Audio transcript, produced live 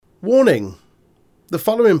Warning: the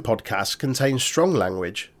following podcast contains strong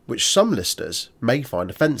language which some listeners may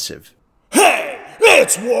find offensive. Hey,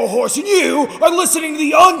 it's Warhorse and you are listening to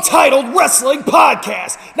the Untitled Wrestling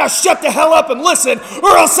Podcast. Now shut the hell up and listen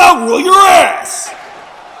or else I'll rule your ass!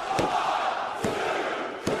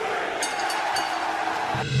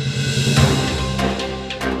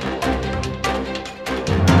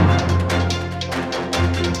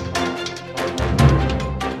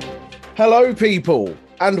 Hello people,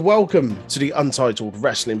 and welcome to the Untitled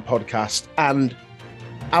Wrestling Podcast and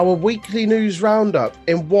our weekly news roundup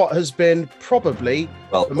in what has been probably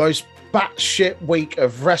the most batshit week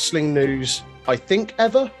of wrestling news, I think,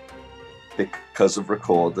 ever. Because of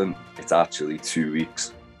recording, it's actually 2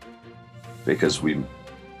 weeks. Because we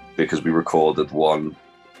recorded one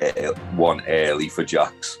early for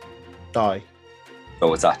Jax. Aye.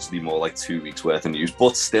 So it's actually more like 2 weeks worth of news,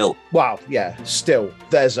 but still. Wow, yeah, still,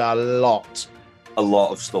 there's a lot. A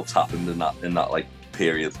lot of stuff's happened in that like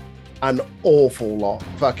period. An awful lot.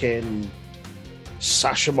 Fucking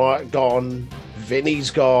Sasha might gone, Vinny's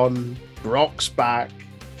gone, Brock's back,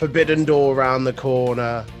 Forbidden Door around the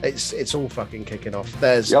corner. It's all fucking kicking off. You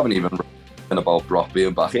haven't even written about Brock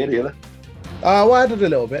being back here, either. Well, I did a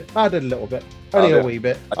little bit. Only a wee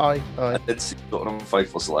bit. I did see something on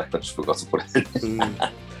Fightful Select. I just forgot to put it in.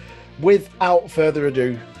 Without further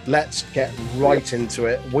ado, let's get right into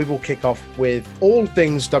it. We will kick off with all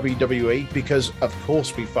things WWE because, of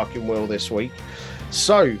course, we fucking will this week.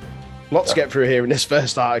 So, lots to get through here in this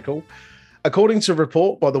first article. According to a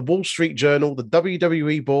report by the Wall Street Journal, the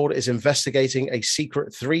WWE board is investigating a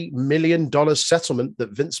secret $3 million settlement that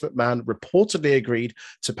Vince McMahon reportedly agreed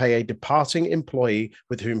to pay a departing employee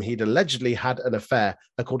with whom he'd allegedly had an affair,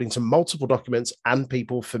 according to multiple documents and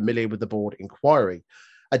people familiar with the board inquiry.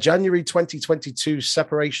 A January 2022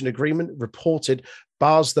 separation agreement reported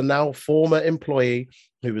bars the now former employee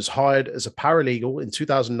who was hired as a paralegal in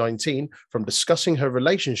 2019 from discussing her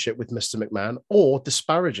relationship with Mr. McMahon or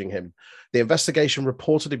disparaging him. The investigation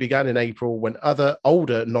reportedly began in April when other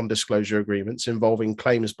older non-disclosure agreements involving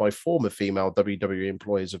claims by former female WWE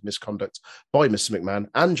employees of misconduct by Mr. McMahon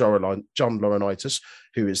and John Laurinaitis,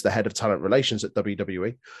 who is the head of talent relations at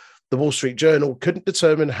WWE. The Wall Street Journal couldn't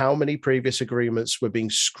determine how many previous agreements were being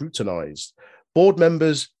scrutinized. Board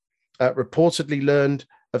members reportedly learned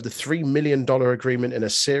of the $3 million agreement in a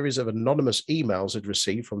series of anonymous emails it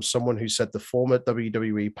received from someone who said the former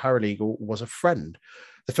WWE paralegal was a friend.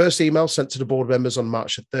 The first email sent to the board members on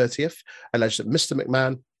March 30th alleged that Mr.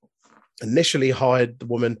 McMahon initially hired the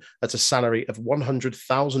woman at a salary of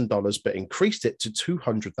 $100,000, but increased it to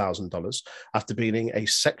 $200,000 after beginning a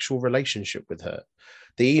sexual relationship with her.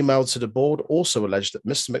 The email to the board also alleged that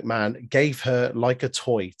Mr. McMahon gave her like a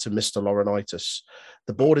toy to Mr. Laurinaitis.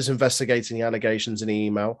 The board is investigating the allegations in the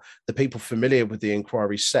email. The people familiar with the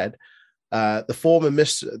inquiry said the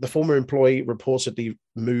former employee reportedly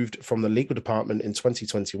moved from the legal department in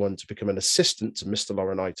 2021 to become an assistant to Mr.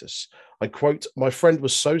 Laurinaitis. I quote, "My friend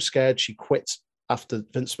was so scared she quit after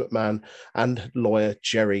Vince McMahon and lawyer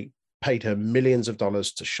Jerry paid her millions of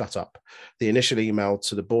dollars to shut up." The initial email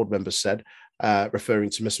to the board members said,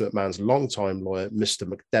 referring to Mr. McMahon's longtime lawyer, Mr.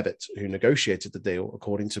 McDevitt, who negotiated the deal,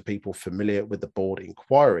 according to people familiar with the board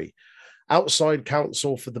inquiry. Outside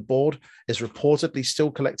counsel for the board is reportedly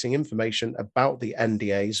still collecting information about the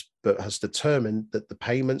NDAs, but has determined that the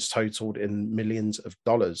payments totaled in millions of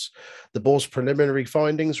dollars. The board's preliminary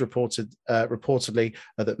findings reportedly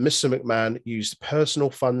that Mr. McMahon used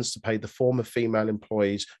personal funds to pay the former female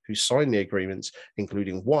employees who signed the agreements,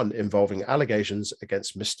 including one involving allegations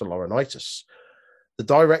against Mr. Laurinaitis. The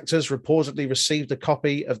directors reportedly received a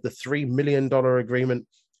copy of the $3 million agreement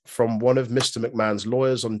from one of Mr. McMahon's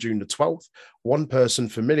lawyers on June the 12th. One person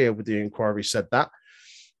familiar with the inquiry said that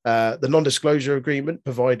the non-disclosure agreement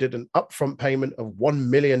provided an upfront payment of $1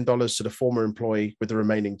 million to the former employee, with the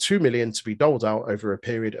remaining $2 million to be doled out over a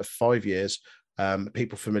period of 5 years.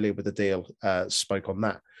 People familiar with the deal spoke on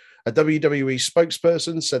that. A WWE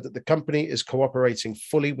spokesperson said that the company is cooperating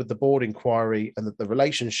fully with the board inquiry and that the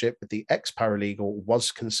relationship with the ex-paralegal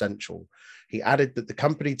was consensual. He added that the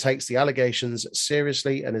company takes the allegations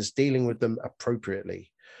seriously and is dealing with them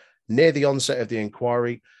appropriately. Near the onset of the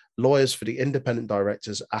inquiry, lawyers for the independent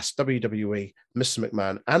directors asked WWE, Mr.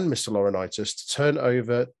 McMahon, and Mr. Laurinaitis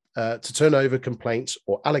to turn over complaints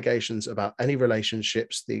or allegations about any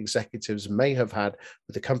relationships the executives may have had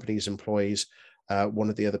with the company's employees. One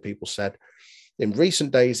of the other people said, in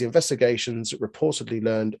recent days, the investigations reportedly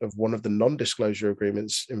learned of one of the non-disclosure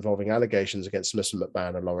agreements involving allegations against Mr.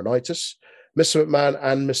 McMahon and Laurinaitis. Mr. McMahon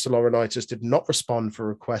and Mr. Laurinaitis did not respond for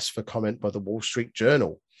requests for comment by the Wall Street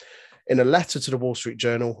Journal. In a letter to the Wall Street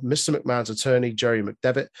Journal, Mr. McMahon's attorney, Jerry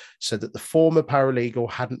McDevitt, said that the former paralegal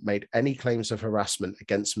hadn't made any claims of harassment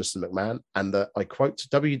against Mr. McMahon and that, I quote,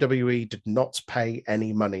 WWE did not pay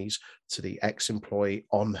any monies to the ex-employee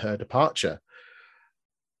on her departure.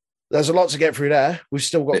 There's a lot to get through there. We've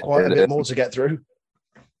still got quite a bit more to get through.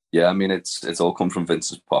 Yeah, I mean, it's all come from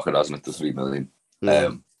Vince's pocket, hasn't it, the $3 million?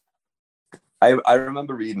 Yeah. I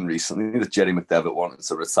remember reading recently that Jerry McDevitt wanted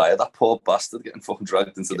to retire. That poor bastard getting fucking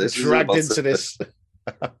dragged into this.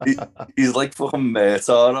 He's like fucking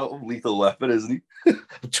Murtaugh out of Lethal Weapon, isn't he?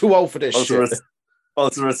 Too old for this shit.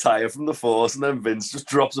 To retire from the force, and then Vince just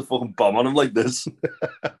drops a fucking bomb on him like this.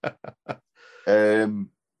 I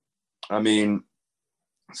mean,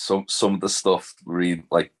 some of the stuff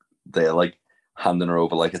they're like handing her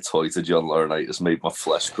over like a toy to John Laurinaitis made my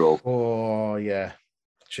flesh crawl. Oh yeah.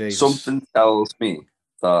 Jesus. Something tells me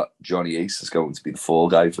that Johnny Ace is going to be the fall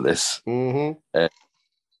guy for this. Mm-hmm.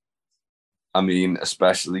 I mean,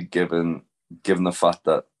 especially given the fact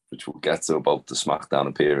that, which we'll get to about the SmackDown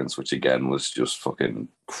appearance, which again was just fucking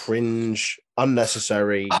cringe,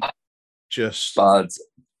 unnecessary, just bad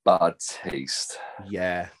taste.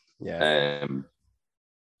 Yeah.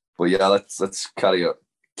 But yeah, let's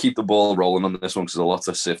keep the ball rolling on this one because there's a lot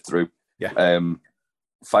to sift through. Yeah.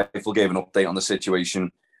 Fightful gave an update on the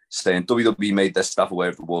situation, saying WWE made their staff aware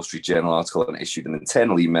of the Wall Street Journal article and issued an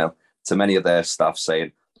internal email to many of their staff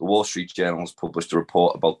saying the Wall Street Journal has published a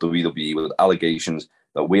report about WWE with allegations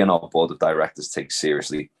that we and our board of directors take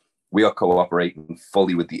seriously. We are cooperating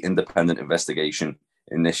fully with the independent investigation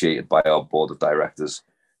initiated by our board of directors.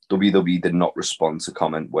 WWE did not respond to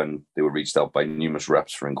comment when they were reached out by numerous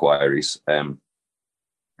reps for inquiries.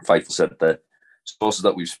 Fightful said that sources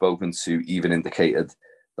that we've spoken to even indicated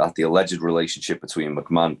that the alleged relationship between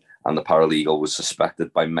McMahon and the paralegal was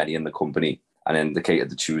suspected by many in the company and indicated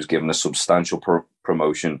that she was given a substantial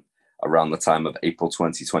promotion around the time of April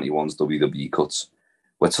 2021's WWE cuts.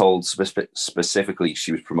 We're told specifically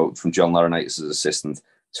she was promoted from John Laurinaitis' assistant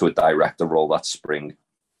to a director role that spring.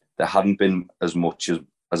 There hadn't been as much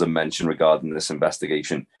as a mention regarding this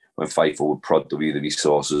investigation when Fightful would prod WWE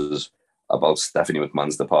sources about Stephanie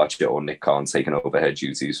McMahon's departure or Nick Khan taking over her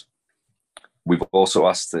duties. We've also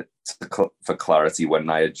asked for clarity when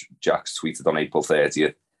Nia Jax tweeted on April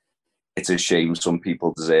 30th, "It's a shame some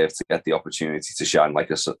people deserve to get the opportunity to shine like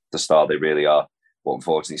the star they really are, but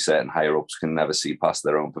unfortunately certain higher-ups can never see past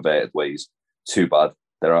their own perverted ways. Too bad.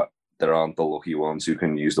 There aren't the lucky ones who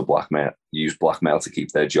can use blackmail to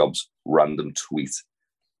keep their jobs." Random tweet.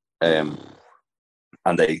 And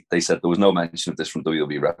they said there was no mention of this from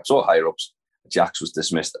WWE reps or higher-ups. Jax was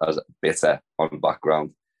dismissed as bitter on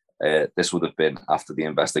background. This would have been after the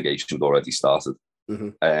investigation had already started.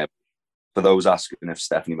 Mm-hmm. For those asking if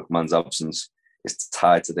Stephanie McMahon's absence is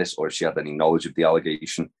tied to this or if she had any knowledge of the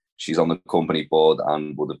allegation, she's on the company board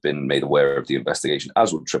and would have been made aware of the investigation,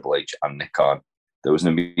 as would Triple H and Nick Khan. There was an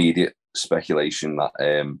immediate speculation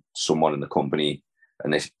that someone in the company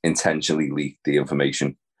intentionally leaked the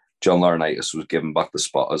information. John Laurinaitis was given back the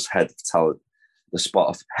spot as head of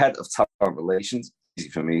talent relations, easy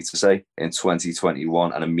for me to say, in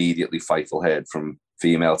 2021, and immediately Fightful heard from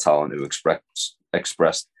female talent who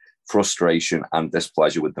expressed frustration and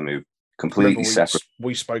displeasure with the move. Completely separate.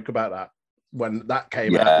 We spoke about that when that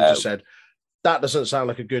came out and just said, that doesn't sound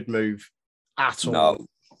like a good move at all. No.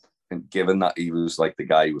 And given that he was like the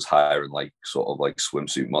guy who was hiring like sort of like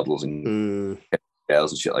swimsuit models and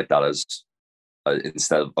girls and shit like that as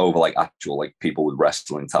instead of over like actual like people with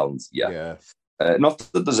wrestling talent. Yeah. Not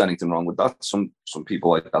that there's anything wrong with that. Some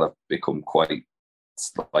people like that have become quite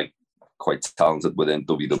talented within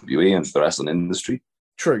WWE and the wrestling industry.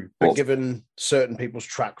 True, but given certain people's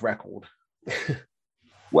track record.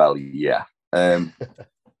 Well, yeah.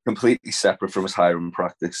 Completely separate from his hiring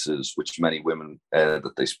practices, which many women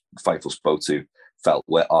that they Fightful spoke to felt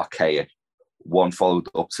were archaic. One followed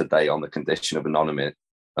up today on the condition of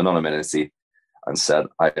anonymity and said,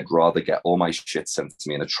 "I'd rather get all my shit sent to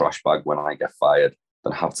me in a trash bag when I get fired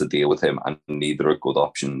than have to deal with him, and neither are good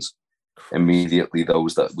options." Immediately,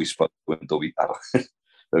 those that we spoke to in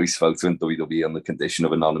WWE on the condition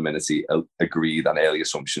of anonymity agreed on early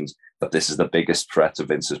assumptions that this is the biggest threat to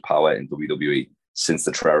Vince's power in WWE since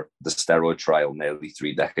the steroid trial nearly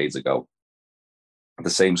 3 decades ago. The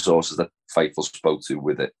same sources that Fightful spoke to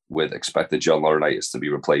with expected John Laurinaitis to be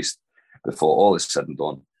replaced before all is said and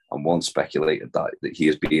done, and one speculated that he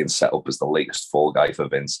is being set up as the latest fall guy for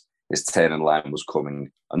Vince. His turn in line was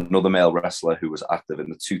coming. Another male wrestler who was active in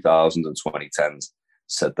the 2000s and 2010s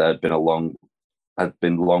said there had been long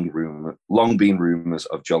been rumors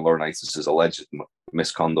of John Laurinaitis' alleged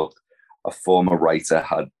misconduct. A former writer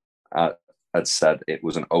had had said it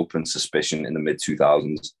was an open suspicion in the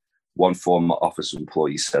mid-2000s. One former office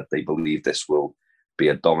employee said they believe this will be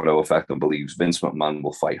a domino effect and believes Vince McMahon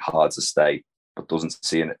will fight hard to stay, but doesn't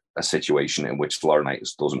see a situation in which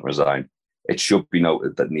Laurinaitis doesn't resign. It should be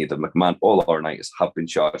noted that neither McMahon or Laurinaitis have been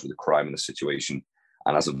charged with a crime in the situation,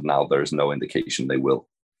 and as of now, there is no indication they will.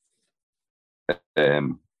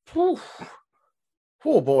 Oh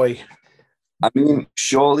boy. I mean,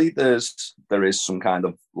 surely there is some kind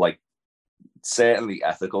of, like, certainly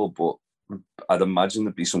ethical, but I'd imagine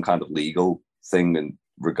there'd be some kind of legal thing in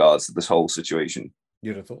regards to this whole situation.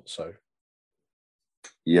 You'd have thought so.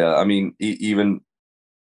 Yeah, I mean, even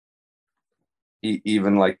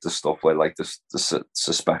like the stuff where, like, the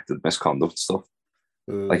suspected misconduct stuff,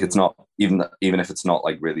 like, it's not even if it's not,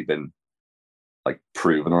 like, really been, like,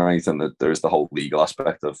 proven or anything, that there is the whole legal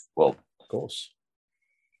aspect of, well, of course,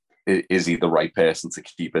 is he the right person to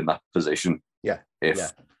keep in that position? Yeah,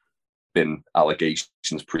 if been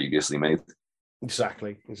allegations previously made.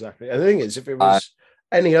 Exactly. And the thing is, if it was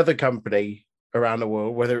any other company around the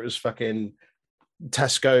world, whether it was fucking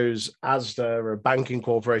Tesco's, Asda, or a banking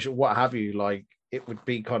corporation, what have you, like, it would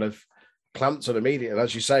be kind of clamped on immediately. And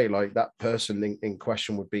as you say, like, that person in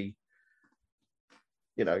question would be,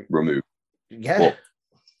 removed. Yeah. But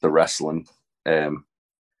the wrestling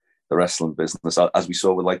business, as we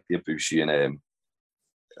saw with, like, the Ibushi and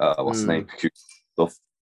what's the name, Kikuchi stuff,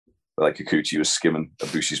 where, like, Kikuchi was skimming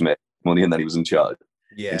Ibushi's money and then he was in charge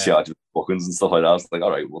of bookings and stuff like that. I was like,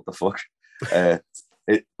 all right, what the fuck?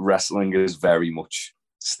 Wrestling is very much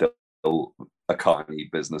still a carny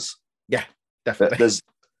business. Yeah, definitely.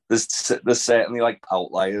 There's certainly, like,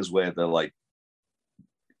 outliers where they're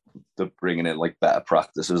bringing in, like, better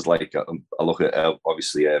practices. Like, I look at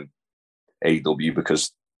obviously AEW,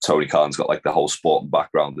 because Tony Khan's got, like, the whole sporting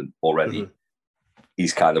background, and already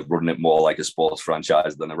he's kind of running it more like a sports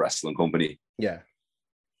franchise than a wrestling company. Yeah.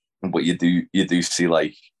 But you do see,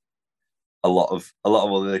 like, a lot of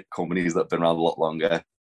other companies that have been around a lot longer,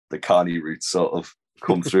 the carny roots sort of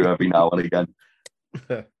come through every now and again.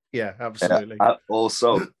 Yeah, absolutely.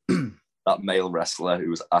 Also, that male wrestler who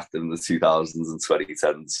was active in the 2000s and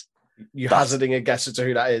 2010s. You're hazarding a guess as to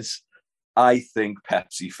who that is. I think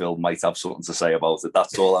Pepsi Phil might have something to say about it.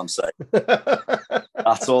 That's all I'm saying.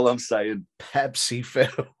 That's all I'm saying. Pepsi Phil.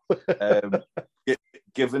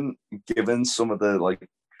 Given some of the, like,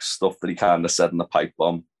 stuff that he kind of said in the pipe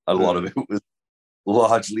bomb, a lot of it was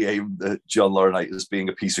largely aimed at John Laurinaitis being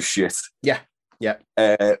a piece of shit. Yeah.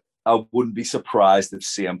 I wouldn't be surprised if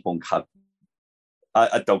CM Punk had.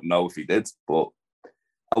 I don't know if he did, but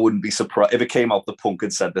I wouldn't be surprised if it came out the Punk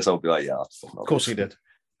had said this. I would be like, yeah, that's of course he did.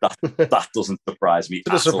 That doesn't surprise me.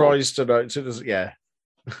 To the surprise to know. Yeah.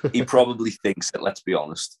 He probably thinks it. Let's be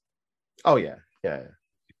honest. Oh yeah.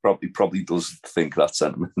 He probably does think that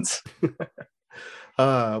sentiment.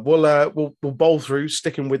 We'll bowl through,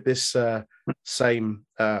 sticking with this same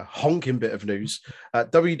honking bit of news.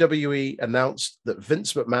 WWE announced that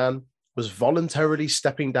Vince McMahon was voluntarily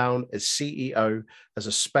stepping down as CEO as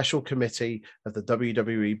a special committee of the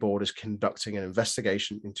WWE board is conducting an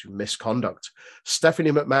investigation into misconduct.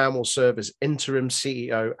 Stephanie McMahon will serve as interim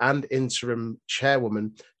CEO and interim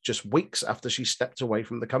chairwoman just weeks after she stepped away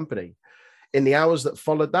from the company. In the hours that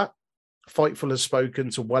followed that, Fightful has spoken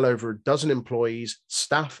to well over a dozen employees,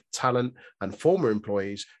 staff, talent, and former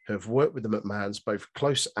employees who have worked with the McMahons both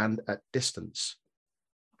close and at distance.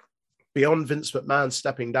 Beyond Vince McMahon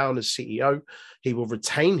stepping down as CEO, he will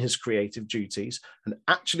retain his creative duties and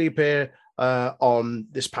actually appear on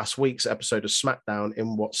this past week's episode of SmackDown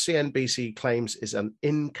in what CNBC claims is an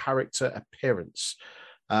in-character appearance.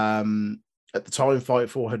 At the time,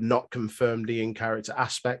 Fightful had not confirmed the in-character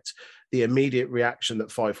aspect. The immediate reaction that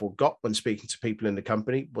Fightful got when speaking to people in the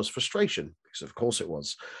company was frustration, because of course it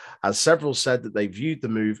was, as several said that they viewed the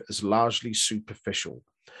move as largely superficial.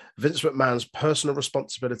 Vince McMahon's personal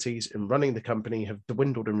responsibilities in running the company have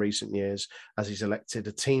dwindled in recent years as he's elected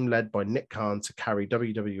a team led by Nick Khan to carry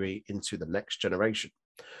WWE into the next generation.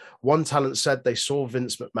 One talent said they saw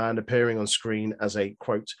Vince McMahon appearing on screen as a,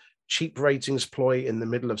 quote, cheap ratings ploy in the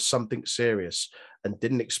middle of something serious, and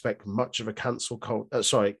didn't expect much of the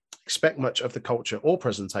culture or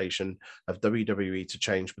presentation of WWE to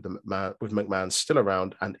change with McMahon still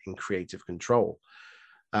around and in creative control.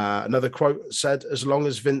 Another quote said, as long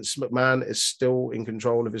as Vince McMahon is still in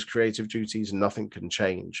control of his creative duties, nothing can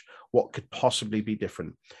change. What could possibly be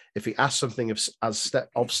different? If he asked something of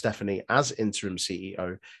Stephanie as interim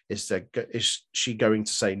CEO, is she going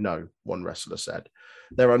to say no? One wrestler said.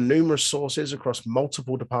 There are numerous sources across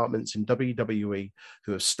multiple departments in WWE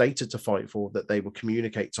who have stated to Fightful that they will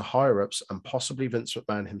communicate to higher-ups and possibly Vince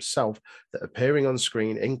McMahon himself that appearing on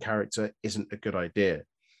screen in character isn't a good idea.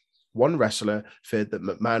 One wrestler feared that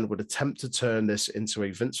McMahon would attempt to turn this into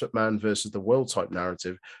a Vince McMahon versus the world type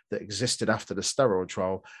narrative that existed after the steroid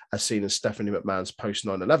trial, as seen in Stephanie McMahon's post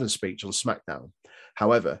 9/11 speech on SmackDown.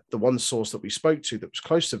 However, the one source that we spoke to that was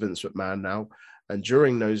close to Vince McMahon now and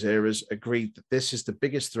during those eras agreed that this is the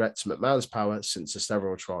biggest threat to McMahon's power since the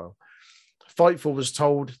steroid trial. Fightful was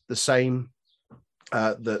told the same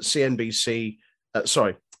that CNBC,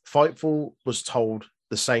 Fightful was told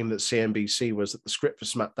the same that CNBC was, that the script for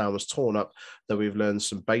SmackDown was torn up, though we've learned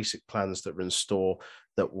some basic plans that were in store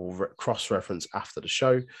that will cross-reference after the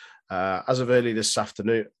show. As early this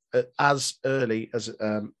afternoon,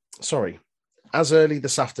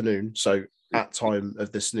 so at time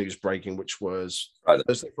of this news breaking, which was Friday. It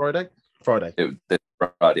was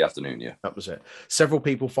Friday afternoon, yeah. That was it. Several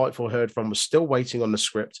people Fightful heard from were still waiting on the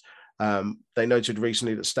script. They noted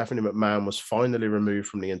recently that Stephanie McMahon was finally removed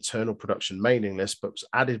from the internal production mailing list, but was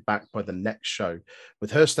added back by the next show.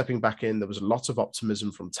 With her stepping back in, there was a lot of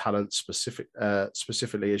optimism from talent,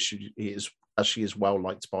 specifically as she is well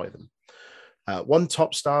liked by them. One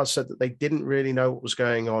top star said that they didn't really know what was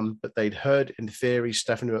going on, but they'd heard in theory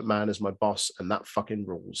Stephanie McMahon is my boss, and that fucking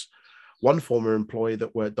rules. One former employee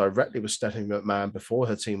that worked directly with Stephanie McMahon before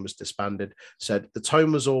her team was disbanded said the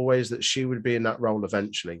tone was always that she would be in that role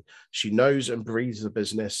eventually. She knows and breathes the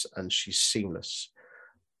business, and she's seamless.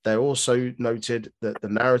 They also noted that the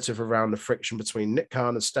narrative around the friction between Nick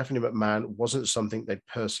Khan and Stephanie McMahon wasn't something they'd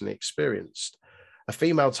personally experienced. A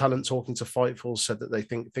female talent talking to Fightful said that they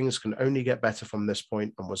think things can only get better from this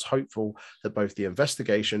point and was hopeful that both the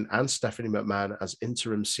investigation and Stephanie McMahon as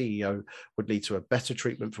interim CEO would lead to a better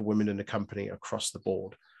treatment for women in the company across the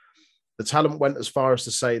board. The talent went as far as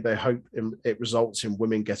to say they hope it results in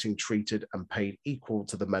women getting treated and paid equal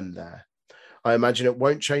to the men there. I imagine it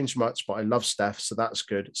won't change much, but I love Steph, so that's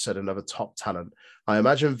good, said another top talent. I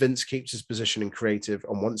imagine Vince keeps his position in creative,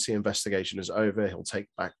 and once the investigation is over, he'll take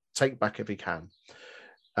back if he can.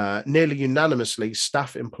 Nearly unanimously,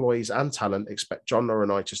 staff, employees, and talent expect John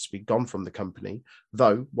Laurinaitis to be gone from the company,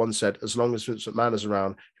 though one said as long as Vince McMahon is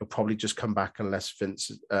around, he'll probably just come back unless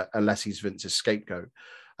he's Vince's scapegoat.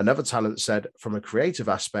 Another talent said, from a creative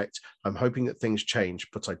aspect, I'm hoping that things change,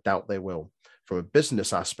 but I doubt they will. From a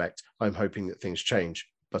business aspect, I'm hoping that things change,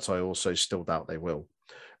 but I also still doubt they will.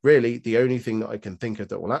 Really, the only thing that I can think of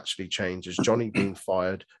that will actually change is Johnny being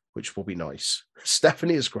fired, which will be nice.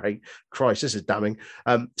 Stephanie is great. Christ, this is damning.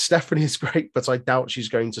 Stephanie is great, but I doubt she's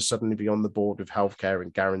going to suddenly be on the board with healthcare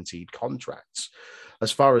and guaranteed contracts.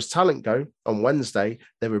 As far as talent go, on Wednesday,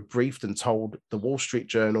 they were briefed and told the Wall Street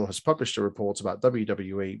Journal has published a report about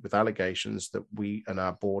WWE with allegations that we and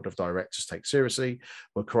our board of directors take seriously.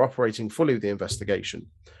 We're cooperating fully with the investigation.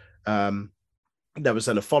 There was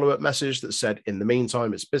then a follow-up message that said, in the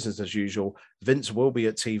meantime, it's business as usual. Vince will be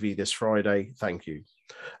at TV this Friday. Thank you.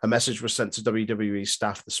 A message was sent to WWE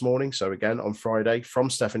staff this morning, so again on Friday, from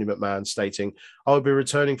Stephanie McMahon stating, I will be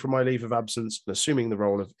returning from my leave of absence and assuming the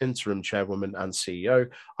role of interim chairwoman and CEO.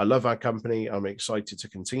 I love our company. I'm excited to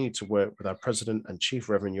continue to work with our president and chief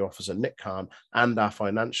revenue officer, Nick Khan, and our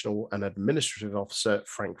financial and administrative officer,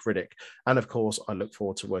 Frank Riddick. And of course, I look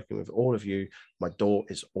forward to working with all of you. My door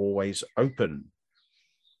is always open.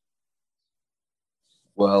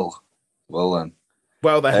 Well then.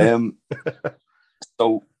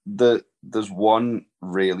 So there's one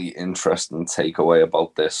really interesting takeaway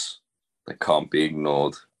about this that can't be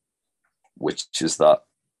ignored, which is that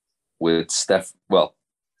with Steph, well,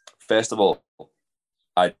 first of all,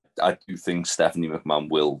 I do think Stephanie McMahon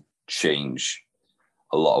will change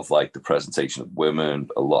a lot of like the presentation of women,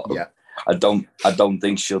 a lot of, I don't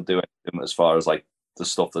think she'll do anything as far as like the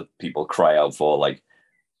stuff that people cry out for, like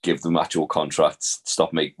give them actual contracts,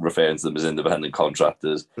 stop referring to them as independent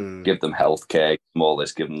contractors, give them healthcare, give them all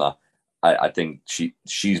this, give them that. I think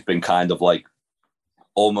she's been kind of like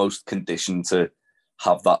almost conditioned to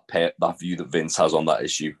have that view that Vince has on that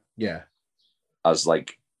issue. Yeah. As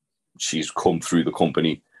like she's come through the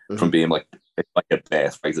company from being like a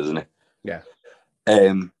birthright, isn't it? Yeah.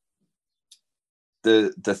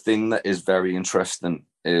 The thing that is very interesting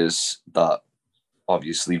is that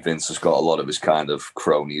obviously Vince has got a lot of his kind of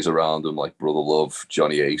cronies around him, like Brother Love,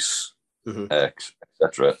 Johnny Ace,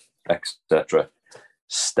 etc.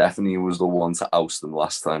 Stephanie was the one to oust them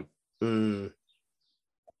last time.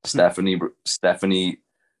 Stephanie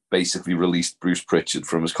basically released Bruce Pritchard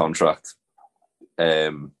from his contract,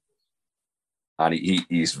 and he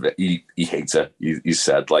hates her. He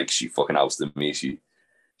said like she fucking ousted me.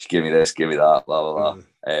 give me this, give me that, blah, blah, blah.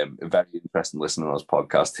 Very interesting listening on his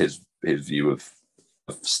podcast, his view of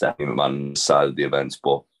Stephanie McMahon's side of the events.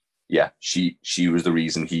 But yeah, she was the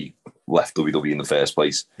reason he left WWE in the first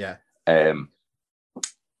place. Yeah. And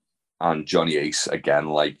Johnny Ace, again,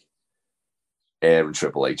 like Air and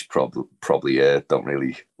Triple H probably don't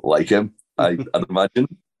really like him, I'd imagine.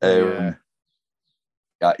 I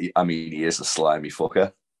mean, he is a slimy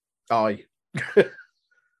fucker. Aye.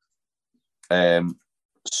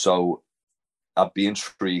 So I'd be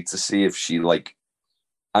intrigued to see if she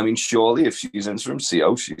surely if she's interim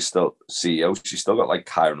CEO, she's still got like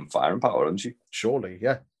hiring and firing power, hasn't she? Surely,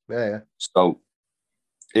 yeah. So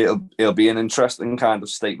it'll be an interesting kind of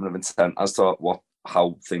statement of intent as to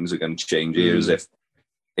how things are going to change here. Is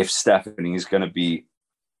if Stephanie is going to be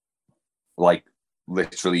like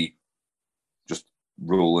literally just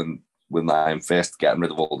ruling with iron fist, getting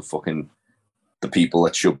rid of all the people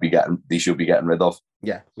that should be getting rid of.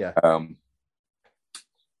 Yeah.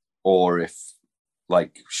 Or if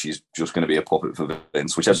like she's just going to be a puppet for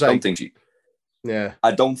Vince, which I don't think she. Yeah.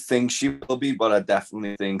 I don't think she will be, but I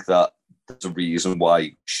definitely think that there's a reason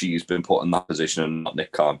why she's been put in that position and not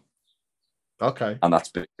Nick Khan. Okay. And that's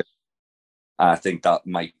big. I think that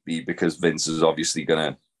might be because Vince is obviously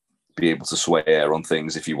going to be able to sway her on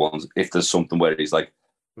things if he wants. If there's something where he's like,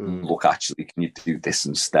 look, actually, can you do this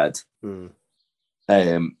instead?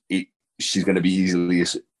 She's going to be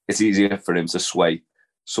it's easier for him to sway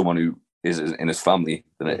someone who is in his family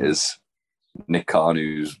than it is Nick Khan,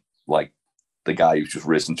 who's like the guy who's just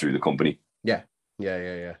risen through the company. Yeah.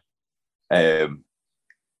 And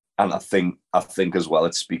I think as well,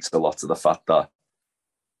 it speaks a lot to the fact that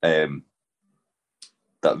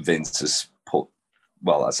that Vince has put,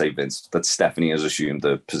 well, I say Vince, that Stephanie has assumed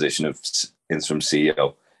the position of interim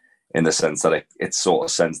CEO, in the sense that it sort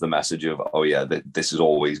of sends the message of, oh yeah, this is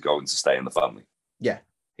always going to stay in the family. Yeah.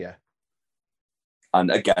 And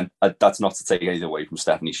again, that's not to take anything away from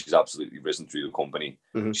Stephanie. She's absolutely risen through the company.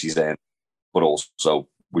 She's in, but also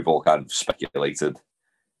we've all kind of speculated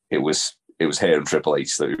it was her and Triple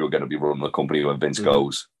H that were going to be running the company when Vince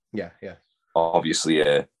goes. Yeah. Obviously,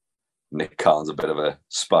 Nick Khan's a bit of a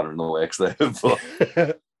spanner in the works there, but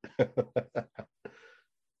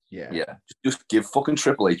yeah, just give fucking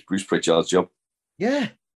Triple H Bruce Pritchard's job. Yeah,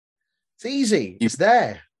 it's easy. It's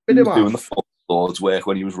there. He was doing the full Lord's work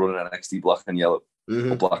when he was running NXT Black and Yellow,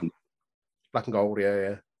 or Black and Gold.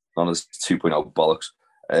 Yeah. On his 2.0 bollocks.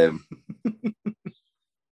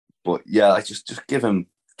 But yeah, I just give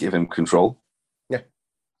him control. Yeah,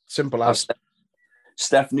 simple as.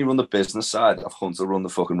 Stephanie run the business side. I've Hunter run the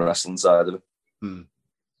fucking wrestling side of it.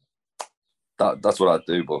 That's what I'd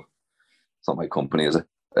do, but it's not my company, is it?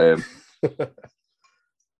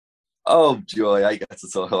 Oh joy, I get to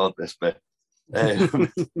talk about this bit.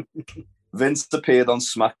 Vince appeared on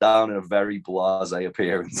SmackDown in a very blasé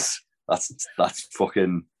appearance. That's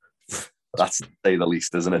fucking, that's to say the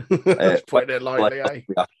least, isn't it? Putting it lightly,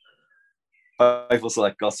 Fightful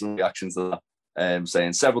Select got some reactions to that,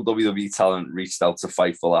 saying several WWE talent reached out to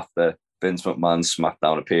Fightful after Vince McMahon's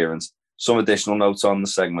SmackDown appearance. Some additional notes on the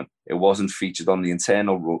segment: it wasn't featured on the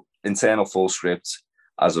internal full script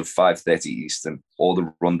as of 5:30 Eastern. All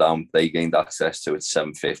the rundown they gained access to at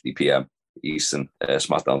 7:50 p.m. Eastern.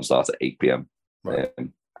 SmackDown starts at 8 p.m. Right.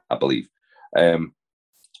 I believe.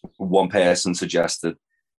 One person suggested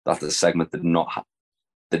that the segment did not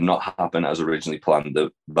happen as originally planned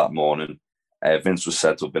that morning. Vince was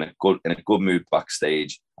said to have been in a good mood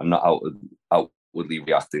backstage and not outwardly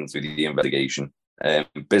reacting to the investigation.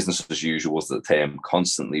 Business as usual was the term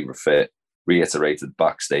constantly reiterated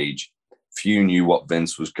backstage. Few knew what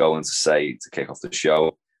Vince was going to say to kick off the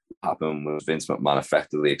show. What happened was Vince McMahon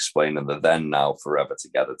effectively explaining the then, now, forever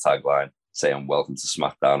together tagline, saying welcome to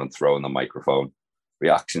SmackDown and throwing the microphone.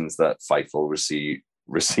 Reactions that Fightful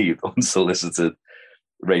received unsolicited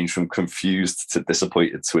range from confused to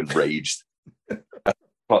disappointed to enraged.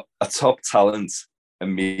 A top talent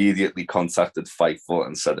immediately contacted Fightful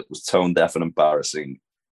and said it was tone deaf and embarrassing,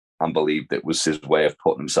 and believed it was his way of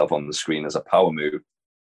putting himself on the screen as a power move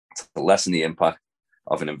to lessen the impact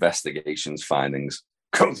of an investigation's findings.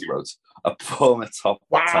 Cody Rhodes, a former top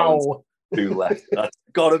talent who left. That's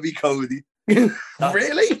gotta be Cody.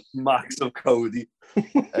 Really? Max of Cody.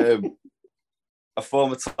 A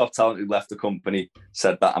former top talent who left the company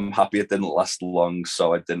said that I'm happy it didn't last long,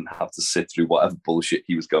 so I didn't have to sit through whatever bullshit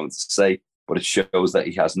he was going to say. But it shows that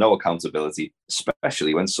he has no accountability,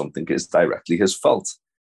 especially when something is directly his fault,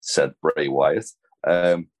 said Bray Wyatt.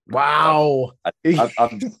 Wow.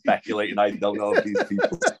 I'm speculating. I don't know if these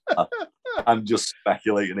people I'm just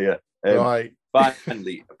speculating here. Right.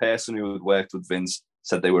 Finally, a person who had worked with Vince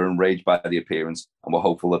said they were enraged by the appearance and were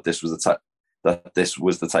hopeful that this was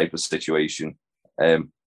the type of situation.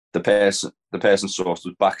 The person sourced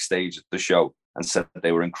was backstage at the show and said that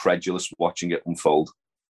they were incredulous watching it unfold.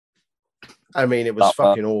 I mean, it was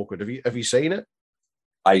fucking awkward. Have you seen it?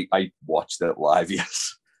 I watched it live,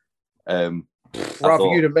 yes. Rather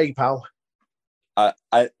you than me, pal. I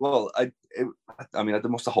did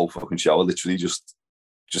most the whole fucking show. I literally just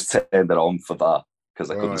turned it on for that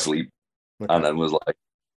because I couldn't sleep, and then was like,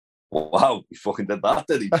 "Wow, he fucking did that,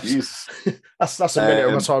 did he?" Jeez. that's a minute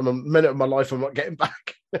of my time, a minute of my life I'm not getting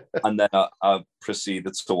back. And then I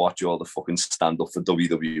proceeded to watch all the fucking stand up for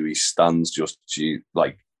WWE stands,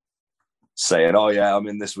 like saying, "Oh yeah, I'm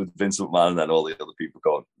in this with Vince McMahon," and then all the other people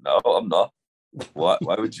going, "No, I'm not." Why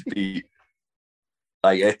would you be?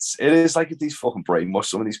 Like it is like these fucking brainwash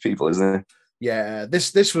some of these people, isn't it? Yeah,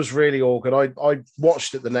 this was really awkward. I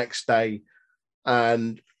watched it the next day,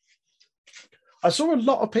 and I saw a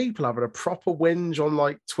lot of people having a proper whinge on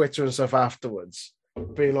like Twitter and stuff afterwards,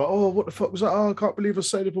 being like, "Oh, what the fuck was that? Oh, I can't believe I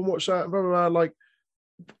stayed up and watched that." Blah, blah, blah. Like,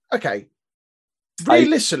 okay,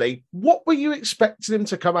 realistically, what were you expecting him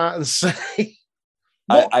to come out and say?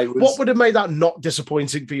 What would have made that not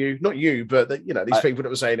disappointing for you? Not you, but these people that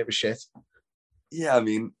were saying it was shit. Yeah, I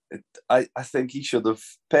mean, I think he should have.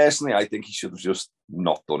 Personally, I think he should have just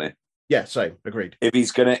not done it. Yeah, same. Agreed. If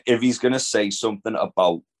he's gonna say something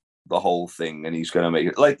about the whole thing, and he's gonna make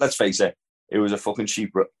it like, let's face it, it was a fucking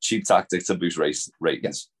cheap tactic to boost ratings.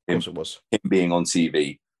 Yeah, of course it was. Him being on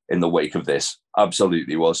TV in the wake of this,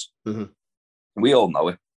 absolutely was. Mm-hmm. We all know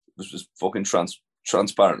it. This was fucking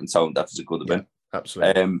transparent and tone deaf as it could have been.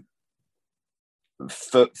 Absolutely.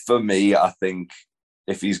 For me, I think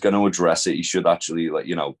if he's going to address it, he should actually,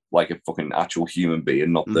 like a fucking actual human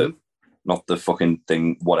being, not the fucking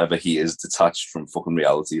thing, whatever he is, detached from fucking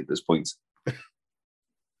reality at this point.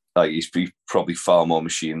 Like he's probably far more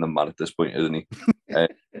machine than man at this point, isn't he?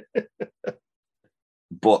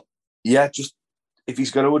 But yeah, just if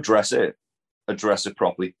he's going to address it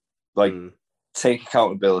properly. Like take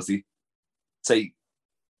accountability, take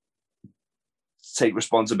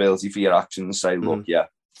responsibility for your actions and say, look, yeah,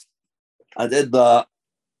 I did that.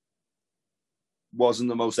 Wasn't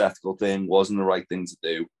the most ethical thing, wasn't the right thing to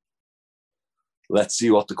do. Let's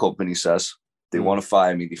see what the company says. They want to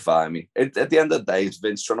fire me, they fire me. At the end of the day, it's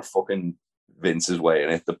Vince trying to fucking Vince his way in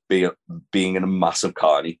it, being in a massive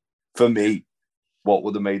carny. For me, what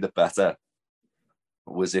would have made it better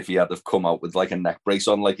was if he had have come out with like a neck brace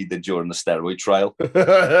on like he did during the steroid trial.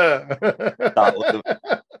 That would have,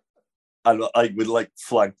 and like with like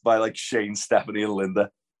flanked by like Shane, Stephanie, and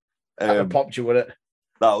Linda. That would have popped you with it.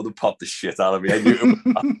 That would have popped the shit out of me. I knew it was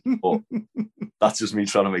that, but that's just me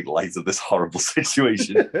trying to make light of this horrible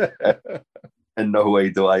situation. In no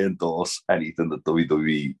way do I endorse anything that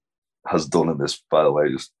WWE has done in this, by the way. I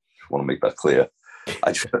just want to make that clear.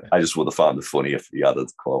 I just would have found it funny if he had to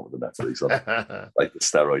come out with the Netflix on like the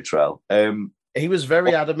steroid trial. He was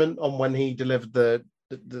very adamant on when he delivered their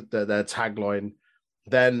tagline,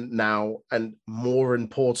 then, now, and more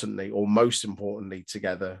importantly, or most importantly,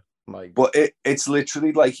 together. Like, but it's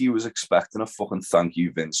literally like he was expecting a fucking thank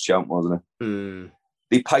you Vince chant, wasn't it?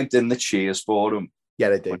 They piped in the cheers for him. Yeah,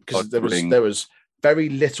 they did, because there was very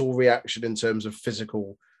little reaction in terms of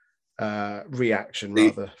physical reaction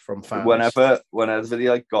from fans. Whenever they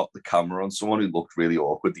like got the camera on someone who looked really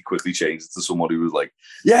awkward, they quickly changed it to someone who was like,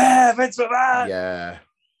 "Yeah, Vince McMahon." Yeah.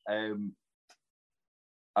 And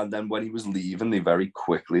then when he was leaving, they very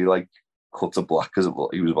quickly like cut to black because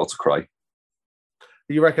he was about to cry.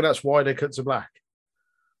 You reckon that's why they cut to black?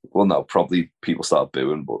 Well, no, probably people started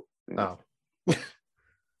booing, but oh,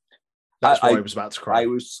 that's why he was about to cry.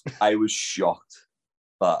 I was shocked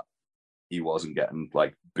that he wasn't getting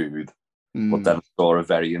like booed, but then I saw a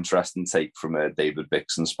very interesting take from David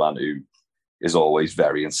Bixenspan, who is always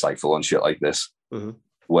very insightful on shit like this,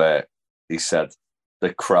 where he said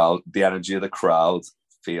the energy of the crowd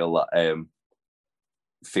feel that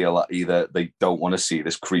either they don't want to see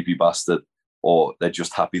this creepy bastard, or they're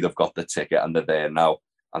just happy they've got the ticket and they're there now,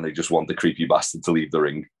 and they just want the creepy bastard to leave the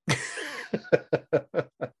ring.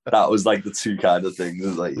 That was like the two kind of things. It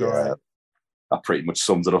was like, yeah, that pretty much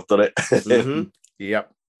sums it up, doesn't it?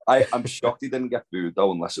 Yep. I'm shocked he didn't get booed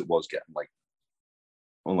though, unless it was getting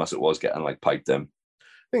like piped in. I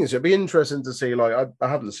think it'd be interesting to see. Like, I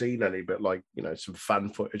haven't seen any, but like, some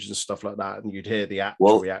fan footage and stuff like that, and you'd hear the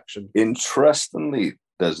actual reaction. Interestingly,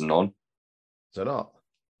 there's none. Is there not?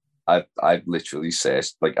 I've literally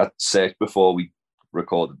searched. Like, I searched before we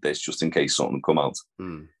recorded this, just in case something come out.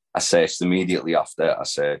 I searched immediately after. I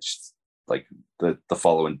searched like the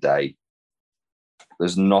following day.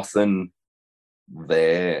 There's nothing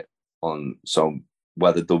there on. So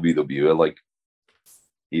whether WWE are like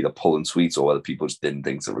either pulling sweets or whether people just didn't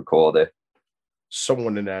think to record it.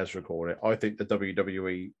 Someone in there's recording it. I think the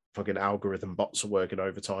WWE fucking algorithm bots are working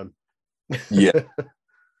overtime. Yeah.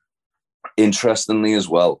 Interestingly as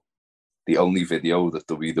well, the only video that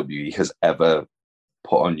WWE has ever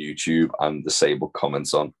put on YouTube and disabled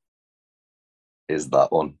comments on is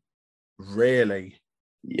that one. Really?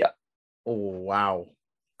 Yeah. Oh, wow.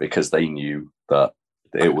 Because they knew that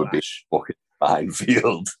it would be a fucking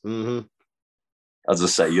minefield. Mm-hmm. As I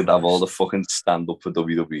say, you'd have all the fucking stand-up for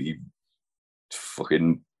WWE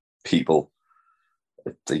fucking people.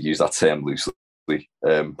 They use that term loosely.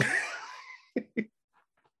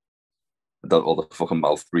 All the fucking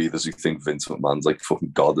mouth breathers who think Vince McMahon's like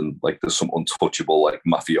fucking god and like there's some untouchable like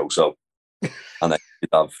mafioso. And then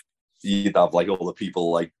you'd have like all the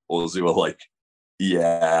people like us who are like,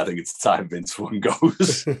 yeah, I think it's time Vince fucking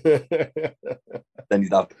goes. Then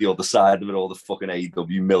you'd have the other side of it, all the fucking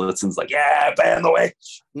AEW militants like, yeah, ban the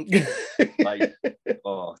witch. Like,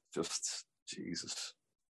 oh, just Jesus.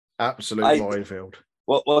 Absolute minefield.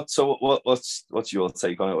 What's your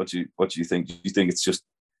take on it? What do you think? Do you think it's just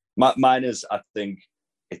mine is, I think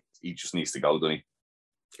he just needs to go, doesn't he?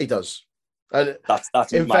 He does. And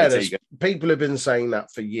that's in my fairness, take. people have been saying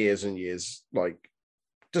that for years and years. Like,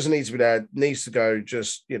 doesn't need to be there, needs to go,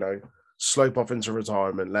 just, you know, slope off into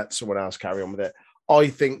retirement, let someone else carry on with it. I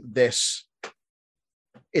think this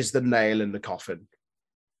is the nail in the coffin.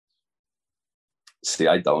 See,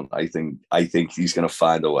 I don't. I think he's going to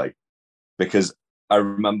find a way, because I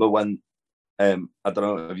remember when I don't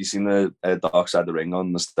know. Have you seen the Dark Side of the Ring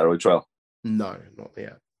on the steroid trial? No, not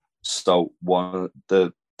yet. So one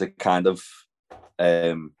the kind of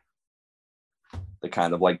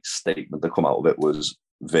like statement that come out of it was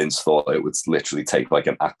Vince thought it would literally take like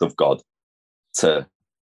an act of God to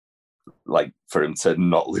like for him to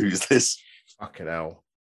not lose this. Fucking hell.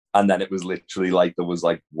 And then it was literally like there was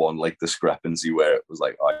like one like discrepancy where it was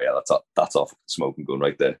like, oh yeah, that's off smoking gun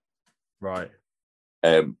right there. Right.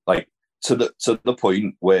 Like to the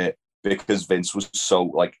point where, because Vince was so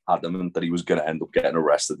like adamant that he was going to end up getting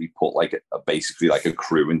arrested, he put like basically like a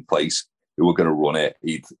crew in place who were going to run it.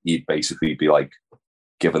 He'd basically be like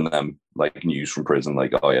giving them like news from prison,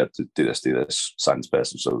 like, oh yeah, do this, sign this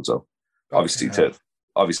person, so. Obviously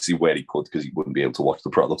where he could, because he wouldn't be able to watch the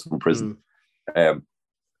product from prison. But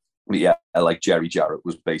yeah, like Jerry Jarrett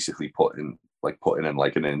was basically put in like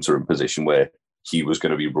an interim position where he was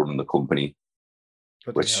going to be running the company,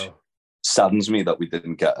 which saddens me that we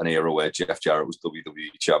didn't get an era where Jeff Jarrett was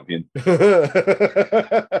WWE champion.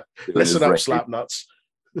 Listen up, slap nuts.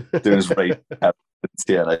 Doing his raid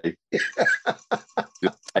TNA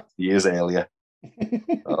years earlier.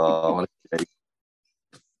 Oh, what a shame.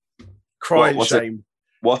 Crying shame.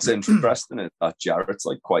 What's interesting is that Jarrett's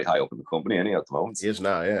like quite high up in the company at the moment. He is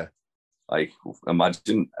now, yeah. Like,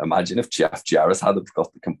 imagine if Jeff Jarrett had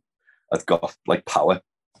got like power.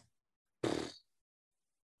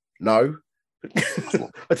 No,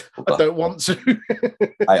 I don't want to.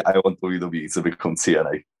 I want WWE to become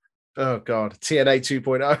TNA. Oh God, TNA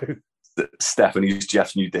 2.0. Stephanie's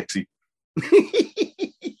Jeff's new Dixie.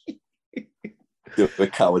 We're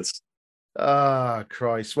cowards. Ah,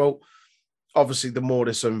 Christ. Well, obviously, the more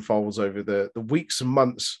this unfolds over the weeks and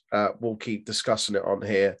months, we'll keep discussing it on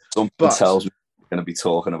here. Something tells me we're going to be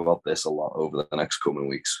talking about this a lot over the next coming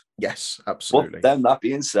weeks. Yes, absolutely. But then, that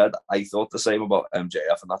being said, I thought the same about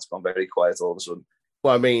MJF, and that's gone very quiet all of a sudden.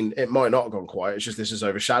 Well, I mean, it might not have gone quiet. It's just this has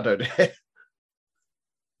overshadowed it.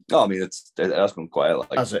 No, I mean, it has gone quiet.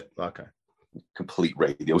 Like, has it? Okay. Complete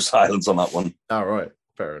radio silence on that one. All right.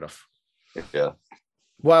 Fair enough. Yeah.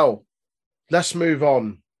 Well, let's move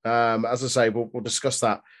on. As I say, we'll discuss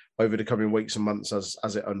that over the coming weeks and months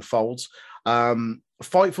as it unfolds.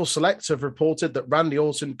 Fightful Select have reported that Randy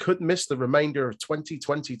Orton could miss the remainder of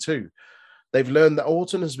 2022. They've learned that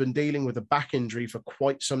Orton has been dealing with a back injury for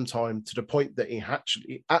quite some time, to the point that he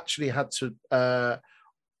actually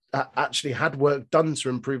had work done to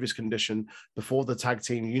improve his condition before the tag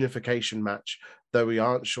team unification match, though we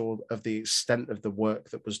aren't sure of the extent of the work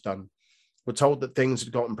that was done. We're told that things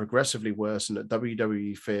had gotten progressively worse and that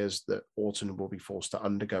WWE fears that Orton will be forced to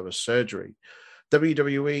undergo a surgery.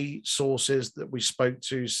 WWE sources that we spoke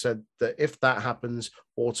to said that if that happens,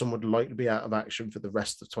 Orton would likely be out of action for the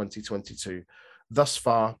rest of 2022. Thus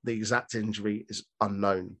far, the exact injury is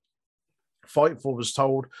unknown. Fightful was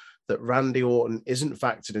told that Randy Orton isn't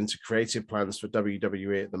factored into creative plans for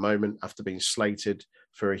WWE at the moment after being slated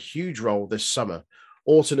for a huge role this summer.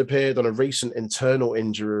 Orton appeared on a recent internal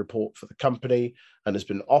injury report for the company and has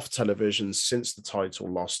been off television since the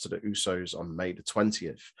title loss to the Usos on May the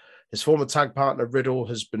 20th. His former tag partner Riddle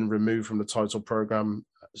has been removed from the title program.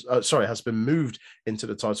 Has been moved into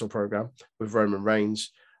the title program with Roman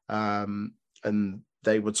Reigns. And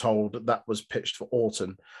they were told that was pitched for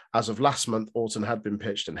Orton. As of last month, Orton had been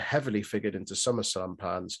pitched and heavily figured into SummerSlam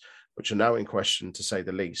plans, which are now in question, to say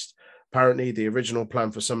the least. Apparently, the original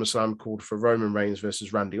plan for SummerSlam called for Roman Reigns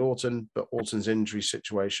versus Randy Orton, but Orton's injury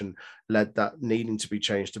situation led that needing to be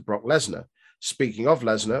changed to Brock Lesnar. Speaking of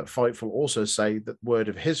Lesnar, Fightful also say that word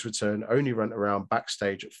of his return only went around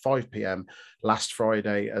backstage at 5 p.m. last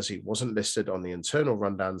Friday, as he wasn't listed on the internal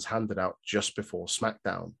rundowns handed out just before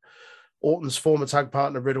SmackDown. Orton's former tag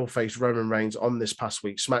partner Riddle faced Roman Reigns on this past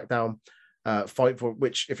week's SmackDown. Fightful,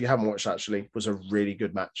 which, if you haven't watched, actually was a really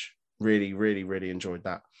good match. Really, really, really enjoyed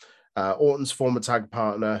that. Orton's former tag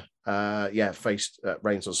partner, faced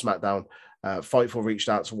Reigns on SmackDown. Fightful reached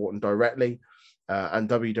out to Orton directly and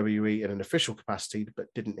WWE in an official capacity,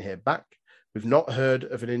 but didn't hear back. We've not heard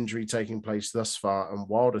of an injury taking place thus far, and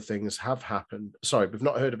wilder things have happened. Sorry, we've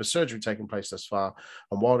not heard of a surgery taking place thus far,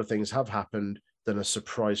 and wilder things have happened than a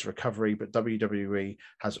surprise recovery, but WWE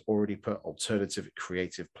has already put alternative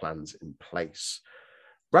creative plans in place.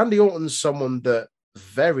 Randy Orton's someone that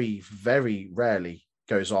very, very rarely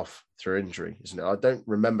goes off through injury, isn't it? I don't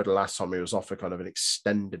remember the last time he was off for kind of an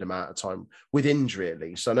extended amount of time with injury, at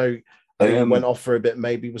least. I know he went off for a bit,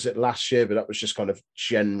 maybe was it last year, but that was just kind of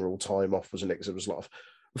general time off, wasn't it? Because there was a lot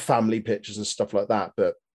of family pictures and stuff like that.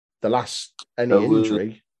 But the last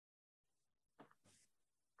injury...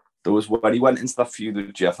 There was when he went into that feud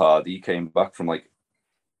with Jeff Hardy, he came back from I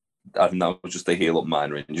think that was just to heal up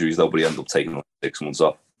minor injuries, though, but he ended up taking 6 months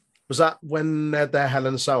off. Was that when they had their Hell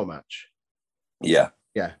in a Cell match? Yeah.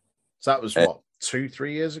 Yeah. So that was what,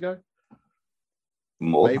 2-3 years ago?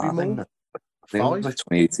 More. Maybe more? I think it was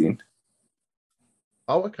 2018.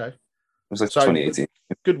 Oh, okay. It was 2018.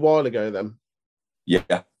 A good while ago then.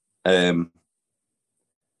 Yeah. And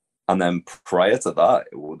then prior to that,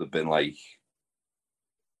 it would have been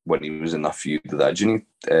when he was in that feud with Edge, and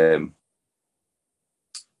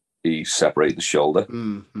he separated the shoulder,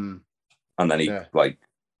 mm-hmm. and then he what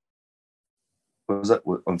was it?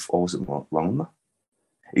 Or was it more long than that?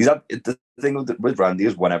 He's had the thing with Randy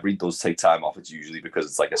is whenever he does take time off, it's usually because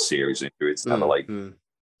it's a serious injury. It's never like a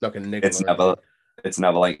niggle. It's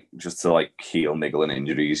never just to heal niggling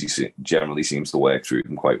injuries. He generally seems to work through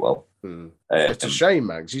them quite well. It's a shame,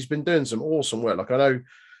 Mags. He's been doing some awesome work. I know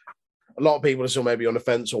a lot of people are still maybe on the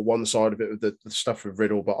fence or one side of it with the stuff with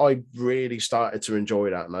Riddle, but I really started to enjoy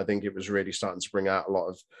that. And I think it was really starting to bring out a lot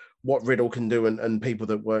of what Riddle can do, and people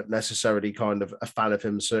that weren't necessarily kind of a fan of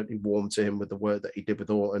him certainly warmed to him with the work that he did with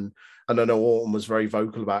Orton. And I know Orton was very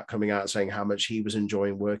vocal about coming out saying how much he was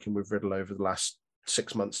enjoying working with Riddle over the last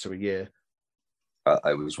 6 months to a year.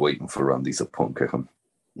 I was waiting for Randy to punt kick him.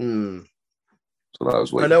 So that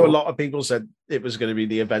was waiting. I know a lot of people said it was going to be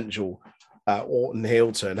the eventual Orton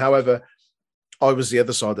heel turn. However, I was the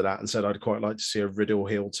other side of that and said I'd quite like to see a Riddle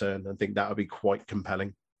heel turn and think that would be quite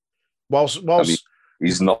compelling. Whilst I mean,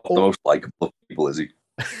 he's not the most likable of people, is he?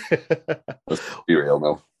 Let's be real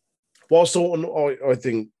now. Whilst Orton, I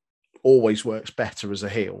think, always works better as a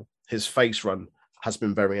heel, his face run has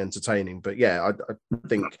been very entertaining. But yeah, I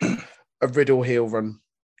think a Riddle heel run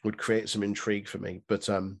would create some intrigue for me. But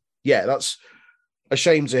yeah, that's a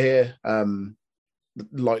shame to hear. The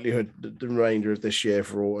likelihood the remainder of this year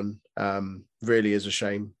for Orton really is a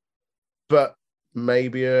shame. But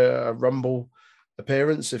maybe a Rumble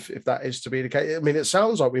appearance if that is to be the case. I mean, it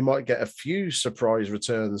sounds like we might get a few surprise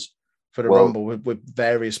returns for the Rumble with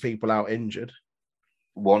various people out injured.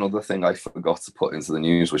 One other thing I forgot to put into the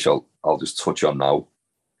news, which I'll just touch on now,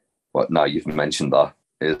 but now you've mentioned that,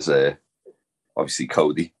 is obviously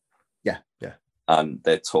Cody. Yeah. And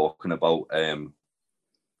they're talking about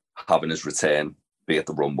having his return be at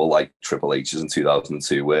the Rumble like Triple H's in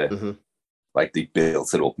 2002, where they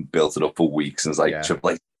built it up for weeks, and it's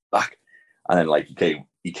Triple H back, and then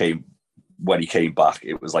he came when he came back,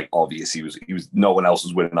 it was obvious he was no one else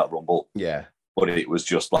was winning that Rumble. Yeah, but it was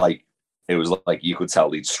just you could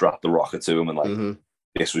tell he'd strapped the rocket to him, and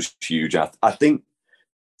this was huge. I think,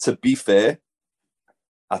 to be fair,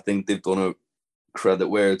 I think they've done a credit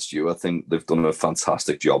where it's due. I think they've done a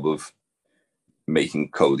fantastic job of making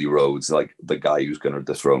Cody Rhodes the guy who's going to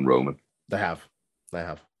dethrone Roman. They have.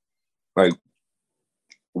 Right.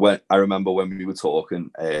 I remember when we were talking,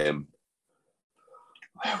 it would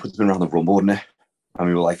have been around the Rumble, wouldn't it? And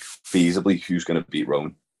we were feasibly, who's going to beat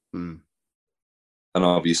Roman? And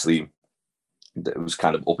obviously, it was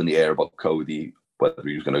kind of up in the air about Cody, whether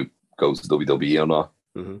he was going to go to WWE or not.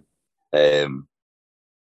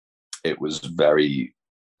 It was very,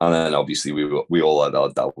 and then obviously we all had our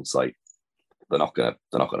doubts, they're not gonna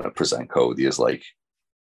present Cody as like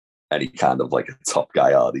any kind of like a top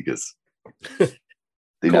guy, are they? Because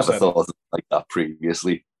they never thought of it like that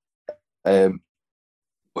previously. But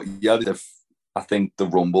yeah, I think the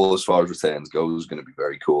Rumble, as far as returns goes, is going to be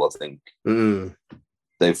very cool. I think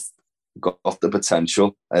they've got the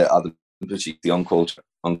potential. Adam Pacitti, the Uncle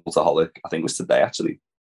Taholic, I think it was today actually.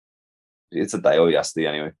 It's today or yesterday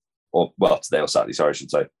anyway. Or well, today or Saturday, sorry, I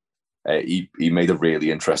should say. He made a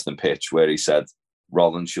really interesting pitch where he said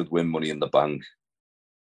Rollins should win Money in the Bank.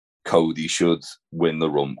 Cody should win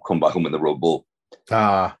come back and win the Rumble.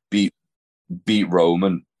 Beat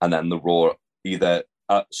Roman, and then the Raw either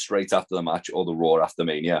straight after the match or the Raw after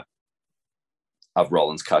Mania. Have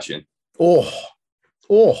Rollins cash in. And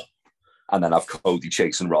then have Cody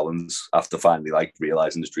chasing Rollins after finally like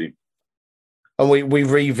realizing his dream. And we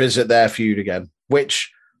revisit their feud again,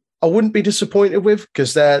 which I wouldn't be disappointed with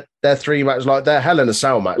because their 3 matches, like their Hell in a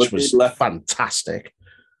Cell match, was fantastic.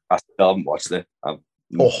 I still haven't watched it. I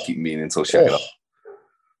keep meaning to check it out.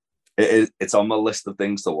 It's on my list of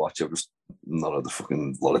things to watch. I've just not had the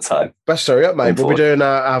fucking lot of time. Best hurry up, mate. We'll be doing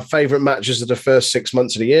our favourite matches of the first 6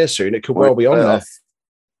 months of the year soon. It could well be on there.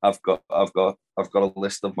 I've got a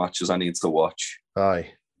list of matches I need to watch.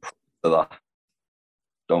 Aye. For that.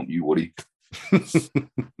 Don't you worry.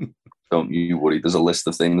 Don't you worry. There's a list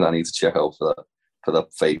of things I need to check out for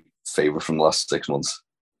that favourite from the last 6 months.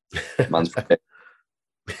 Man's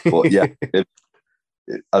but yeah,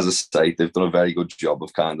 as I say, they've done a very good job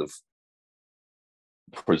of kind of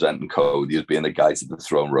presenting Cody as being the guy to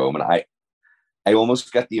dethrone Roman. I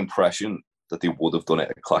almost get the impression that they would have done it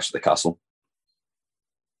at Clash of the Castle.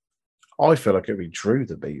 I feel like it'd be Drew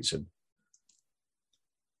that beats him.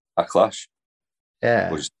 At Clash?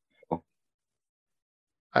 Yeah.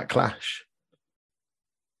 At Clash.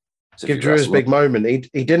 Give Drew his big moment.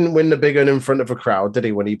 He didn't win the big one in front of a crowd, did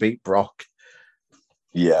he, when he beat Brock?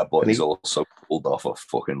 Yeah, but he's also pulled off a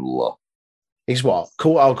fucking lot. He's what?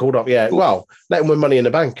 Called up, yeah. Cool. Well, let him win Money in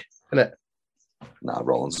the Bank, innit? Nah,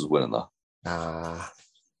 Rollins is winning that.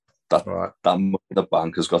 That Money in the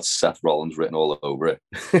Bank has got Seth Rollins written all over it.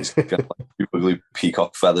 He's got like ugly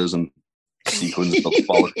peacock feathers and sequins and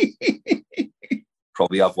bollocks.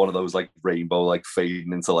 Probably have one of those like rainbow, like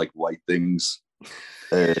fading into like white things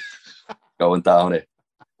going down it.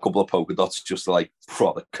 A couple of polka dots just to like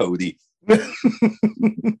proper Cody.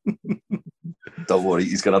 Don't worry,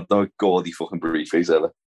 he's gonna have no gaudy fucking briefcase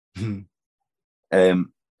ever.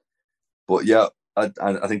 But yeah, I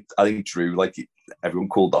think Drew, like everyone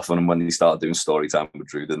called off on him when he started doing story time with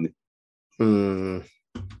Drew, didn't he?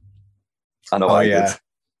 I know. I did.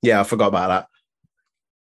 Yeah, I forgot about that.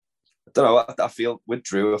 I don't know. I feel with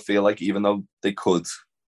Drew, I feel like even though they could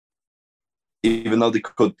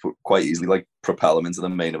quite easily like propel him into the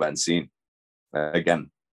main event scene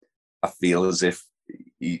again, I feel as if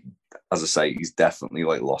he, as I say, he's definitely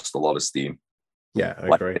like lost a lot of steam. Yeah, I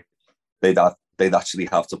agree. They'd actually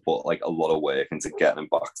have to put like a lot of work into getting him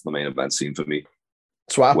back to the main event scene for me.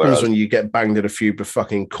 That's what happens when you get banged in a feud with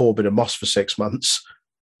fucking Corbin and Moss for 6 months.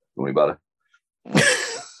 Don't worry about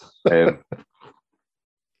it.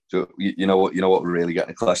 So you know what we're really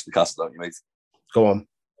getting a Clash of the Castle, don't you, mate? Go on.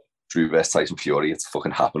 Drew versus Tyson Fury. It's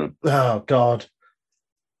fucking happening. Oh God.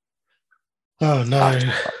 Oh no.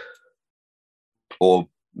 Or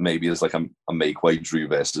maybe it's like a make-way Drew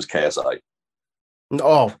versus KSI.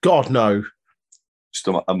 Oh God, no. Just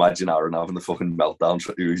imagine Aaron having the fucking meltdown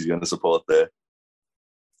for who he's going to support there.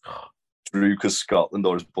 Drew because Scotland,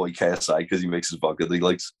 or his boy KSI because he makes his vodka that he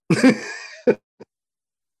likes.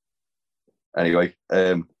 Anyway,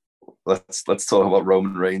 let's talk about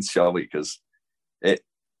Roman Reigns, shall we? Because it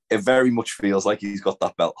very much feels like he's got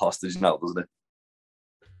that belt hostage now, doesn't it?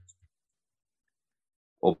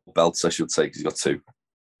 Or belts, I should say, because he's got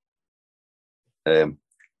 2.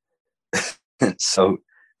 So,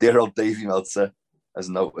 dear old Davey Meltzer has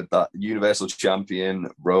noted that Universal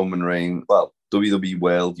Champion Roman Reigns, well, WWE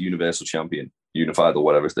World Universal Champion, Unified or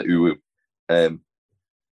whatever, it's the UWU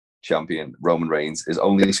champion Roman Reigns is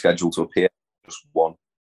only scheduled to appear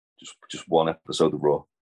just one episode of Raw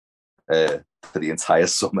for the entire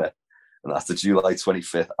summer, and that's the July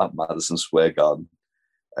 25th at Madison Square Garden.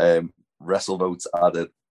 WrestleVotes added,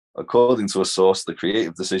 according to a source, the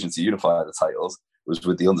creative decision to unify the titles was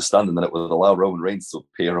with the understanding that it would allow Roman Reigns to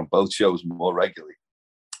appear on both shows more regularly.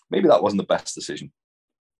 Maybe that wasn't the best decision.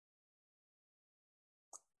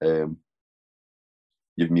 You've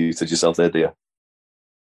muted yourself there, dear.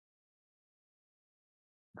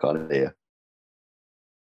 Can't hear.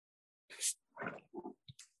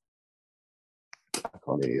 I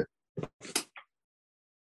can't hear you.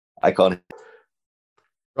 I can't hear.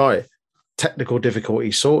 Right. Technical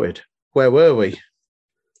difficulty sorted. Where were we?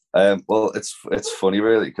 Well, it's funny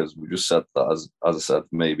really because we just said that as I said,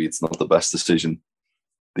 maybe it's not the best decision.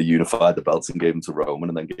 They unified the belts and gave him to Roman,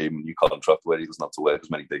 and then gave him a new contract where he doesn't have to work as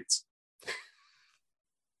many dates.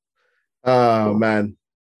 Oh man,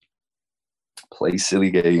 play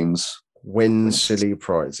silly games, win silly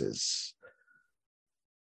prizes.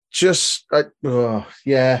 Just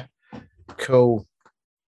yeah, cool.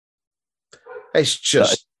 It's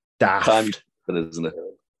just daft. Time, isn't it?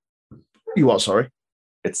 You what? Sorry.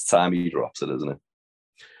 It's time he drops it, isn't it?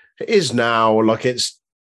 It is now. Like it's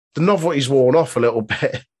the novelty's worn off a little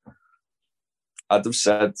bit. I'd have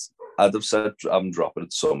said I'm dropping it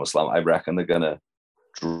at SummerSlam. I reckon they're gonna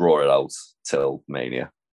draw it out till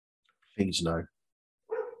Mania. Please no.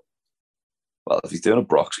 Well, if he's doing a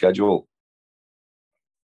Brock schedule,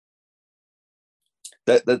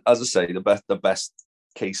 as I say, the best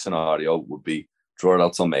case scenario would be draw it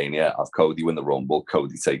out till Mania, have Cody win the Rumble,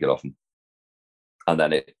 Cody take it off him. And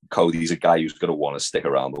then Cody's a guy who's going to want to stick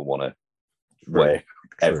around and want to work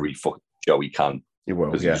every fucking show he can. He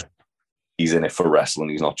will, yeah. He's in it for wrestling.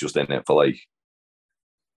 He's not just in it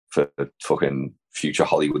for fucking future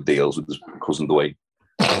Hollywood deals with his cousin Dwayne.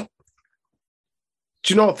 Do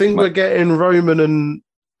you not think we're getting Roman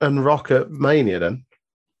and Rock at Mania then?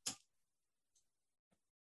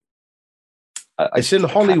 It's in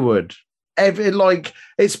Hollywood.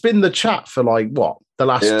 It's been the chat for the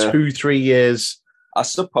last 2-3 years. I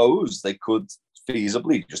suppose they could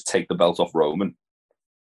feasibly just take the belt off Roman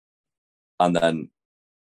and then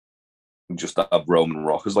just have Roman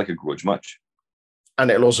Rock as like a grudge match. And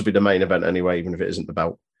it'll also be the main event anyway, even if it isn't the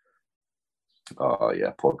belt. Oh,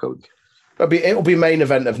 yeah, poor Cody. It'll be main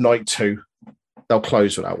event of night 2. They'll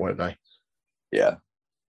close with that, won't they? Yeah.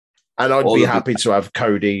 And I'd be happy to have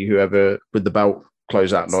Cody, whoever, with the belt,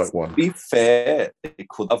 close out night 1. To be fair, they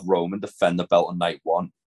could have Roman defend the belt on night 1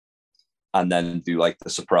 and then do like the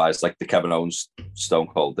surprise, like the Kevin Owens Stone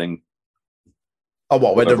Cold thing. Oh,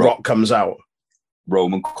 what? When the Rock comes out?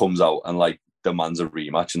 Roman comes out and like demands a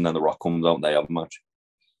rematch, and then the Rock comes out and they have a match.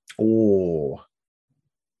 Oh.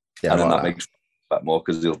 Yeah, and then that makes that more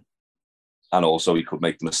because and also he could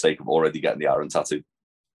make the mistake of already getting the Aaron tattoo.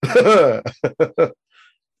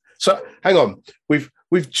 So hang on,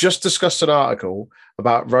 we've just discussed an article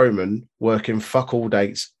about Roman working fuck all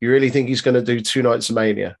dates. You really think he's going to do 2 nights of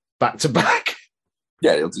Mania back to back?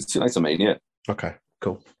 Yeah, he'll do 2 nights of Mania. Okay,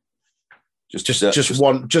 cool. Just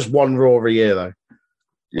one Raw a year though.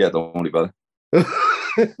 Yeah, don't worry about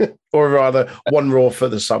it. Or rather, one Raw for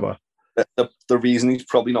the summer. The reason he's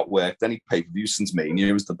probably not worked any pay-per-view since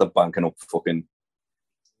Mania is that they're banking up fucking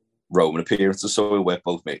Roman appearances, so he'll work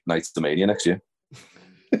both nights of Mania next year.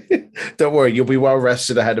 Don't worry, you'll be well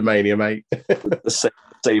rested ahead of Mania, mate. They're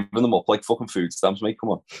saving them up like fucking food stamps, mate.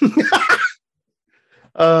 Come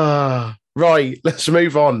on. Right, let's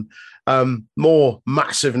move on. More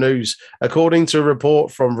massive news. According to a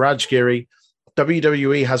report from Raj Giri,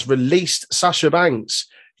 WWE has released Sasha Banks.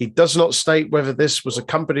 He does not state whether this was a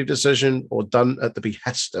company decision or done at the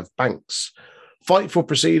behest of Banks. Fightful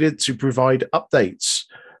proceeded to provide updates.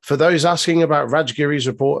 For those asking about Raj Giri's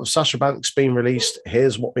report of Sasha Banks being released,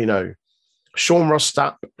 here's what we know. Sean Ross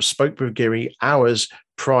Sapp spoke with Giri hours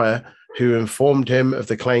prior, who informed him of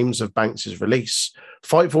the claims of Banks' release.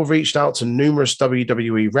 Fightful reached out to numerous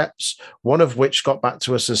WWE reps, one of which got back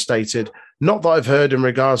to us and stated, "Not that I've heard in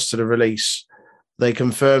regards to the release." They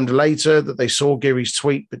confirmed later that they saw Giri's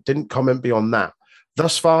tweet, but didn't comment beyond that.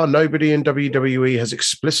 Thus far, nobody in WWE has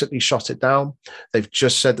explicitly shot it down. They've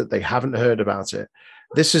just said that they haven't heard about it.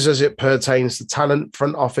 This is as it pertains to talent,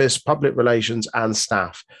 front office, public relations, and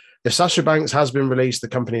staff. If Sasha Banks has been released, the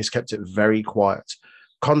company has kept it very quiet.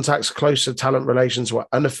 Contacts close to talent relations were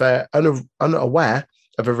unaware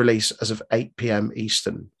of a release as of 8 p.m.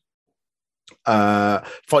 Eastern.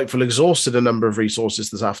 Fightful exhausted a number of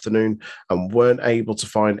resources this afternoon and weren't able to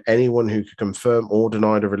find anyone who could confirm or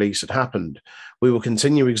deny the release had happened. We will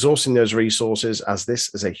continue exhausting those resources as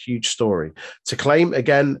this is a huge story. To claim,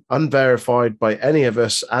 again, unverified by any of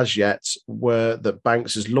us as yet, were that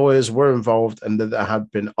Banks' lawyers were involved and that there had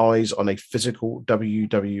been eyes on a physical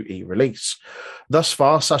WWE release. Thus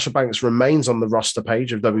far, Sasha Banks remains on the roster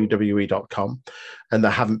page of WWE.com, and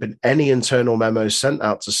there haven't been any internal memos sent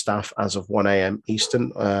out to staff as of 1 a.m.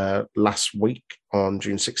 Eastern last week on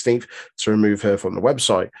June 16th to remove her from the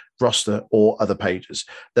website, roster, or other pages.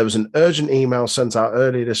 There was an urgent email sent out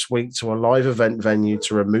earlier this week to a live event venue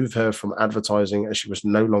to remove her from advertising as she was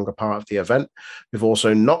no longer part of the event. We've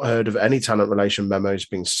also not heard of any talent relation memos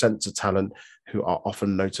being sent to talent who are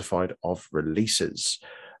often notified of releases.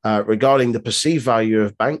 Regarding the perceived value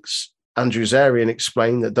of Banks, Andrew Zarian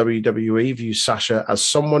explained that WWE views Sasha as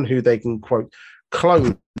someone who they can, quote,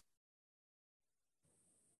 clone.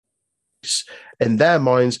 In their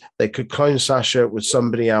minds, they could clone Sasha with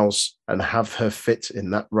somebody else and have her fit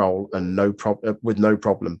in that role and with no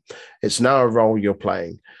problem. It's now a role you're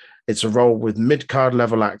playing. It's a role with mid-card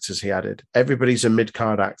level actors, he added. Everybody's a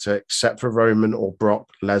mid-card actor except for Roman or Brock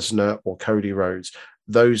Lesnar or Cody Rhodes.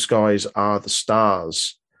 Those guys are the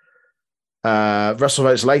stars.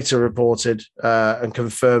 WrestleVotes later reported and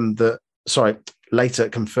confirmed that, later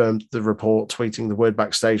confirmed the report, tweeting the word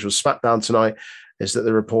backstage was SmackDown tonight is that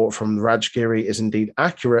the report from Raj Giri is indeed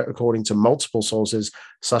accurate. According to multiple sources,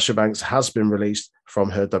 Sasha Banks has been released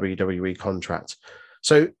from her WWE contract.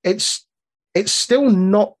 So it's still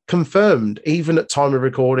not confirmed, even at time of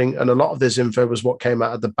recording. And a lot of this info was what came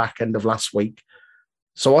out at the back end of last week.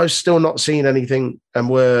 So I've still not seen anything. And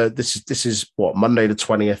this is what, Monday the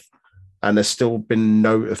 20th, and there's still been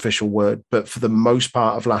no official word. But for the most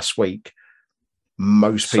part of last week,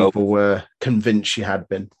 most people were convinced she had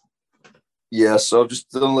been. Yeah, so I've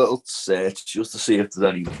just done a little search just to see if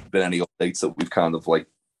there's been any updates that we've kind of like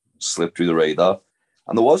slipped through the radar.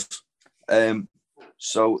 And there was.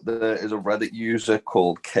 So there is a Reddit user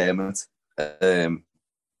called Kermit,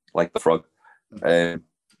 like the frog. And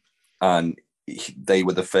they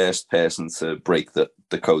were the first person to break the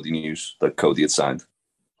Cody news that Cody had signed.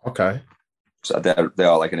 Okay. So they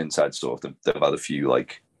are like an inside source. They've had a few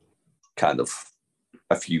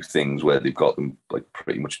things where they've got them like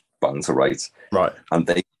pretty much bang to rights. Right. And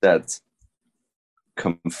they said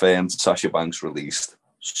confirmed Sasha Banks released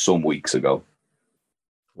some weeks ago.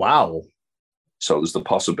 Wow. So there's the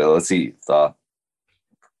possibility that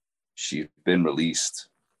she's been released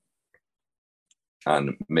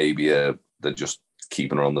and maybe they're just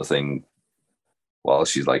keeping her on the thing while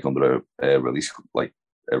she's like under a release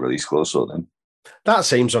clause or then. That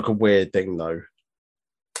seems like a weird thing though.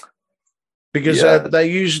 Because they're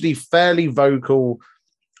usually fairly vocal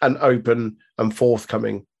and open and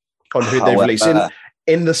forthcoming on who they've released.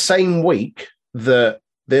 In the same week that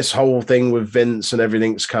this whole thing with Vince and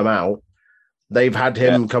everything's come out, they've had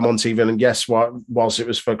him come on TV, and guess what? Whilst it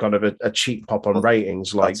was for kind of a cheap pop on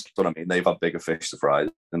ratings, like that's what I mean. They've had bigger fish to fry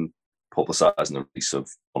than publicising the release of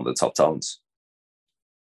one of the top talents.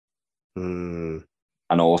 And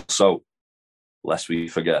also, lest we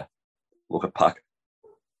forget, look at Pac.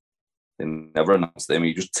 They never announced him.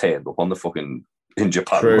 He just turned up on the fucking in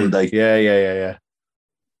Japan one day. Yeah.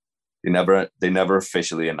 They never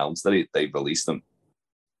officially announced that they released him.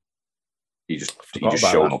 He just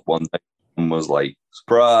showed up one day and was like,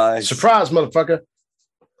 surprise, motherfucker.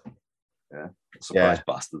 Yeah, surprise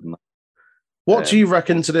bastard. What do you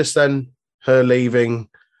reckon to this then? Her leaving.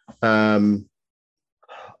 I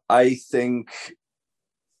think.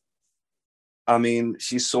 I mean,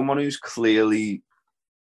 she's someone who's clearly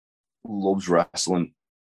loves wrestling.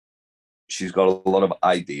 She's got a lot of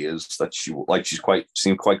ideas that she's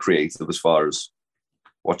seemed quite creative as far as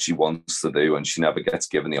what she wants to do, and she never gets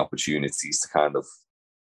given the opportunities to kind of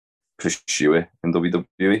pursue it in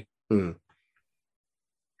WWE.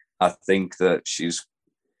 I think that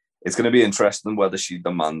it's going to be interesting whether she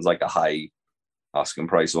demands like a high asking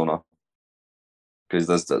price or not. Because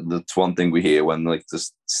that's one thing we hear when like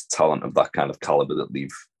there's talent of that kind of caliber that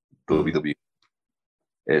leave WWE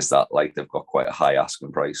is that like they've got quite a high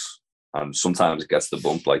asking price, and sometimes it gets the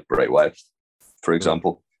bump, like Bray Wyatt, for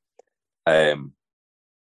example. Other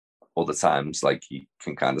times, like you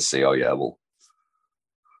can kind of say, "Oh yeah, well,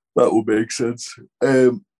 that would make sense."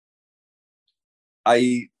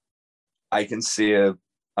 I can see her.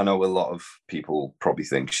 I know a lot of people probably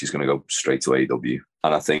think she's going to go straight to AEW,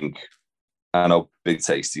 and I know Big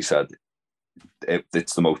Tasty said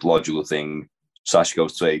it's the most logical thing. Sasha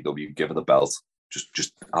goes to AEW, give her the belt,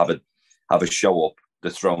 just have a show up, the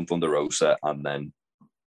throne Thunder Rosa, and then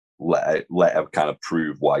let her kind of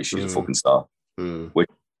prove why she's a fucking star. Which,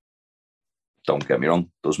 don't get me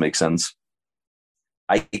wrong, does make sense.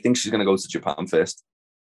 I think she's going to go to Japan first.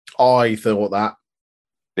 I thought that.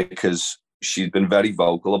 Because she's been very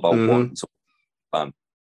vocal about wanting to Japan.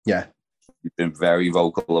 Yeah. She's been very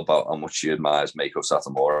vocal about how much she admires Meiko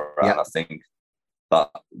Satomura. Yeah. And I think that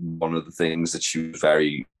one of the things that she was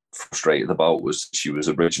very frustrated about was she was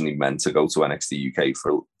originally meant to go to NXT UK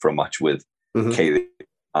for a match with Kaylee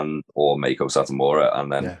or Meiko Satomura,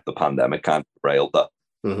 and then the pandemic kind of railed that.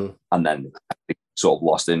 And then sort of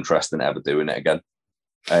lost interest in ever doing it again.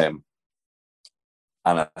 And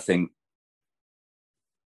I think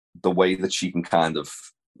the way that she can kind of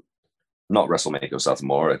not wrestle Meiko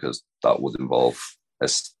Satomura, because that would involve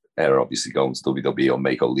her obviously going to WWE or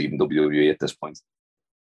Meiko leaving WWE at this point.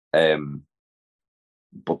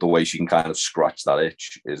 but the way she can kind of scratch that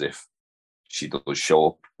itch is if she does show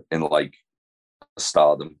up in like a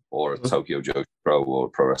Stardom or a Tokyo Joshi Pro or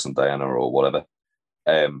Pro Wrestling Diana or whatever.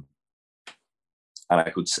 And I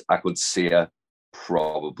could see her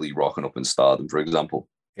probably rocking up in Stardom, for example.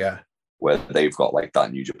 Yeah. Where they've got like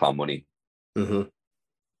that New Japan money. Mm-hmm.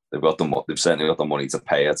 They've certainly got the money to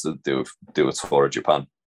pay her to do a tour of Japan.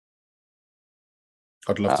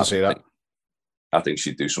 I'd love to see that. I think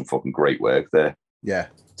she'd do some fucking great work there. Yeah.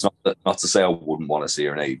 It's not to say I wouldn't want to see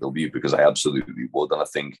her in AEW, because I absolutely would. And I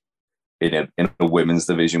think in a women's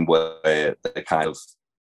division where they're kind of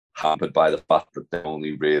hampered by the fact that they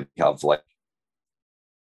only really have like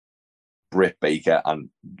Britt Baker, and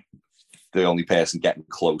the only person getting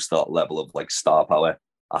close to that level of like star power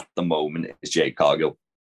at the moment is Jade Cargill.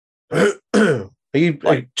 Are you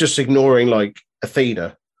like just ignoring like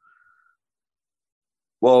Athena?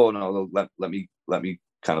 Well, no, let me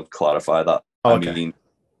kind of clarify that. Oh, okay. I mean,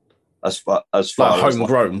 as far like as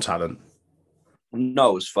homegrown talent.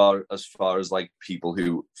 No, as far as like people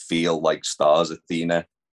who feel like stars, Athena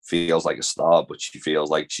feels like a star, but she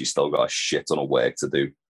feels like she's still got a shit ton of work to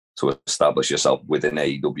do to establish herself within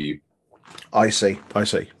AEW. I see.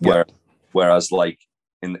 Yeah. Whereas like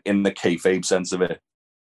in the kayfabe sense of it,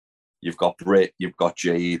 you've got Britt, you've got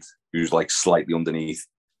Jade, who's like slightly underneath.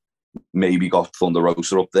 Maybe got Thunder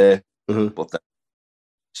Rosa up there, but then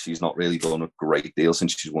she's not really done a great deal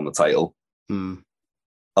since she's won the title.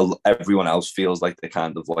 Everyone else feels like they're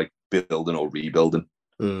kind of like building or rebuilding.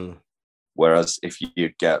 Whereas if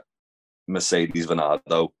you get Mercedes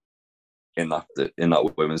Varnado in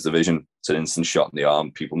that women's division, it's an instant shot in the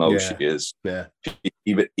arm. People know who she is. Yeah.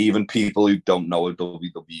 Even people who don't know her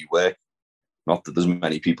WWE work. Not that there's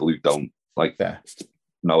many people who don't like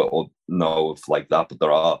know it or know of like that, but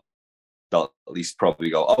there are. They'll at least probably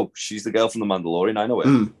go, oh, she's the girl from The Mandalorian. I know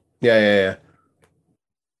it. Yeah.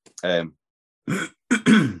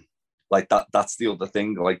 Like that's the other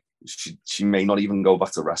thing. Like she may not even go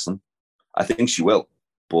back to wrestling. I think she will,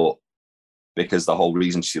 but because the whole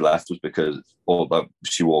reason she left was because, or that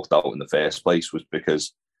she walked out in the first place, was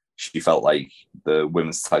because she felt like the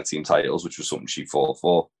women's tag team titles, which was something she fought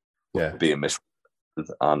for, were being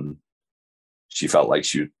misrepresented, and she felt like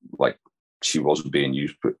she wasn't being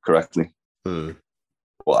used correctly.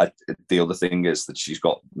 But the other thing is that she's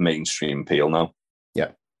got mainstream appeal now.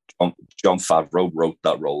 Yeah. Jon Favreau wrote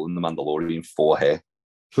that role in The Mandalorian for her.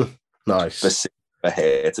 Nice. Specific for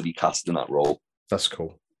her to be cast in that role. That's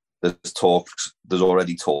cool. There's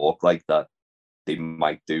already talk like that they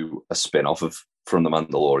might do a spin-off from The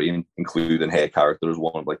Mandalorian, including her character as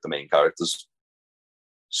one of like the main characters.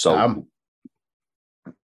 So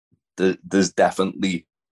there's definitely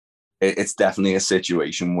it's definitely a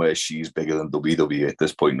situation where she's bigger than WWE at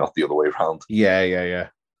this point, not the other way around. Yeah.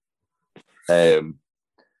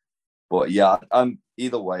 But yeah,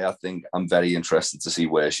 either way, I think I'm very interested to see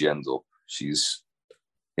where she ends up. She's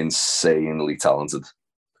insanely talented.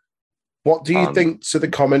 What do you think to the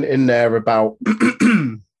comment in there about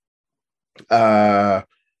what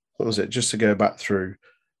was it? Just to go back through,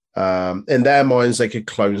 in their minds, they could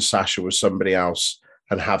clone Sasha with somebody else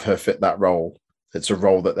and have her fit that role. It's a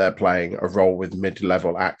role that they're playing, a role with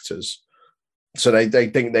mid-level actors. So they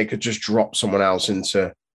think they could just drop someone else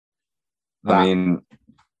into that. I mean,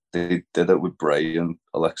 they did it with Bray and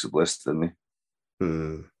Alexa Bliss, didn't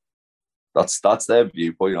they? That's their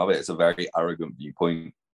viewpoint of it. It's a very arrogant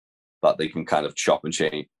viewpoint that they can kind of chop and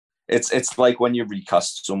change. It's like when you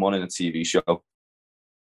recast someone in a TV show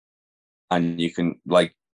and you can,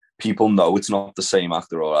 like, people know it's not the same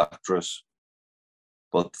actor or actress,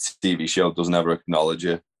 but the TV show doesn't ever acknowledge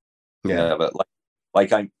it. Yeah. But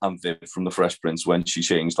like I'm Viv from The Fresh Prince when she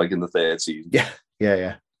changed, like, in the third season.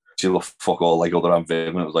 Yeah. She looked fuck all like other Aunt Viv,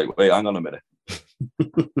 and it was like, wait, hang on a minute.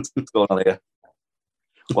 What's going on here?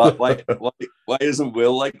 Why isn't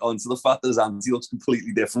Will like onto the fact that his auntie looks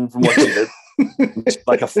completely different from what she did? She's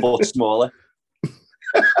like a foot smaller.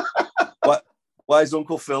 Why is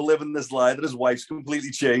Uncle Phil living this lie that his wife's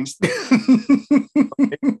completely changed?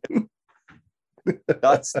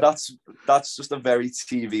 That's just a very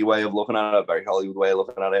TV way of looking at it, a very Hollywood way of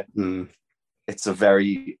looking at it. It's a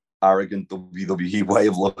very arrogant WWE way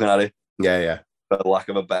of looking at it. Yeah. For lack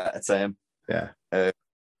of a better term. Yeah.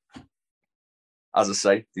 As I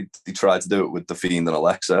say, they tried to do it with The Fiend and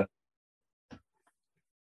Alexa.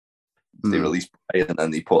 They released Bray and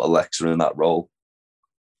then they put Alexa in that role.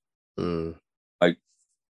 Like,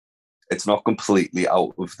 it's not completely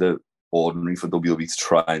out of the ordinary for WWE to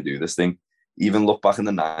try and do this thing. Even look back in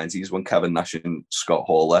the 90s when Kevin Nash and Scott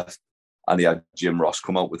Hall left and they had Jim Ross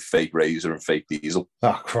come out with fake Razor and fake Diesel.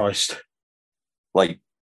 Oh, Christ. Like,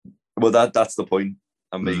 well, that's the point.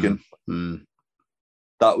 and Megan. Mm.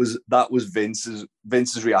 That was Vince's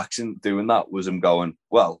reaction doing that, was him going,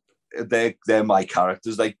 well, they're my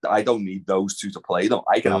characters. Like, I don't need those two to play them.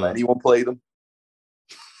 I can have anyone play them.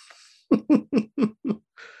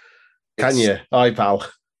 Can you? Aye, pal.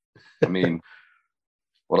 I mean,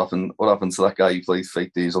 what happened to that guy who played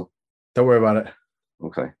Fake Diesel? Don't worry about it.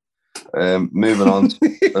 Okay. Moving on.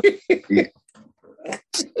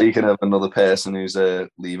 Speaking of another person who's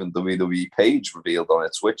leaving WWE, Paige revealed on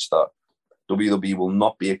her Twitch that WWE will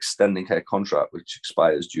not be extending her contract, which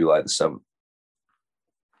expires July the 7th.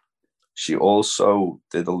 She also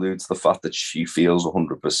did allude to the fact that she feels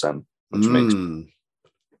 100%, which makes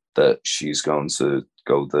that she's going to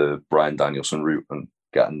go the Bryan Danielson route and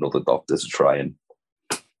get another doctor to try and.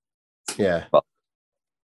 Yeah. But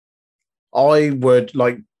I would,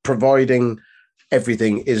 like, providing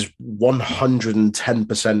everything is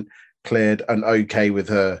 110% cleared and okay with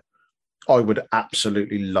her, I would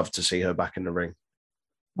absolutely love to see her back in the ring.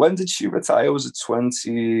 When did she retire? Was it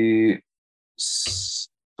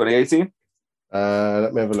 2018?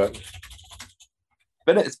 Let me have a look.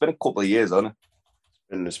 It's been a couple of years, hasn't it?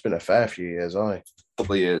 And it's been a fair few years, aye.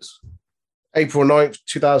 Couple of years. April 9th,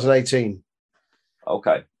 2018.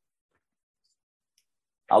 Okay.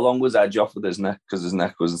 How long was Edge off with his neck? Because his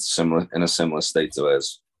neck was in a similar state to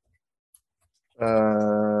hers.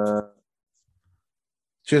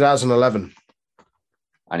 2011.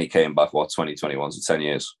 And he came back, 2021, so 10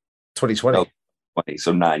 years? 2020. No, 20,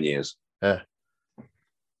 so 9 years. Yeah.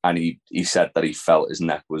 And he said that he felt his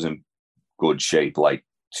neck was in good shape like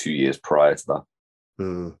 2 years prior to that.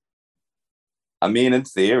 I mean, in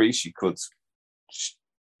theory, she could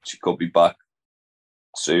be back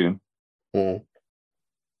soon.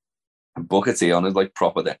 Booker T on his like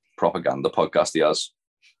propaganda podcast he has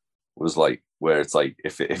was like, where it's like,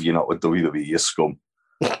 if you're not with WWE, you're scum.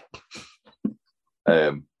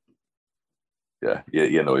 Yeah,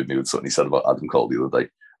 you know me with something he said about Adam Cole the other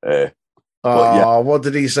day. What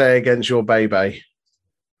did he say against your baby?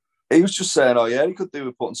 He was just saying, he could do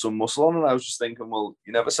with putting some muscle on, and I was just thinking, well,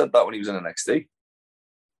 you never said that when he was in NXT.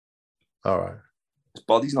 All right. His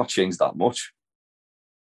body's not changed that much.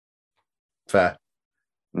 Fair.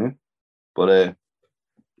 Yeah. But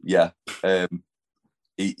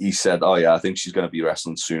he said, I think she's going to be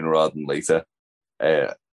wrestling sooner rather than later,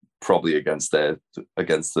 probably against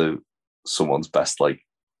someone's best like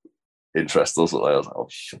interest or something. I was like, oh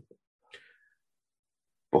shit.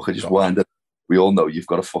 Booker just winded. We all know you've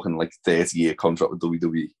got a fucking like 30-year contract with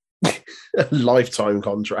WWE. A lifetime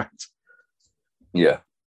contract. Yeah.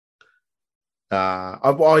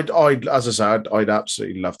 I'd as I said, I'd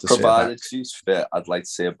absolutely love to see her back. Provided she's fit, I'd like to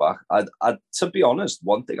see her back. I'd to be honest,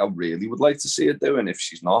 one thing I really would like to see her doing, if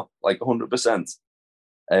she's not like 100%,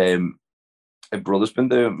 her brother's been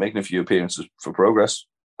making a few appearances for Progress.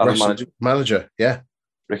 Manager, yeah.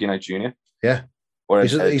 Ricky Knight Jr. Yeah. Or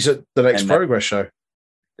he's at the next Progress show.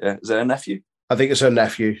 Yeah. Is that a nephew? I think it's her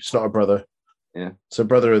nephew. It's not a brother. Yeah. It's a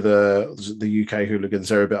brother of the UK hooligans.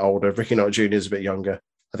 They're a bit older. Ricky Knight Jr. is a bit younger.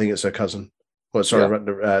 I think it's her cousin. Well, sorry,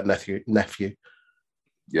 nephew.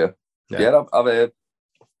 Yeah.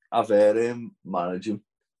 I've heard him manage him.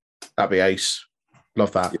 That'd be ace.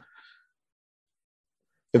 Love that. Yeah.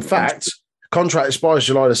 In fact, contract expires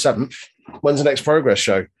July the 7th. When's the next Progress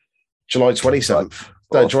show? July 27th.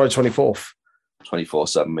 No, July 24th.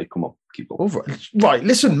 24/7, mate. Come on, keep up. Right,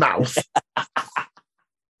 listen, mouth.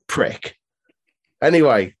 Prick.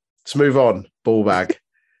 Anyway, let's move on. Ballbag.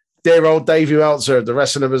 Dear old Davey Meltzer of the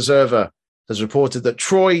Wrestling Observer has reported that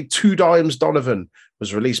Troy Two Dimes Donovan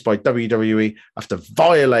was released by WWE after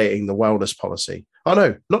violating the wellness policy. Oh,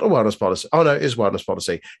 no, not the wellness policy. Oh, no, it is wellness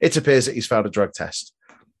policy. It appears that he's failed a drug test.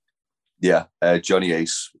 Yeah, Johnny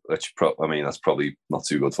Ace, which that's probably not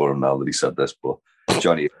too good for him now that he said this, but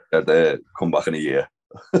Johnny said, come back in a year.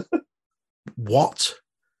 What?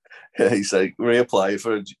 Yeah, he said, reapply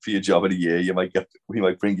for your job in a year. We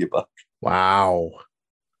might bring you back. Wow.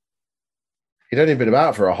 He'd only been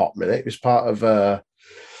about for a hot minute. He was part of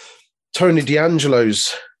Tony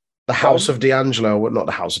D'Angelo's, the House of D'Angelo. Not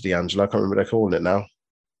the House of D'Angelo. I can't remember what they're calling it now.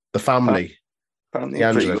 The family. Apparently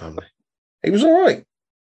D'Angelo family. He was all right.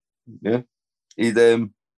 Yeah. He'd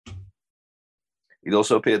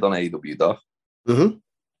also appeared on AEW, though. Mm-hmm.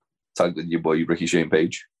 Tagged in your boy, Ricky Shane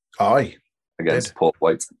Page. Aye. Against Paul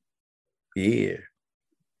White. Yeah.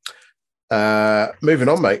 Moving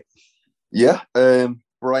on, mate. Yeah.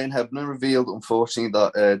 Brian Hebner revealed, unfortunately,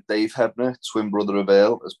 that Dave Hebner, twin brother of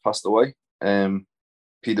Earl, has passed away.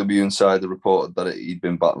 PW Insider reported that he'd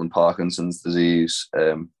been battling Parkinson's disease.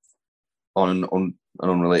 On an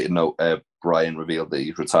unrelated note, Brian revealed that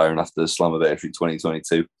he's retiring after Slammiversary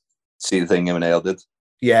 2022. See the thing him and Earl did?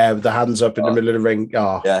 Yeah, with the hands up in the middle of the ring.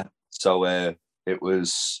 Oh. Yeah. So it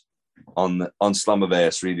was on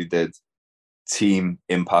Slammiversary, really did Team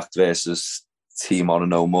Impact versus Team Honor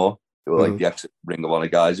No More. They were like the ex Ring of Honor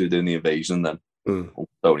guys who were doing the invasion. And then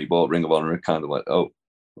Tony bought Ring of Honor and kind of like, oh,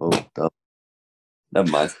 never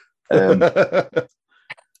mind.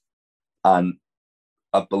 And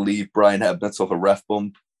I believe Brian Hebner took a ref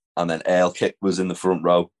bump, and then Earl Kitt was in the front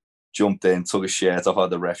row, jumped in, took his shirt off, had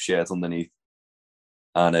the ref shirt underneath,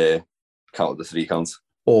 and counted the 3 counts.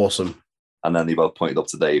 Awesome. And then they both pointed up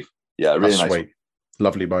to Dave. Yeah, really nice. Sweet.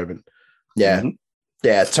 Lovely moment. Yeah.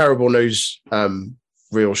 Yeah, terrible news.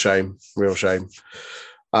 Real shame.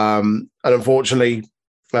 And unfortunately,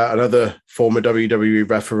 another former WWE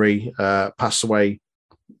referee passed away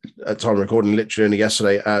at time of recording, literally only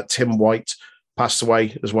yesterday. Tim White passed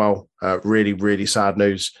away as well. Really, really sad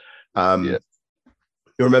news. You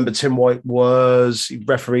remember Tim White he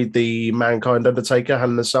refereed the Mankind Undertaker Hell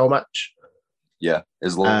in a Cell match. Yeah,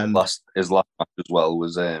 his last match as well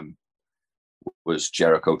was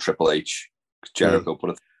Jericho Triple H. Jericho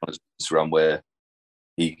put a thing on his Instagram where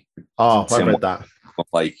I read that.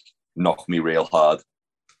 Like, knocked me real hard,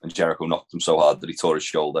 and Jericho knocked him so hard that he tore his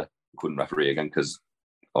shoulder. Couldn't referee again because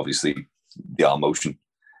obviously the arm motion.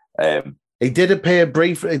 He did appear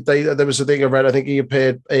briefly. There was a thing I read. I think he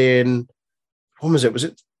appeared in, when was it? Was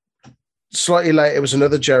it slightly late? It was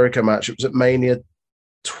another Jericho match. It was at Mania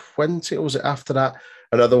 20, or was it after that?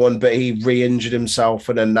 Another one, but he re-injured himself,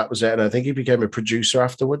 and then that was it. And I think he became a producer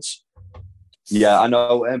afterwards. Yeah, I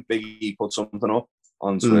know. Biggie put something up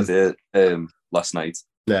on Twitter last night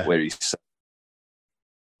where he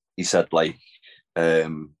said like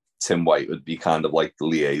Tim White would be kind of like the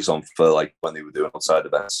liaison for like when they were doing outside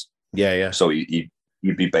events. Yeah. So he'd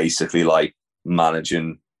be basically like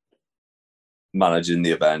managing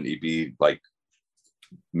the event. He'd be like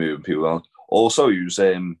moving people on. Also, he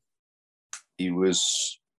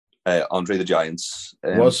was Andre the Giant's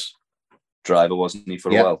driver, wasn't he, for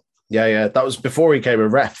a while? Yeah. That was before he became a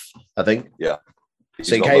ref, I think. Yeah.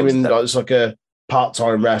 So he came in as like a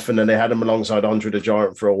part-time ref, and then they had him alongside Andre the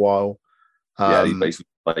Giant for a while. He basically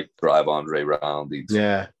like drive Andre around.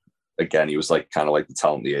 Again, he was like kind of like the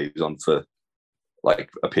talent liaison for like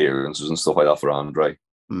appearances and stuff like that for Andre.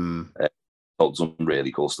 Told some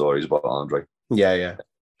really cool stories about Andre. Yeah.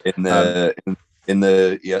 In the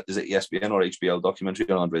is it ESPN or HBO documentary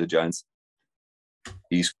on Andre the Giant?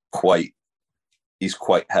 He's quite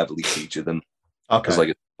heavily featured and as like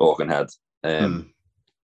a talking head.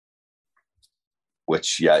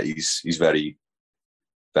 Which he's very,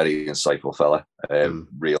 very insightful fella.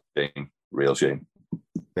 Real shame.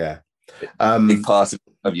 Yeah. Big part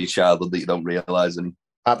of your childhood that you don't realise.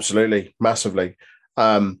 Absolutely, massively.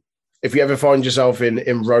 If you ever find yourself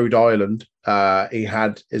in Rhode Island, he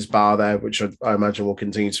had his bar there, which I imagine will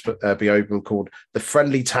continue to be open, called the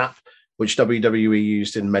Friendly Tap, which WWE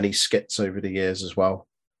used in many skits over the years as well.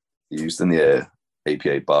 He used in the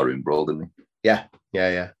APA Barroom Brawl, didn't he? Yeah.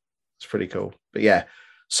 It's pretty cool. But yeah,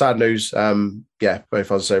 sad news. Both,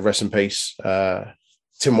 as I say, rest in peace,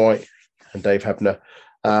 Tim White and Dave Hebner.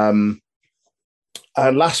 And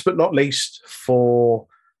last but not least, for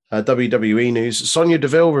WWE news, Sonya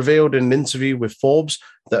Deville revealed in an interview with Forbes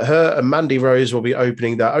that her and Mandy Rose will be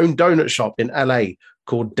opening their own donut shop in LA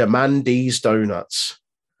called Demandy's Donuts.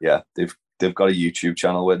 Yeah, they've got a YouTube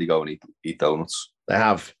channel where they go and eat donuts. They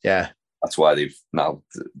have, yeah. That's why they've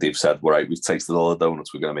said, all right, we've tasted all the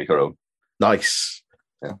donuts, we're going to make our own. Nice.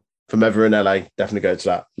 Yeah. If I'm ever in LA, definitely go to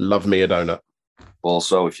that. Love me a donut.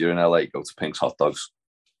 Also, if you're in LA, go to Pink's Hot Dogs.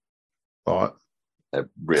 All right. They're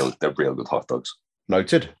real good hot dogs.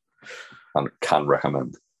 Noted. And can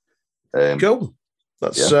recommend. Cool.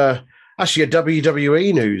 That's actually a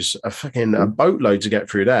WWE news. A boatload to get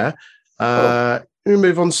through there. We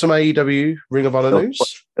move on to some AEW Ring of Honor news.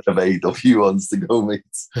 Of AEW ones to go, mate.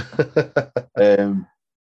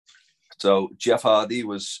 So Jeff Hardy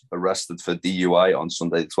was arrested for DUI on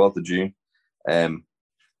Sunday, the 12th of June.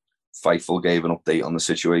 Fightful gave an update on the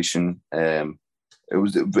situation.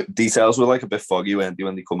 Details were like a bit foggy when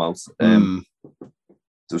they come out. There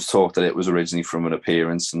was talk that it was originally from an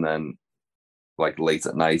appearance and then like late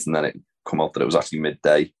at night, and then it come out that it was actually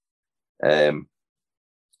midday. Fightful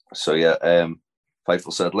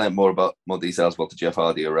said, learned more details about the Jeff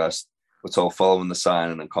Hardy arrest. We're told following the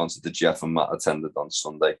signing and concert that Jeff and Matt attended on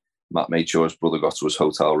Sunday, Matt made sure his brother got to his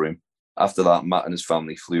hotel room. After that, Matt and his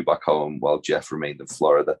family flew back home while Jeff remained in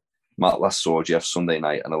Florida. Matt last saw Jeff Sunday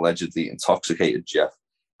night, and allegedly intoxicated Jeff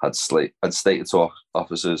had stated to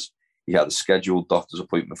officers he had a scheduled doctor's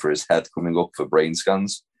appointment for his head coming up for brain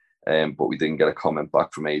scans, but we didn't get a comment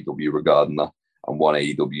back from AEW regarding that. And one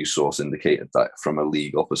AEW source indicated that from a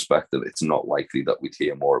legal perspective, it's not likely that we'd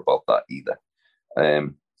hear more about that either.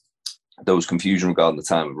 There was confusion regarding the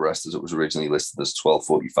time of arrest, as it was originally listed as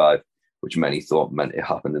 12:45, which many thought meant it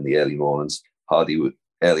happened in the early mornings.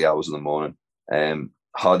 Early hours of the morning.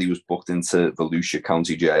 Hardy was booked into the Lucia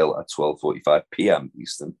County Jail at 12:45 p.m.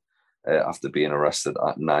 Eastern after being arrested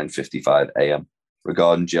at 9:55 a.m.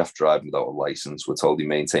 Regarding Jeff driving without a license, we're told he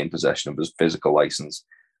maintained possession of his physical license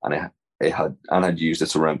and had used it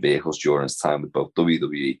to rent vehicles during his time with both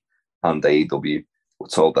WWE and AEW. We're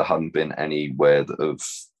told there hadn't been any word of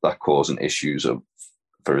that causing issues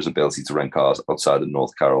for his ability to rent cars outside of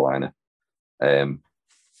North Carolina.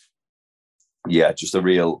 Just a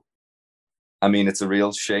real. I mean, it's a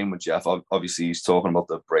real shame with Jeff. Obviously, he's talking about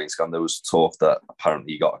the brain scan. There was talk that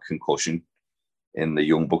apparently he got a concussion in the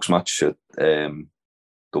Young Bucks match at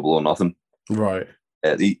Double or Nothing. Right.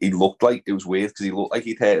 He looked like, it was weird because he looked like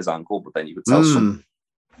he'd hurt his ankle, but then you could tell something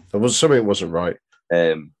wasn't right.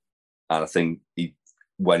 And I think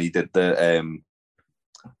when he did the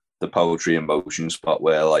poetry in motion spot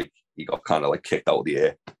where like he got kind of like kicked out of the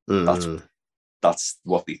air, that's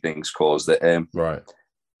what he thinks caused it. Right.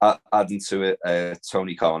 Adding to it,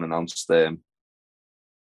 Tony Khan announced that,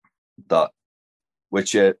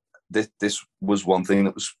 which this was one thing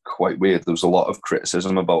that was quite weird. There was a lot of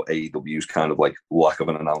criticism about AEW's kind of like lack of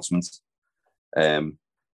an announcement. And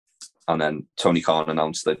then Tony Khan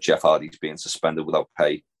announced that Jeff Hardy's being suspended without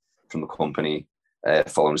pay from the company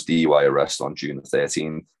following his DUI arrest on June the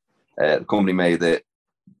 13th. The company made it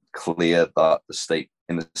clear that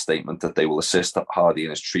in the statement that they will assist Hardy in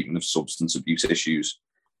his treatment of substance abuse issues,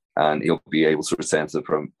 and he'll be able to return to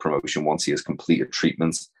the promotion once he has completed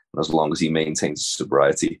treatment, and as long as he maintains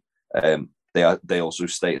sobriety. They also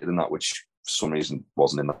stated in that, which for some reason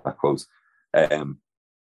wasn't in that quote,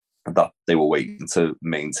 that they were waiting to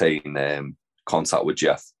maintain contact with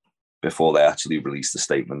Jeff before they actually released the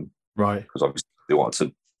statement. Right. Because obviously they wanted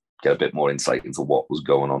to get a bit more insight into what was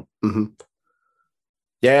going on. Mm-hmm.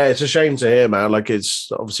 Yeah, it's a shame to hear, man. Like,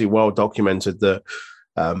 it's obviously well documented that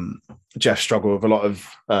Jeff struggled with a lot of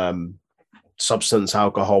substance,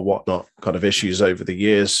 alcohol, whatnot kind of issues over the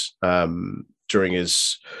years. During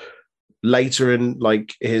his later in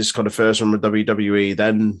like his kind of first run with WWE,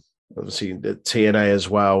 then obviously the TNA as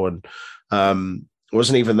well, and it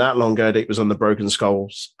wasn't even that long ago that it was on the Broken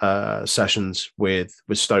Skulls sessions with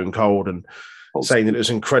Stone Cold, and saying that it was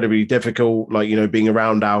incredibly difficult, like, you know, being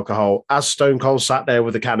around alcohol. As Stone Cold sat there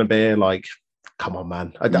with a can of beer, like, come on,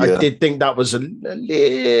 man. I did think that was a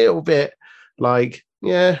little bit like,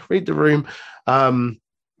 yeah, read the room.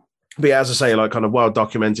 But yeah, as I say, like, kind of well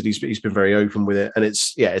documented. He's been very open with it, and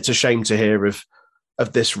it's a shame to hear of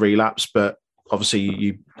this relapse. But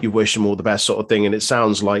obviously, you wish him all the best, sort of thing. And it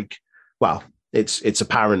sounds like, well, it's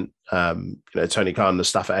apparent. Tony Khan and the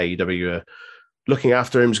staff at AEW are looking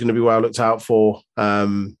after him. Is going to be well looked out for.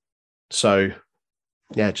 So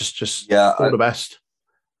yeah, just all the best.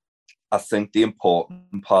 I think the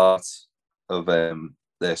important part of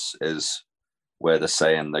this is where they're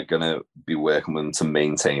saying they're going to be working with them to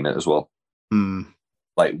maintain it as well.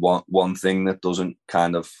 Like one thing that doesn't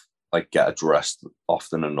kind of like get addressed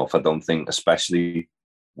often enough, I don't think, especially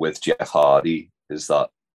with Jeff Hardy, is that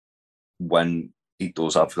when he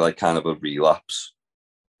does have like kind of a relapse,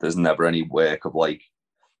 there's never any work of like,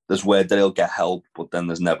 there's where that he'll get help, but then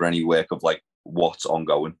there's never any work of like what's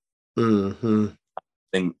ongoing. Mm-hmm.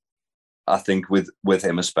 I think with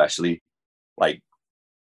him especially, like,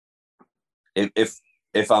 if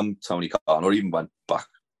I'm Tony Khan, or even went back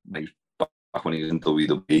when he was in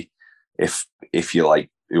WWE, if you like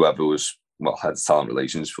whoever was had talent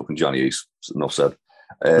relations, fucking Johnny Ace, enough said.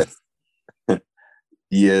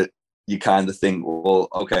 You kind of think, well,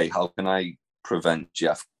 okay, how can I prevent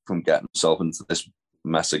Jeff from getting himself into this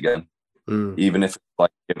mess again? Even if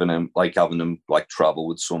like having him like travel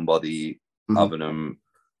with somebody, having him,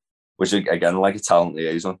 which again, like a talent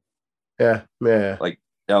liaison. Yeah. Like,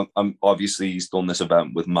 obviously he's done this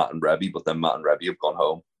event with Matt and Reby, but then Matt and Reby have gone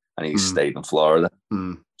home and he's stayed in Florida.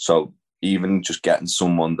 So even just getting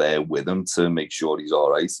someone there with him to make sure he's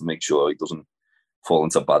all right, to make sure he doesn't fall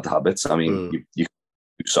into bad habits. I mean, you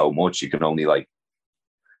can do so much. You can only like,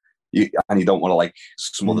 you don't want to like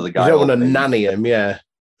smother the guy. You don't want to nanny him, yeah.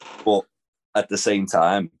 But at the same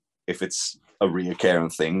time, if it's a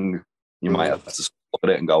reoccurring thing, you might have to look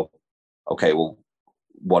at it and go, okay, well,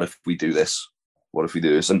 what if we do this? What if we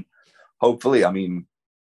do this? And hopefully, I mean,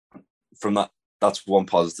 from that's one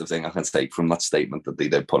positive thing I can take from that statement that they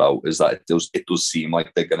did put out, is that it does seem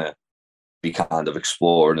like they're going to be kind of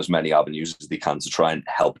exploring as many avenues as they can to try and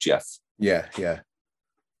help Jeff. Yeah.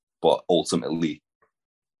 But ultimately,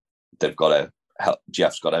 they've got to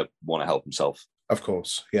Jeff's got to want to help himself. Of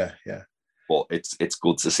course, yeah. But it's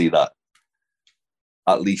good to see that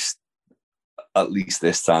at least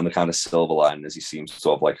this time the kind of silver lining is he seems to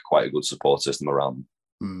have like quite a good support system around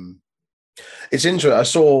him. It's interesting. I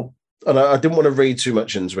saw, and I didn't want to read too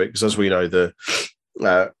much into it because, as we know, the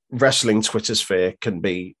wrestling Twitter sphere can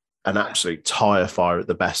be an absolute tire fire at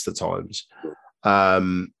the best of times.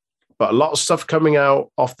 But a lot of stuff coming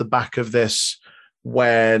out off the back of this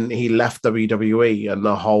when he left WWE and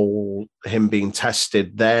the whole him being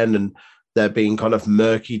tested then, and there being kind of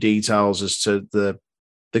murky details as to the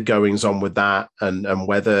goings on with that, and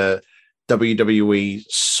whether WWE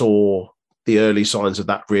saw the early signs of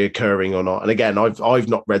that reoccurring or not. And again, I've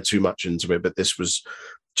not read too much into it, but this was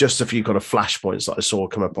just a few kind of flashpoints that I saw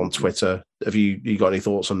come up on Twitter. Have you got any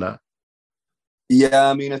thoughts on that? Yeah,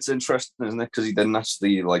 I mean, it's interesting, isn't it? Because he didn't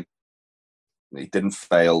actually he didn't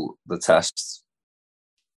fail the test.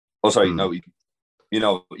 Oh, sorry, no, you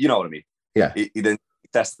know what I mean. Yeah, he didn't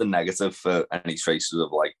test the negative for any traces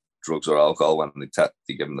of like drugs or alcohol when they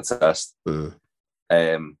give him the test.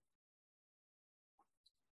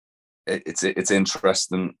 It's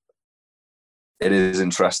interesting. It is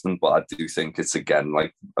interesting, but I do think it's again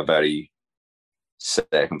like a very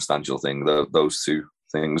circumstantial thing. Those two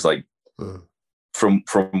things, like from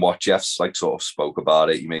what Jeff's like sort of spoke about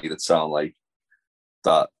it, he made it sound like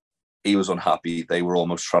that he was unhappy. They were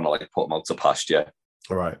almost trying to like put him out to pasture,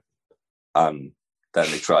 right? And then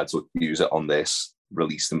they tried to use it on this,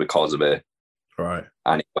 released him because of it, right?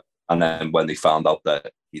 And then when they found out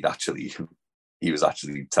that he was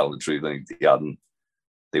actually telling the truth and he hadn't,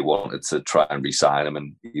 they wanted to try and re-sign him,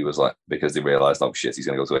 and he was like, because they realised, oh shit, he's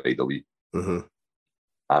going to go to AEW.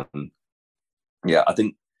 And yeah, I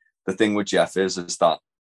think the thing with Jeff is that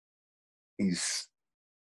he's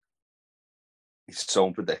so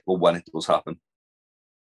unpredictable when it does happen.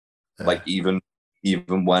 Like even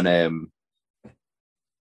when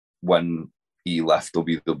he left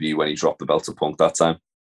WWE, when he dropped the belt to Punk that time,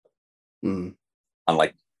 and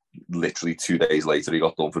like literally 2 days later he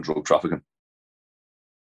got done for drug trafficking.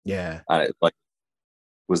 Yeah, and it, like,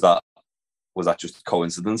 was that just a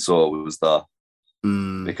coincidence, or was that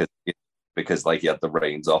because like he had the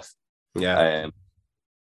reins off? Yeah,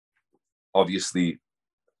 obviously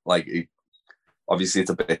it's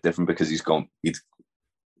a bit different because he'd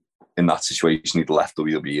in that situation he'd left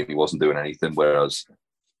WWE and he wasn't doing anything, whereas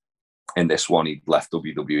in this one he'd left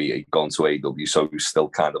WWE, he'd gone to AEW, so he was still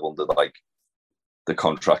kind of under like the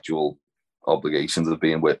contractual obligations of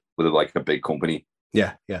being with like a big company.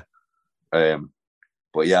 Yeah. But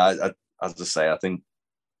yeah, as I say, I think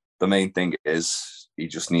the main thing is he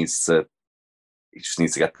just needs to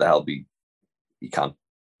get the help he can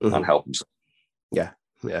and help himself. Yeah.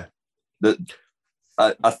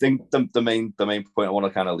 I think the main point I want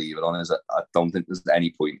to kind of leave it on is that I don't think there's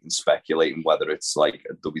any point in speculating whether it's like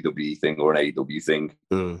a WWE thing or an AEW thing.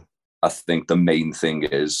 I think the main thing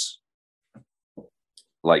is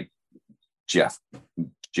like Jeff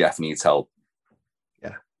needs help.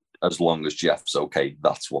 Yeah. As long as Jeff's okay,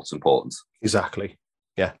 that's what's important. Exactly.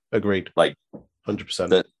 Yeah. Agreed. Like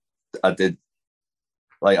 100%. I did.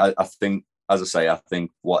 Like I think, as I say, I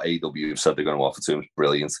think what AEW have said they're going to offer to him is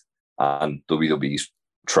brilliant. And WWE's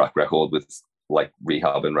track record with like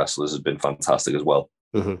rehabbing wrestlers has been fantastic as well.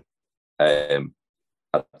 I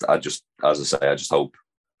just, as I say, I just hope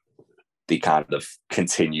they kind of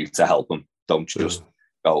continue to help him. Don't just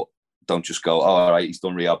go. Oh, all right, he's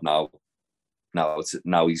done rehab now. Now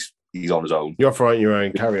he's on his own. You're right, your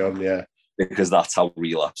own. Carry on, yeah. Because that's how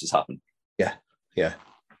relapses happen. Yeah.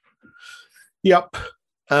 Yep.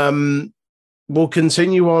 We'll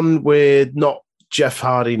continue on with not Jeff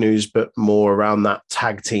Hardy news, but more around that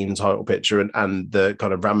tag team title picture and the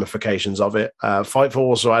kind of ramifications of it. Fightful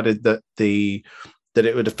also added that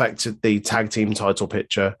it would affect the tag team title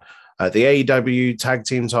picture. The AEW tag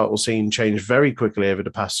team title scene changed very quickly over the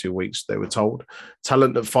past 2 weeks, they were told.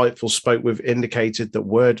 Talent that Fightful spoke with indicated that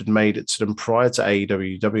word had made it to them prior to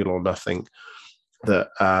AEW Double or Nothing that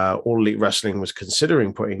All Elite Wrestling was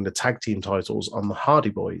considering putting the tag team titles on the Hardy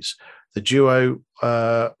Boys. The duo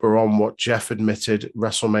were on what Jeff admitted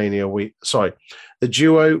WrestleMania week. Sorry, the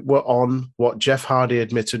duo were on what Jeff Hardy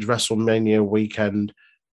admitted WrestleMania weekend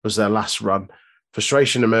was their last run.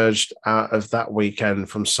 Frustration emerged out of that weekend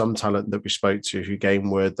from some talent that we spoke to who gave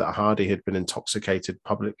word that Hardy had been intoxicated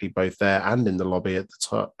publicly both there and in the lobby at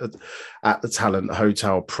the Talent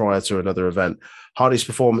Hotel prior to another event. Hardy's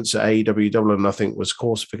performance at AEW Double or Nothing was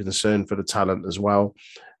cause for concern for the talent as well,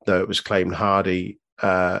 though it was claimed that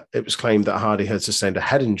Hardy had sustained a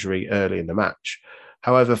head injury early in the match.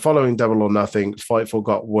 However, following Double or Nothing, Fightful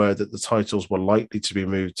got word that the titles were likely to be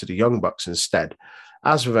moved to the Young Bucks instead.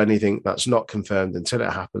 As with anything, that's not confirmed until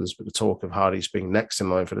it happens, but the talk of Hardy's being next in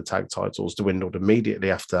line for the tag titles dwindled immediately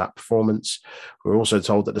after that performance. We were also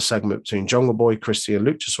told that the segment between Jungle Boy, Christian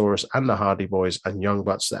Luchasaurus, and the Hardy Boys and Young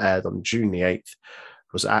Bucks that aired on June the 8th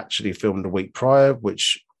was actually filmed a week prior,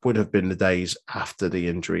 which would have been the days after the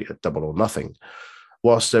injury at Double or Nothing.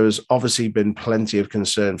 Whilst there has obviously been plenty of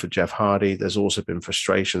concern for Jeff Hardy, there's also been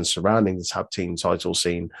frustration surrounding the tag team title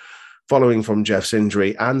scene following from Jeff's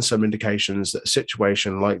injury and some indications that a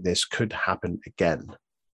situation like this could happen again.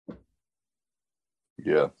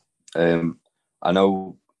 Yeah. I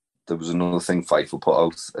know there was another thing Fightful put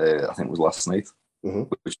out, I think it was last night,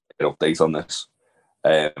 which an update on this,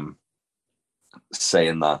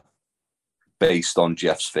 saying that based on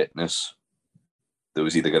Jeff's fitness, there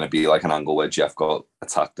was either going to be like an angle where Jeff got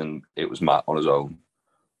attacked and it was Matt on his own,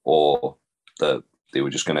 or that they were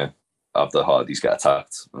just going to have the Hardys get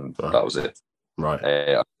attacked, and that was it.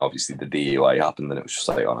 Right. Obviously, the DUI happened, and it was just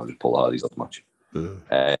like, oh, no, just pull the Hardys off the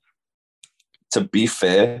match. To be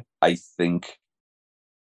fair, I think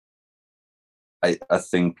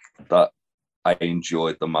that I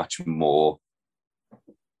enjoyed the match more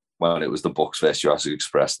when it was the Bucks versus Jurassic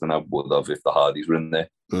Express than I would have if the Hardys were in there.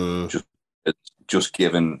 Just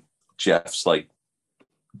given Jeff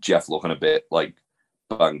looking a bit like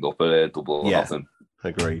banged up at Double or Nothing.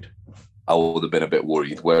 Agreed. I would have been a bit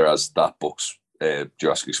worried. Whereas that Bucks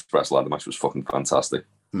Jurassic Express ladder match was fucking fantastic.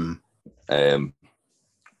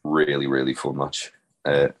 Really, really fun match.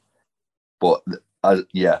 But the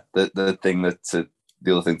other thing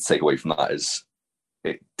to take away from that is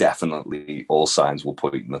it definitely all signs were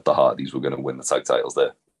pointing that the Hardys were going to win the tag titles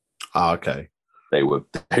there. Okay. They were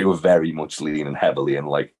very much leaning heavily and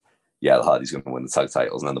like, yeah, the Hardys going to win the tag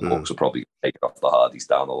titles, and then the Bucks are probably going to take it off the Hardys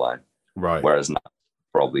down the line. Right. Whereas now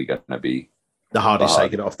probably going to be the Hardys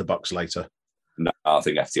taking it off the Bucks later. No, I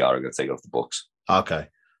think FTR are going to take it off the Bucks. Okay.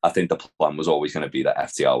 I think the plan was always going to be that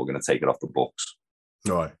FTR were going to take it off the Bucks.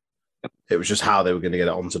 Right. It was just how they were going to get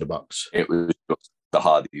it onto the Bucks. It was just the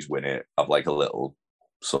Hardys win it, have like a little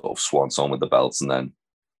sort of swan song with the belts, and then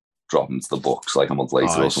drop them to the Bucks like a month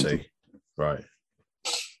later or something. See. Right.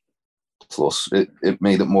 Plus, it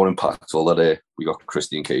made it more impactful that we got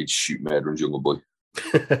Christian Cage shoot murdering Jungle Boy.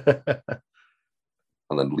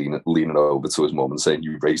 And then leaning over to his mum and saying,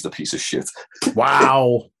 "You raised a piece of shit."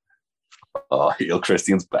 Wow. Oh, heel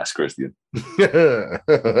Christian's best Christian.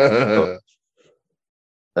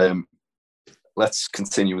 Let's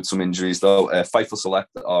continue with some injuries, though. Fightful Select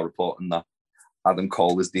are reporting that Adam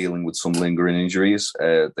Cole is dealing with some lingering injuries.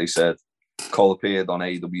 They said Cole appeared on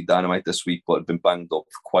AEW Dynamite this week, but had been banged up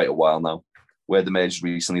for quite a while now. Word emerged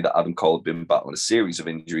recently that Adam Cole had been battling a series of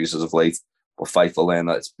injuries as of late, but Fightful learned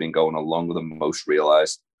that it's been going on longer than most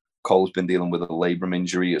realised. Cole's been dealing with a labrum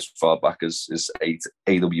injury as far back as his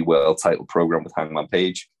AEW World title program with Hangman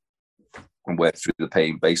Page, and worked through the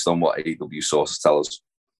pain based on what AEW sources tell us.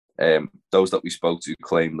 Those that we spoke to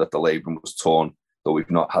claim that the labrum was torn, though we've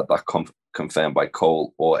not had that confirmed by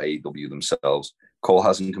Cole or AEW themselves. Cole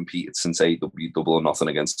hasn't competed since AEW Double or Nothing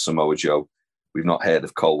against Samoa Joe. We've not heard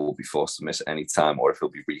if Cole will be forced to miss any time or if he'll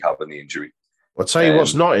be rehabbing the injury. I'll tell you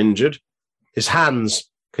what's not injured. His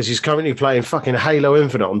hands, because he's currently playing fucking Halo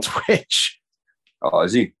Infinite on Twitch. Oh,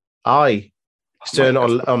 is he? Aye. He's doing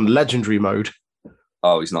it on legendary mode.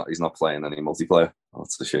 Oh, he's not playing any multiplayer. Oh,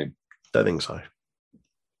 that's a shame. Don't think so.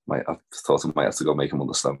 I thought I might have to go make him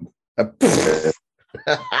understand.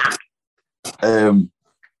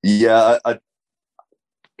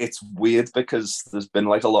 It's weird because there's been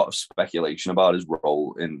like a lot of speculation about his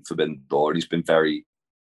role in Forbidden Door, and he's been very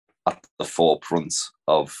at the forefront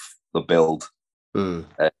of the build.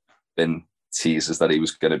 Been teases that he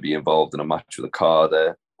was going to be involved in a match with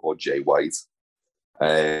Okada or Jay White,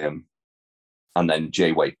 and then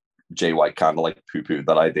Jay White kind of like poo-pooed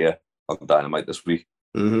that idea on Dynamite this week.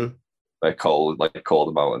 Where Cole called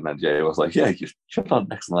him out, and then Jay was like, "Yeah, you should on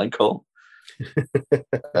next line, Cole."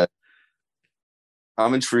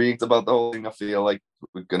 I'm intrigued about the whole thing. I feel like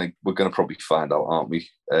we're gonna probably find out, aren't we?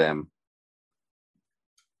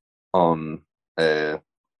 On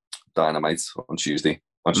Dynamite on Tuesday,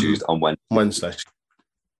 on Wednesday.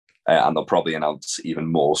 And they'll probably announce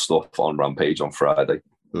even more stuff on Rampage on Friday.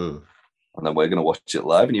 And then we're gonna watch it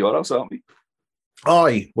live in your house, aren't we?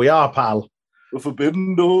 Aye, we are, pal. The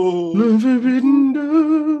Forbidden Door. The Forbidden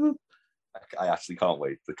Door. I actually can't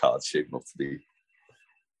wait. The card's shaping up to be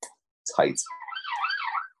tight.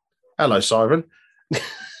 Hello, Simon.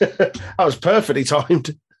 That was perfectly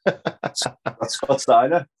timed. That's Scott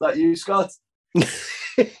Steiner. Is that you, Scott?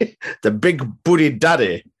 The big booty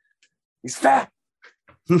daddy. He's fat.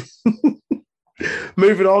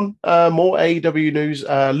 Moving on, more AEW news.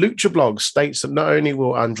 Lucha Blog states that not only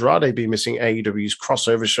will Andrade be missing AEW's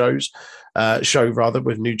crossover show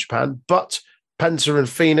with New Japan, but Penta and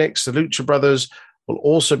Phoenix, the Lucha Brothers, will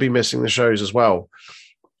also be missing the shows as well.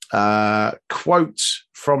 Quote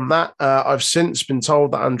from that, I've since been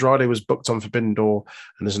told that Andrade was booked on Forbidden Door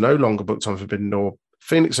and is no longer booked on Forbidden Door.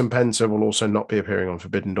 Phoenix and Penta will also not be appearing on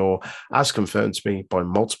Forbidden Door, as confirmed to me by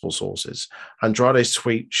multiple sources. Andrade's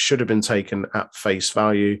tweet should have been taken at face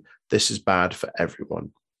value. This is bad for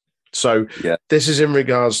everyone. So This is in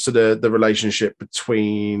regards to the relationship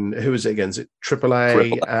between, who is it again? Is it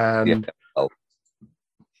AAA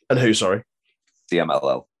and who, sorry?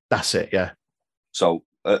 CMLL. That's it, yeah. So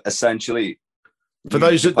essentially, for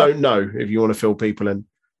those that don't know, if you want to fill people in.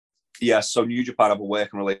 Yes, so New Japan have a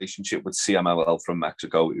working relationship with CMLL from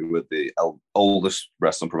Mexico, who are the oldest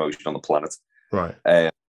wrestling promotion on the planet. Right.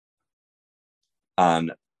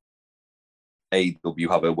 And AEW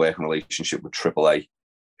have a working relationship with AAA,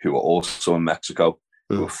 who are also in Mexico,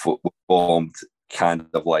 who were formed kind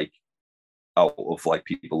of like out of like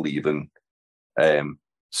people leaving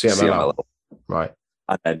CMLL. Right.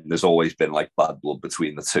 And then there's always been like bad blood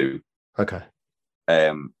between the two. Okay.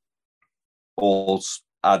 Also,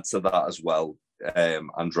 add to that as well,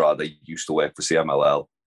 Andrade used to work for CMLL,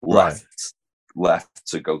 left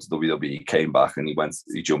to go to WWE, came back, and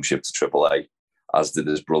he jumped ship to AAA, as did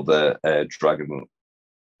his brother Dragon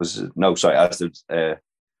Lee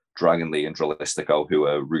and Dralistico, who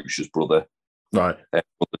are Rush's brother. Right.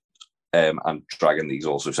 And Dragon Lee's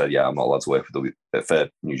also said, I'm not allowed to work for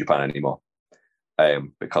New Japan anymore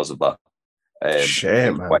because of that.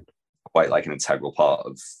 Shame, man. Quite like an integral part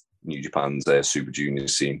of New Japan's Super Junior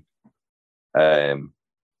scene. Why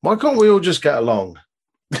can't we all just get along?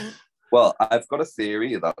 Well, I've got a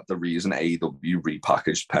theory that the reason AEW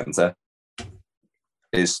repackaged Penta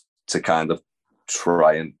is to kind of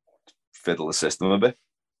try and fiddle the system a bit.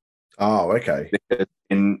 Oh, okay. Because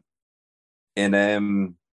in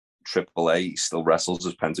AAA, he still wrestles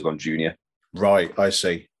as Pentagon Junior. Right, I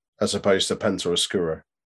see. As opposed to Penta Oscuro.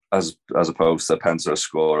 As opposed to Penta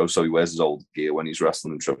Oscuro, so he wears his old gear when he's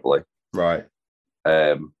wrestling in AAA. Right.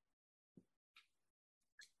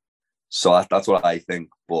 So that's what I think,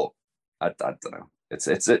 but I don't know. It's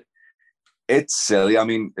silly. I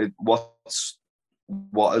mean, what as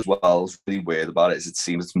well is really weird about it is it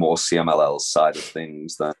seems it's more CMLL's side of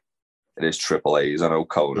things than it is AAA's. I know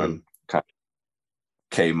Conan kind of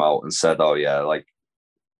came out and said, "Oh yeah, like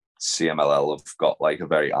CMLL have got like a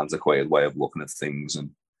very antiquated way of looking at things and."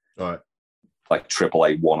 Right. Like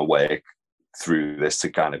AAA want to work through this to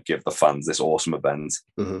kind of give the fans this awesome event.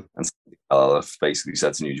 And basically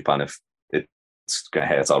said to New Japan, if it's going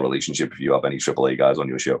to hurt our relationship if you have any AAA guys on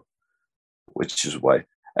your show, which is why.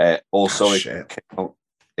 It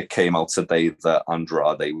came out today that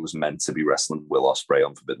Andrade was meant to be wrestling Will Ospreay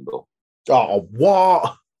on Forbidden Door. Oh,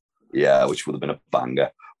 what? Yeah, which would have been a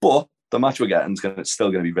banger. But the match we're getting is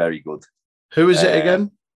still going to be very good. Who is it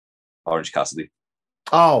again? Orange Cassidy.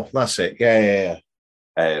 Oh, that's it. Yeah.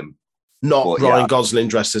 Not Ryan Gosling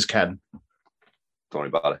dressed as Ken. Don't worry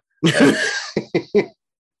about it.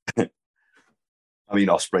 I mean,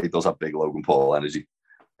 Ospreay does have big Logan Paul energy.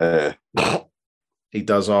 He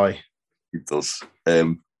does, He does.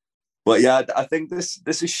 But yeah, I think this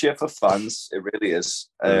is shit for fans. It really is.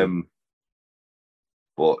 But,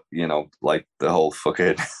 you know, like the whole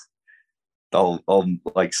fucking... all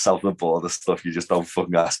like south of the border stuff, you just don't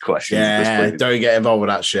fucking ask questions. Yeah, don't get involved with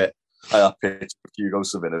that shit. I had a picture of Hugo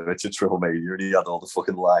Savinovich at Triple Mania and he had all the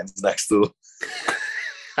fucking lines next to him.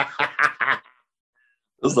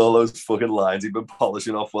 There's all those fucking lines he'd been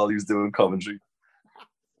polishing off while he was doing commentary.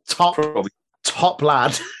 Top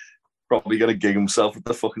lad. Probably going to gig himself with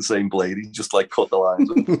the fucking same blade. He just like cut the lines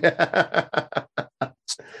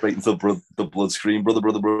straight into the blood screen. Brother.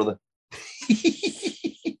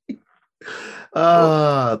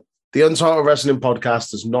 The Untitled Wrestling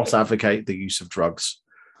Podcast does not advocate the use of drugs.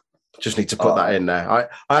 Just need to put that in there.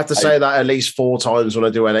 I have to say that at least 4 times when I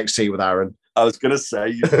do NXT with Aaron. I was going to say,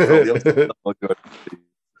 I really hope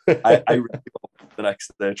the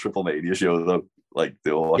next Triple Mania show, though. Like,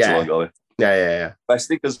 they'll watch along going. Yeah.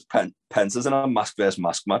 Especially because Penta's in a mask versus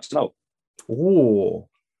mask match now. Ooh.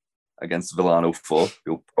 Against Villano 4.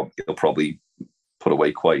 He'll probably put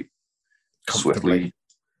away quite swiftly.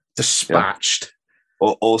 Dispatched. Yeah.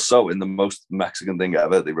 Also, in the most Mexican thing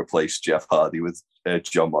ever, they replaced Jeff Hardy with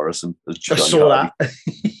John Morrison as Johnny I saw Hardy. that.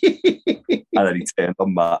 And then he turned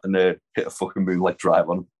on Matt and hit a fucking moonlight drive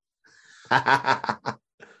on him.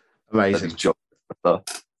 Amazing.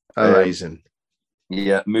 Amazing.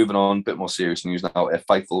 Yeah, moving on, a bit more serious news now.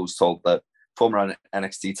 Fightful was told that former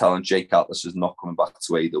NXT talent Jake Atlas is not coming back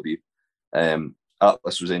to AEW.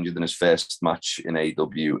 Atlas was injured in his first match in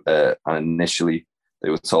AEW, and initially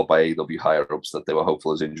they were told by AEW higher-ups that they were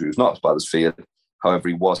hopeful his injury was not as bad as feared. However,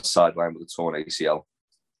 he was sidelined with a torn ACL.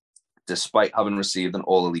 Despite having received an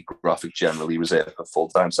all-elite graphic generally reserved for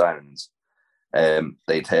full-time signings,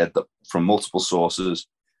 they'd heard that from multiple sources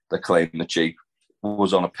that claimed that Jake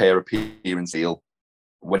was on a per appearance deal.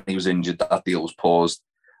 When he was injured, that deal was paused,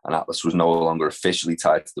 and Atlas was no longer officially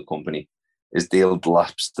tied to the company. His deal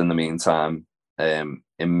lapsed in the meantime. In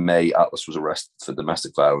May, Atlas was arrested for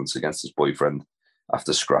domestic violence against his boyfriend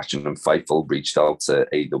after scratching him. Fightful reached out to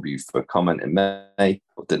AEW for comment in May,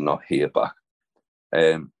 but did not hear back.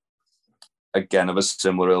 Again, of a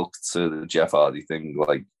similar ilk to the Jeff Hardy thing,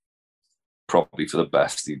 like probably for the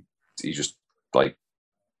best. He just like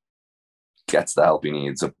gets the help he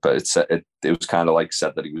needs. But it was kind of like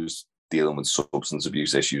said that he was dealing with substance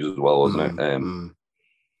abuse issues as well, wasn't it?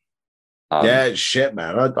 Yeah, it's shit,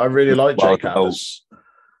 man. I really like Jake Atlas.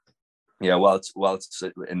 Yeah, well, it's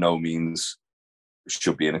in no means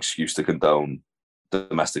should be an excuse to condone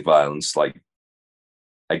domestic violence. Like,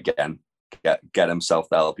 again, get himself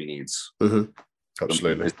the help he needs. Mm-hmm.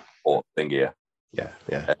 Absolutely. It's an important thing here. Yeah.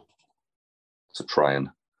 To try and,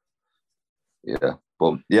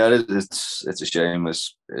 but yeah, it's a shame.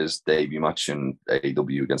 His debut match in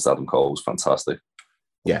AEW against Adam Cole was fantastic.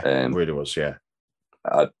 Yeah, it really was. Yeah,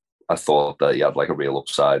 I thought that he had like a real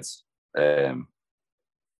upside. But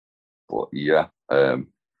yeah,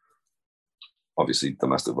 obviously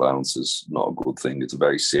domestic violence is not a good thing. It's a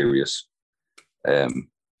very serious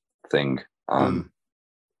thing, and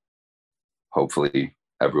hopefully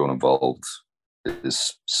everyone involved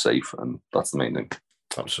is safe, and that's the main thing.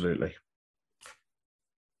 Absolutely.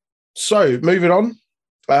 So moving on,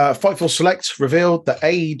 Fightful Select revealed that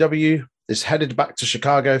AEW is headed back to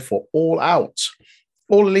Chicago for All Out.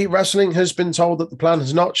 All Elite Wrestling has been told that the plan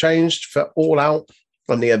has not changed for All Out,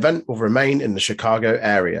 and the event will remain in the Chicago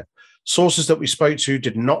area. Sources that we spoke to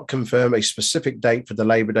did not confirm a specific date for the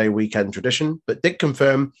Labor Day weekend tradition, but did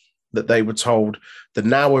confirm that they were told the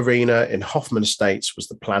Now Arena in Hoffman Estates was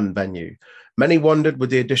the planned venue. Many wondered, with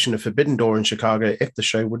the addition of Forbidden Door in Chicago, if the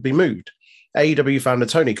show would be moved. AEW founder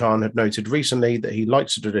Tony Khan had noted recently that he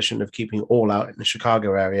likes the tradition of keeping All Out in the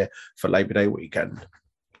Chicago area for Labor Day weekend.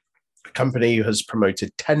 The company has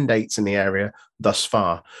promoted 10 dates in the area thus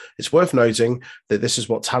far. It's worth noting that this is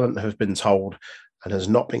what talent have been told and has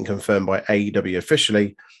not been confirmed by AEW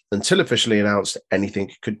officially. Until officially announced,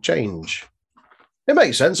 anything could change. It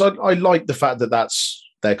makes sense. I like the fact that that's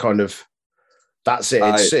it.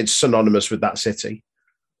 It's synonymous with that city.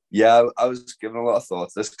 Yeah, I was giving a lot of thought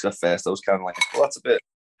to this because at first I was kind of like, well, that's a bit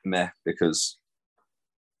meh, because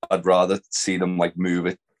I'd rather see them like move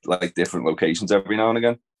it like different locations every now and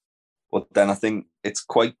again. But then I think it's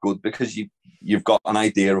quite good because you've got an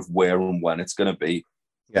idea of where and when it's going to be.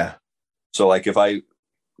 Yeah. So like if I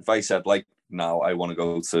said like, now I want to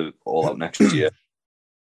go to All Out next year,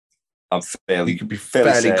 I'm fairly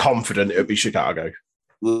confident it would be Chicago.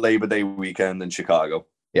 Labor Day weekend in Chicago.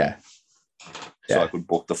 Yeah. So I could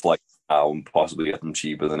book the flight now and possibly get them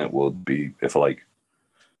cheaper than it would be if like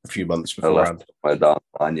a few months beforehand.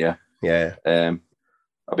 Yeah. Yeah. That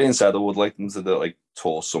being said, I would like them to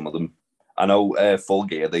tour some of them. I know Full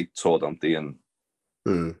Gear, they tour, don't they? And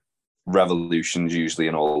Revolution's usually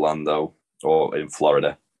in Orlando or in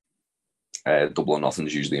Florida. Double or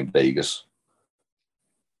Nothing's usually in Vegas.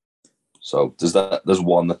 So there's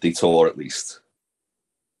one that they tour at least.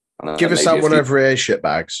 Give us that one over here,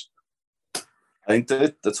 shitbags. I think they're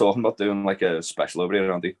talking about doing like a special over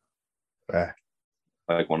here, aren't they? Yeah.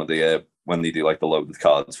 Like one of the when they do like the loaded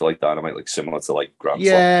cards for like Dynamite, like similar to like Grand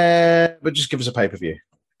Slam. Yeah, but just give us a pay-per-view.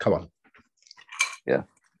 Come on. Yeah.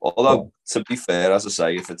 Although to be fair, as I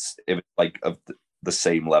say, if it's like of the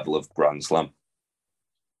same level of Grand Slam,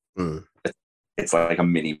 it's like a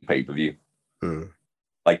mini pay-per-view.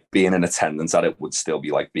 Like being in attendance at it would still be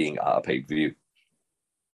like being at a pay-per-view.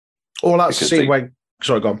 All that's to see when.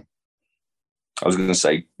 Sorry, go on. I was going to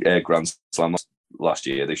say Grand Slam last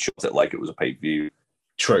year. They shot it like it was a pay-per-view.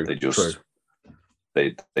 True. They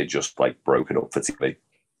just like broke it up for TV.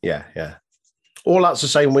 Yeah. All that's the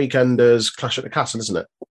same weekend as Clash at the Castle, isn't it?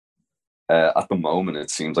 At the moment, it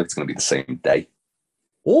seems like it's going to be the same day.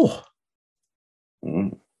 Oh.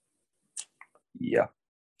 Yeah.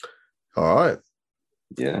 All right.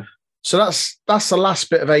 Yeah. So that's the last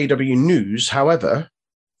bit of AEW news. However,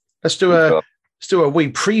 let's do a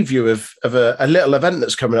wee preview of a little event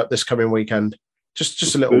that's coming up this coming weekend.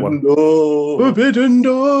 Just a little one. Forbidden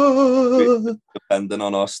Door. Depending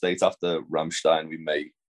on our state after Rammstein, we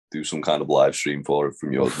may do some kind of live stream for it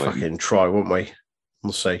from We'll yours. fucking try, won't we?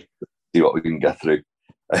 We'll see. See what we can get through.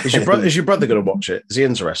 Is your brother going to watch it? Is he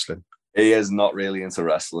into wrestling? He is not really into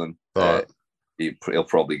wrestling. Right. He'll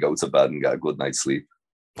probably go to bed and get a good night's sleep.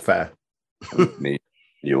 Fair. Me,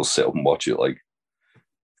 you'll sit up and watch it like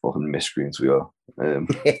fucking miscreants we are.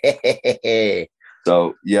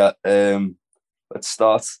 So yeah, let's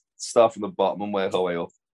start from the bottom and work our way up.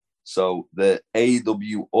 So the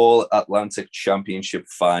AEW All Atlantic Championship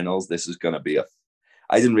Finals. This is going to be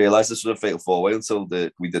I didn't realize this was a fatal four-way until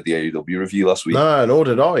we did the AEW review last week. No, nor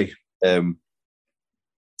did I. It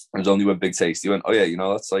was only when Big Tasty went, "Oh yeah,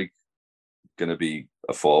 that's like going to be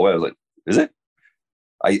a four-way." I was like, "Is it?"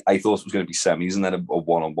 I thought it was going to be semis and then a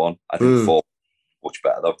one-on-one. I think four much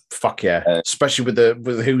better though. Fuck yeah, especially with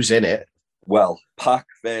who's in it. Well, Pac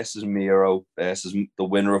versus Miro versus the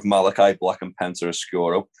winner of Malachi Black and Penta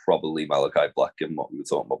Oscuro, probably Malachi Black, given what we were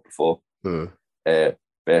talking about before,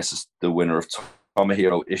 versus the winner of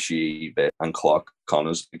Tomohiro Ishii and Clark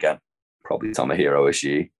Connors, again, probably Tomohiro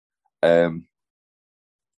Ishii.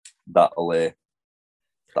 That'll be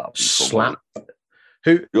slap.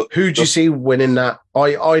 Who do you see winning that?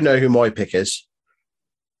 I know who my pick is.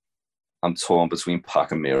 I'm torn between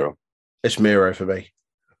Pac and Miro. It's Miro for me.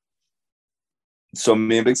 So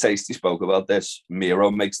me and Big Tasty spoke about this.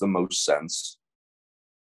 Miro makes the most sense,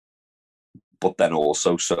 but then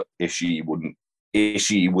also Ishii would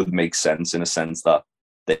make sense in a sense that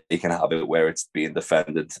they can have it where it's being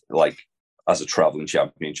defended like as a traveling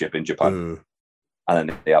championship in Japan, and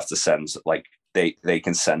then they have to send they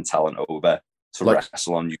can send talent over to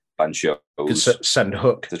wrestle on Japan shows. Could send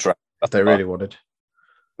Hook to try if they really wanted.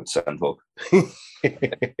 Could send Hook.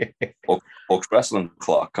 Hook's wrestling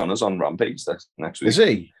Clark Connors on Rampage next week. Is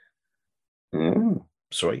he? Yeah.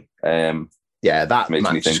 Sweet. Yeah, that makes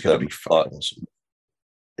match me think is going to be fucking awesome.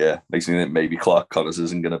 Yeah, makes me think maybe Clark Connors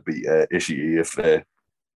isn't going to beat Ishii if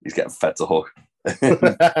he's getting fed to Hook.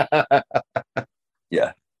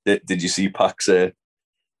 Yeah. Did you see Pac's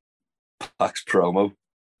promo?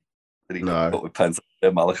 Did he put with Penta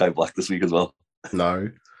Malachi Black this week as well? No.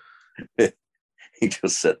 He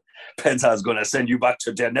just said, Penta's going to send you back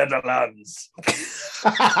to the Netherlands.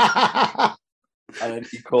 And then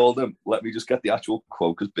he called him, let me just get the actual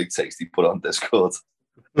quote because Big Tasty put on Discord.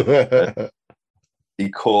 He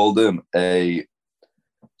called him a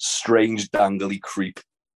strange dangly creep.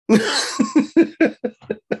 But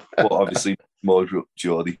obviously more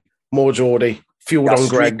Geordie. More Geordie. Fueled on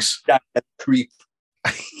Greg's. Creep.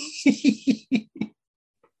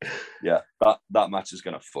 Yeah, that match is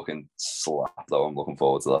going to fucking slap though. I'm looking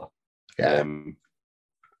forward to that. Yeah.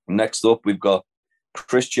 Next up, we've got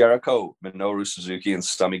Chris Jericho, Minoru Suzuki, and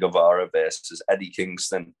Sammy Guevara versus Eddie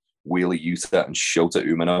Kingston, Wheeler Yuta, and Shota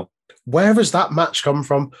Umino. Where has that match come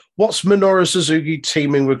from? What's Minoru Suzuki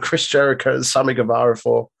teaming with Chris Jericho and Sammy Guevara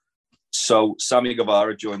for? So Sammy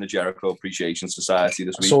Guevara joined the Jericho Appreciation Society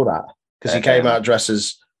this week. I saw that because he came out dressed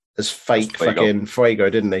as fake fucking Fuego,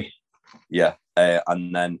 didn't he? Yeah,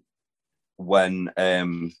 and then when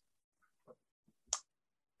who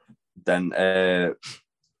did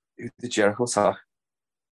Jericho attack?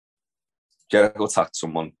 Jericho attacked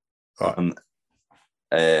someone, right. And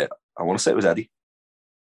I want to say it was Eddie.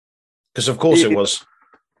 Because of course it was.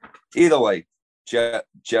 Either way,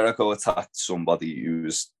 Jericho attacked somebody who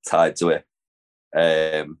was tied to it,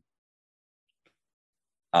 and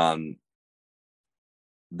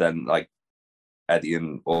then Eddie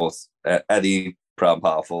and Eddie, Proud and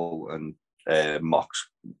Powerful, and Mox,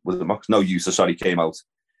 was it Mox? No, Yuta, sorry, came out,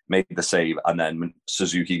 made the save, and then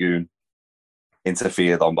Suzuki-gun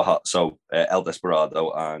interfered on behalf. So El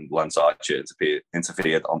Desperado and Lance Archer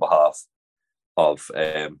interfered on behalf of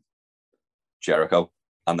Jericho,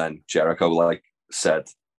 and then Jericho said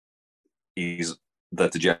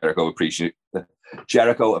that the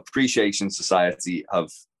Jericho Appreciation Society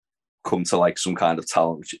have come to some kind of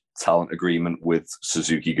talent agreement with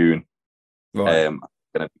Suzuki-gun. Right.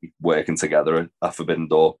 Going to be working together at Forbidden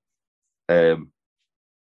Door, and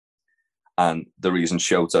the reason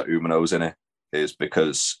Shota Umino's in it is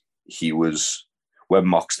because he was, when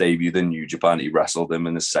Mox debuted in New Japan, he wrestled him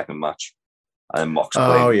in his second match, and Mox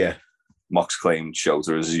claimed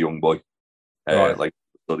Shota as a young boy, right.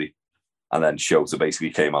 study, and then Shota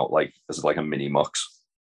basically came out as a mini Mox.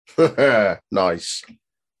 Nice.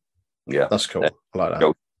 Yeah, that's cool. I like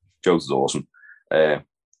that. Shota's awesome.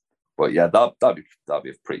 But yeah, that'd be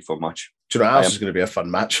a pretty fun match. Do you know what else is going to be a fun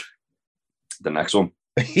match? The next one.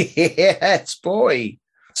 Yes, boy.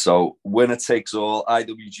 So winner takes all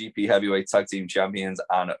IWGP Heavyweight Tag Team Champions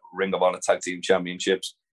and Ring of Honor Tag Team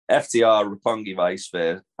Championships. FTR Roppongi Vice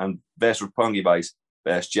versus Roppongi Vice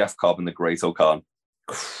versus Jeff Cobb and the Great O'Khan.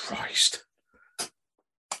 Christ.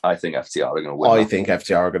 I think FTR are going to win. I think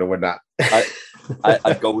FTR are going to win that.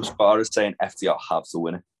 I'd go as far as saying FTR have to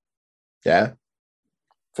win it. Yeah.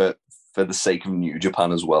 For the sake of New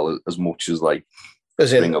Japan as well, as much as like...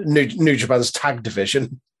 As in New Japan's tag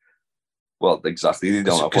division. Well, exactly. They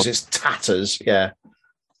don't have because it's tatters, yeah.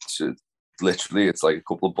 So, literally, it's like a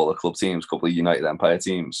couple of Bullet Club teams, a couple of United Empire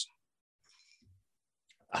teams.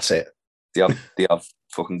 That's it. They have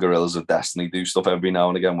fucking Gorillas of Destiny do stuff every now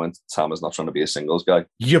and again when Tama's not trying to be a singles guy.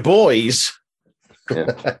 Your boys.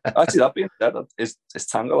 Yeah. Actually, that being said, is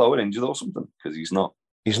Tanga Lower injured or something? Because he's not.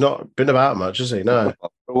 He's not been about much, has he? No.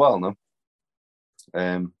 For a while, no.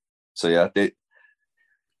 So yeah,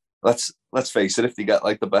 let's face it. If they get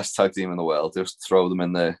like the best tag team in the world, just throw them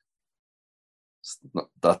in there.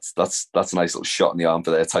 That's a nice little shot in the arm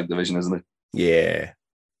for their tag division, isn't it? Yeah.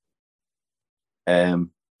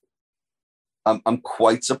 I'm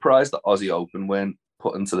quite surprised that Aussie Open weren't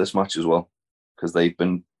put into this match as well, because they've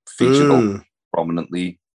been featured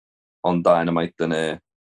prominently on Dynamite than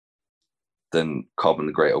Cobb and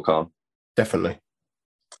the Great O'Khan. Definitely.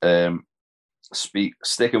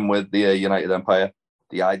 Sticking with the United Empire,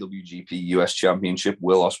 the IWGP US Championship,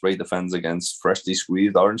 Will Ospreay defends against freshly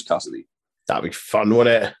squeezed Orange Cassidy. That'd be fun,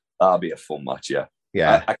 wouldn't it? That'd be a fun match, yeah.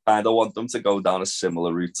 Yeah. I kind of want them to go down a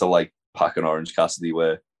similar route to like Pac and Orange Cassidy,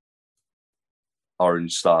 where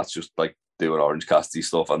Orange starts just like doing Orange Cassidy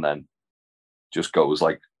stuff and then just goes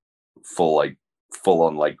like full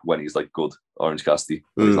on like when he's like good Orange Cassidy.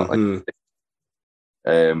 He's not like.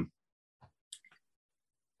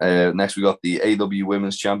 Next we got the AW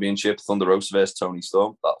Women's Championship, Thunder Rosa versus Tony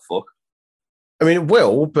Storm. That fuck. I mean, it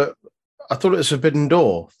will, but I thought it was Forbidden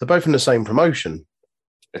Door. They're both in the same promotion.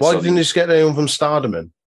 Why didn't you just get anyone from Stardom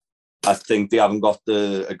in? I think they haven't got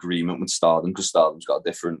the agreement with Stardom because Stardom's got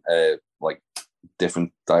a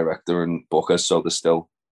different director and booker, so they're still,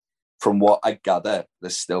 from what I gather, they're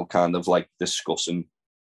still kind of like discussing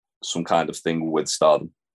some kind of thing with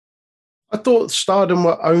Stardom. I thought Stardom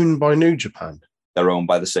were owned by New Japan. They're owned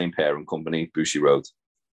by the same parent company, Bushiroad.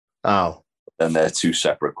 Oh. And they're two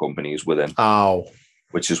separate companies within. Oh.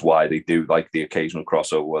 Which is why they do like the occasional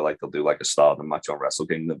crossover where like they'll do like a Stardom match on Wrestle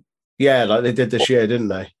Kingdom. Yeah, like they did this year, didn't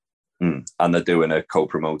they? And they're doing a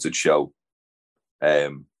co-promoted show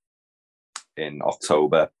in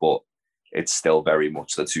October, but it's still very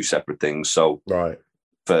much the two separate things. So right.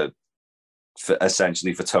 For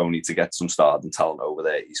essentially for Tony to get some Stardom talent over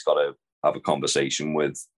there, he's got to have a conversation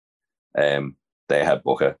with their head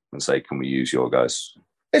booker and say, can we use your guys?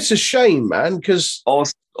 It's a shame, man, because...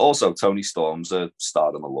 Also, Tony Storm's a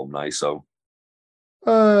Stardom alumni, so...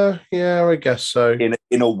 yeah, I guess so.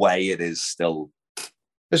 In a way, it is still...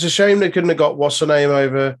 It's a shame they couldn't have got, what's her name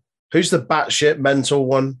over? Who's the batshit mental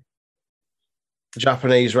one? The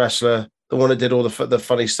Japanese wrestler, the one that did all the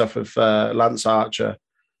funny stuff with Lance Archer.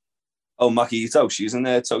 Oh, Maki Ito, she's in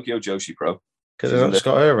the Tokyo Joshi Pro. Because they've just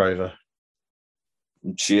got her over.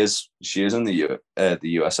 She is in the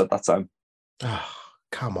US at that time. Oh,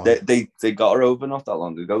 come on. They got her over not that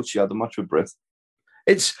long ago. She had a match with Britt.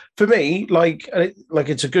 It's, for me, like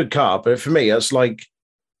it's a good card, but for me, it's like,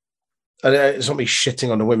 and it's not me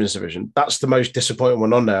shitting on the women's division. That's the most disappointing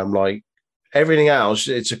one on there. I'm like, everything else,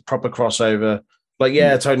 it's a proper crossover. Like,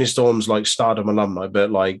 yeah, Tony Storm's like Stardom alumni,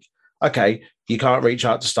 but like, okay, you can't reach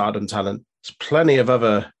out to Stardom talent. There's plenty of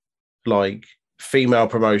other like female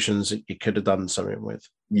promotions that you could have done something with.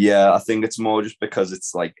 Yeah, I think it's more just because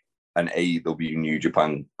it's like an AEW New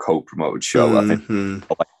Japan co-promoted show. Mm-hmm.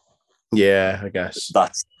 I think. Yeah, I guess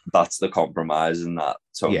that's the compromise in that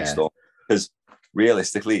Tony Storm. Because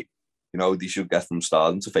realistically, you know, they should get from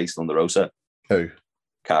Stardom to face Thunder Rosa. Who?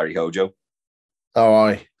 Kairi Hojo. Oh,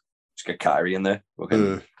 aye. Just get Kairi in there.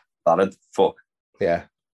 Okay. That'd fuck. Yeah.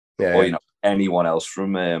 Yeah. Or, you know, anyone else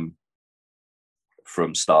from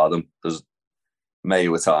Stardom. There's May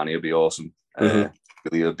Watani would be awesome. Really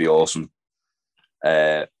would be awesome.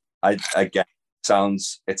 Again,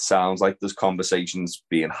 it sounds like there's conversations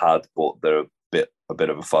being had, but they're a bit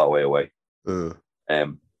of a far way away. But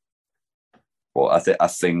I think I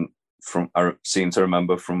seem to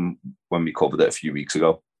remember from when we covered it a few weeks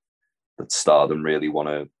ago that Stardom really want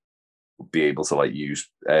to be able to like use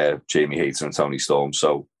Jamie Hayter and Tony Storm.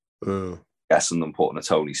 So guessing them putting a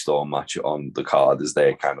Tony Storm match on the card is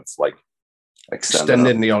their kind of like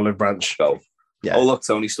extending the olive branch. So, yeah. Oh look,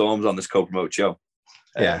 Tony Storm's on this co-promote show.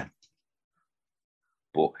 Yeah.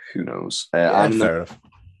 But who knows? And fair enough.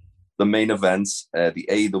 The main event, the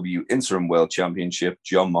AEW Interim World Championship,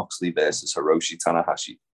 Jon Moxley versus Hiroshi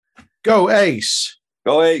Tanahashi. Go Ace!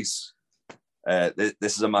 Go Ace!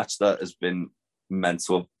 This is a match that has been meant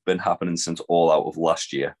to have been happening since All Out of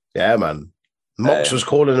last year. Yeah, man. Mox was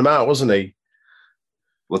calling him out, wasn't he?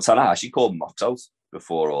 Well, Tanahashi called Mox out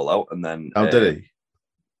before All Out, and then did he?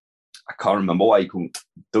 I can't remember why he couldn't.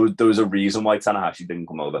 There was a reason why Tanahashi didn't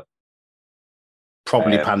come over.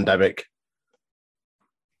 Probably pandemic.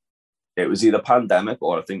 It was either pandemic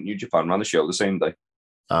or I think New Japan ran the show the same day.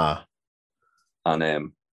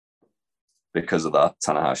 And because of that,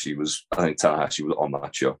 Tanahashi was on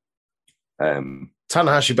that show.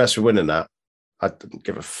 Tanahashi best for winning that. I don't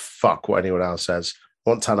give a fuck what anyone else says. I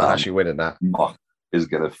want Tanahashi winning that. Mox is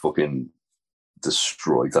going to fucking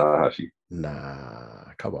destroy Tanahashi.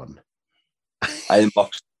 Nah, come on. I think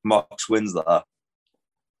Mox wins that.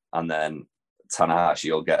 And then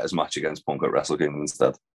Tanahashi will get his match against Punk at Wrestle Kingdom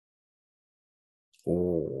instead.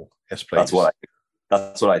 Oh, yes, please.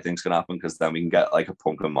 That's what I think is going to happen, because then we can get like a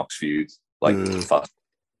Punk and Mox feud, fast,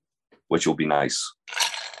 which will be nice.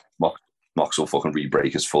 Mox will fucking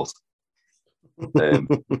re-break his foot.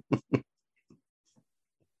 But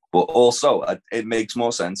also, it makes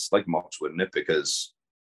more sense, like Mox winning it, because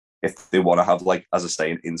if they want to have, like, as I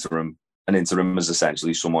say, an interim is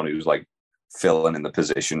essentially someone who's like filling in the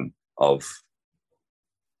position of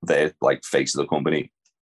their like face of the company.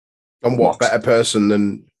 And what better person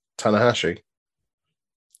than Tanahashi?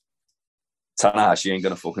 Tanahashi ain't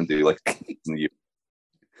gonna fucking do like you.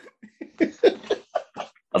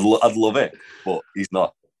 I'd love it, but he's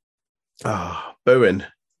not. Booing.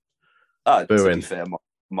 To be fair,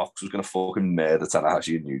 Mox was gonna fucking murder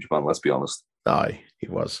Tanahashi in New Japan. Let's be honest. Aye, he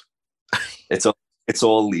was. It's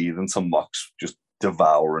all leading to Mox just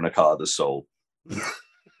devouring Okada's soul.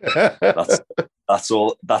 That's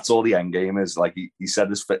all the end game is. Like he said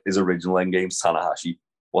his original end game is Tanahashi.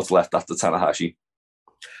 What's left after Tanahashi?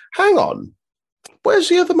 Hang on. Where's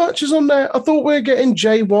the other matches on there? I thought we were getting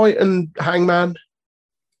Jay White and Hangman.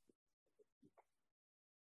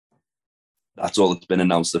 That's all that's been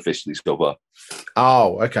announced officially so far.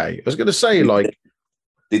 Oh, okay. I was going to say, like...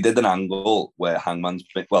 They did an angle where Hangman's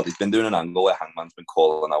been... Well, they've been doing an angle where Hangman's been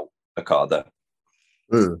calling out Okada.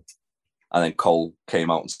 And then Cole came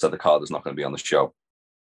out and said Okada's not going to be on the show.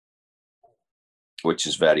 Which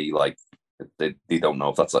is very, like... They don't know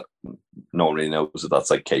if that's like... No one really knows if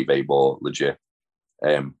that's like kayfabe or legit.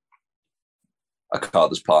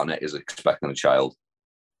 Okada's partner is expecting a child.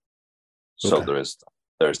 So okay.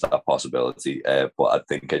 there is that possibility. But I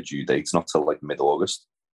think a due date's not till like mid-August.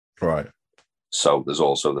 Right. So there's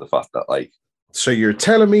also the fact that like... So you're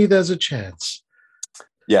telling me there's a chance?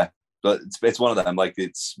 Yeah. But it's one of them, like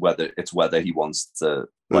it's whether he wants to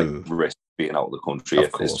like risk being out of the country.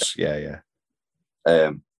 Of course. Yeah.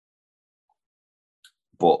 But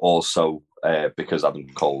also because Adam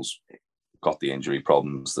Cole's got the injury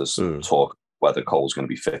problems, there's some talk whether Cole's going to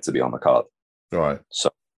be fit to be on the card. Right. So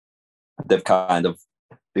they've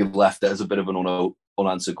left it as a bit of an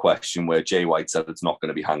unanswered question where Jay White said it's not going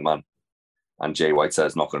to be Hangman, and Jay White said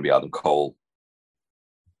it's not going to be Adam Cole.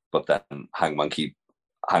 But then Hangman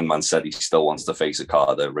said he still wants to face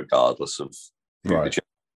Okada regardless of who the champion.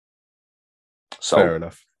 So fair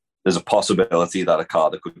enough. There's a possibility that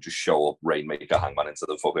Okada could just show up, Rainmaker Hangman into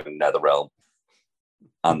the fucking NetherRealm,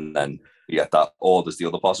 and then you get that. Or there's the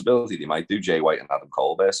other possibility they might do Jay White and Adam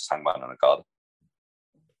Cole versus Hangman and Okada.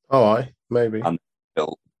 Oh, aye, maybe. And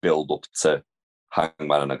build up to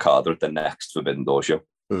Hangman and Okada at the next Forbidden Door show.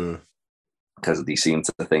 Because they seem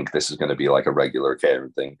to think this is going to be like a regular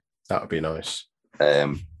occurring thing. That would be nice.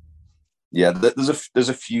 Yeah, there's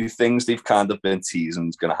a few things they've kind of been teasing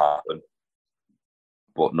is going to happen,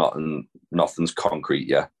 but nothing's concrete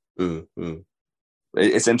yet.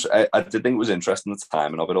 It's I did think it was interesting the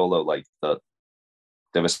timing of it, although like that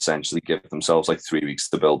they've essentially given themselves like 3 weeks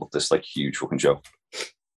to build up this like huge fucking show.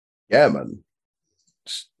 Yeah, man,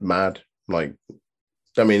 it's mad. Like,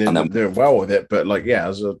 I mean, they're doing well with it, but like, yeah,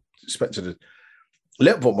 as I expected a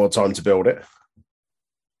little bit more time to build it.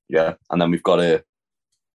 Yeah, and then we've got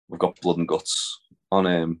Blood and Guts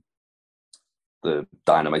on the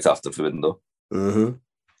Dynamite after Forbidden Door. Boom.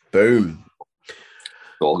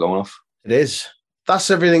 It's all going off. It is.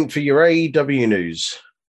 That's everything for your AEW news.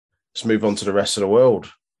 Let's move on to the rest of the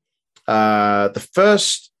world. The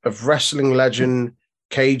first of wrestling legend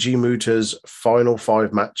Keiji Muta's final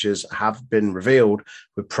 5 matches have been revealed,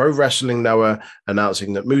 with Pro Wrestling Noah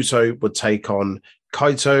announcing that Muto would take on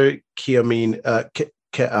Kaito Kiyomiya.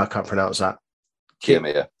 I can't pronounce that.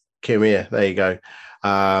 Kiyomiya, there you go.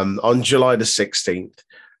 On July the 16th.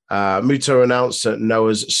 Muto announced at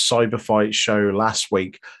Noah's Cyberfight show last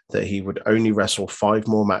week that he would only wrestle 5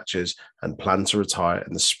 more matches and plan to retire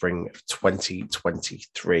in the spring of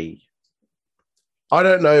 2023. I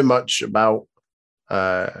don't know much about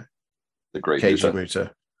the great Keiji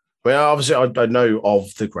Muta. Well, obviously, I know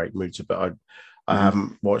of the great Muta, but I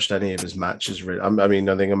haven't watched any of his matches. Really, I mean,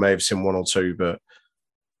 I think I may have seen one or two, but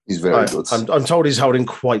he's very good. I'm told he's held in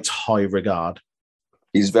quite high regard.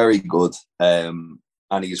 He's very good, and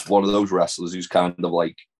he's one of those wrestlers who's kind of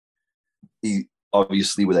like, he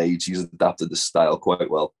obviously with age he's adapted the style quite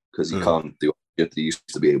well because he can't do what he used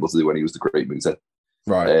to be able to do when he was the Great Muta.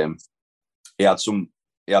 Right. He had some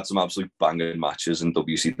absolute banging matches in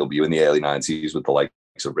WCW in the early 90s with the likes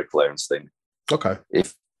of Ric Flair and Sting. Okay.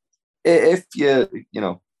 If you're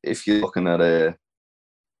looking at a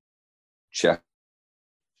check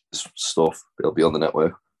stuff, it'll be on the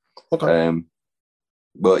network. Okay.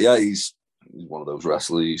 But yeah, he's one of those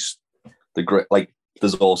wrestlers. He's the great. Like,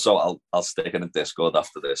 there's also I'll stick in a Discord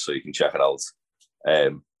after this so you can check it out.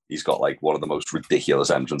 He's got like one of the most ridiculous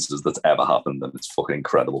entrances that's ever happened, and it's fucking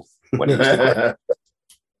incredible. When he was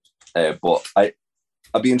but I'd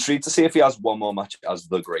be intrigued to see if he has one more match as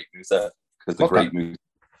the Great Muta, because the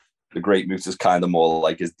Great Muta is kind of more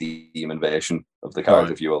like his demon version of the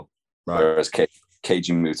character, if you will. Right. Whereas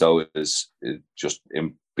Keiji Muto is just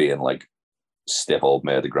him being like stiff old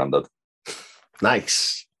murder granddad.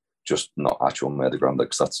 Nice. Just not actual murder granddad,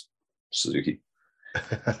 because that's Suzuki.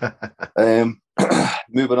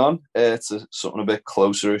 Moving on to something a bit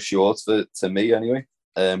closer short to me anyway.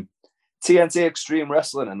 TNT Extreme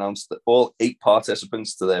Wrestling announced that all 8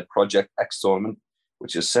 participants to their Project X tournament,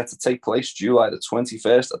 which is set to take place July the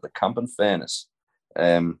 21st at the Camp in Fairness.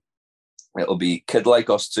 It'll be Kid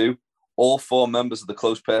Like Us 2, all 4 members of the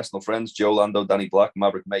Close Personal Friends, Joe Lando, Danny Black,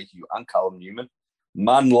 Maverick Mayhew, and Callum Newman.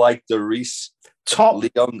 Man like DeReiss,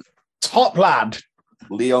 top lad,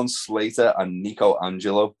 Leon Slater, and Nico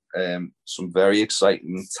Angelo. Some very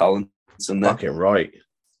exciting talents in there. Fucking right.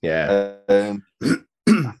 Yeah.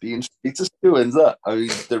 Be intrigued to see who wins that. I mean,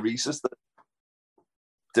 DeReiss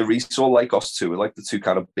or Like Us 2 are like the 2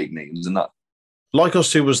 kind of big names in that. Like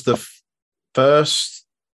Us 2 was the first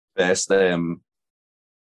champion,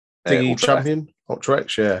 Ultra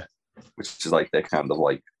X, yeah. Which is like they're kind of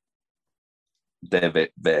like their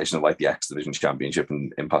version of like the X Division Championship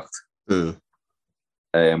in Impact.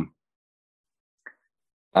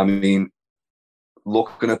 I mean,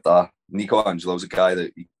 looking at that, Nico Angelo's a guy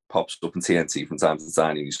that he pops up in TNT from time to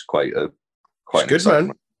time. He's quite good,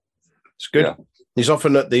 man. It's good. Yeah. He's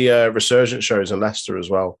often at the Resurgence shows in Leicester as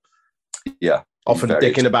well. Yeah. Often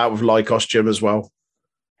dicking about with Lycos Gym as well.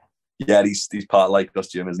 Yeah, he's part of Lycos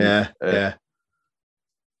Gym, isn't he? Yeah.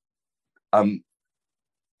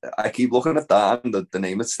 I keep looking at that, and the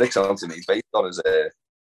name that sticks out to me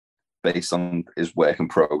based on his work in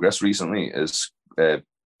progress recently is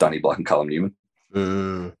Danny Black and Callum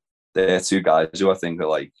Newman. They're 2 guys who I think are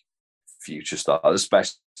like future stars,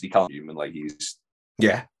 especially Callum Newman. Like he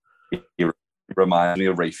reminds me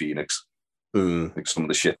of Ray Phoenix. Like some of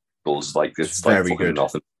the shit does, like it's very like good.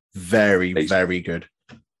 Nothing. Very good.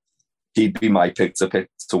 He'd be my pick to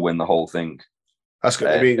win the whole thing. That's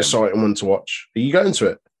going to be an exciting one to watch. Are you going to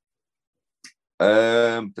it?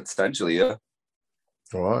 Potentially, yeah.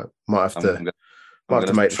 All right, might have to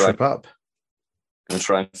make the trip up. I'm gonna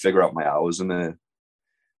try and figure out my hours, and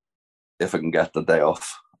if I can get the day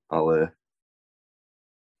off, I'll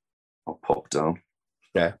pop down.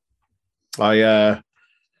 Yeah, I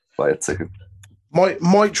buy a ticket.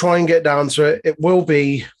 Might try and get down to it. It will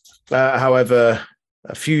be, however,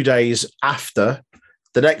 a few days after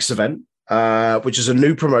the next event, which is a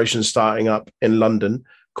new promotion starting up in London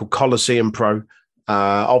called Coliseum Pro.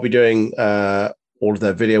 I'll be doing all of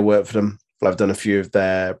their video work for them. I've done a few of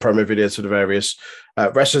their promo videos for the various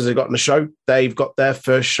wrestlers they've got in the show. They've got their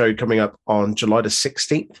first show coming up on July the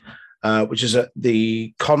 16th, which is at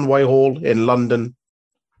the Conway Hall in London.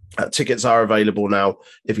 Tickets are available now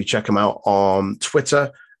if you check them out on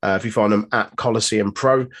Twitter. If you find them at Coliseum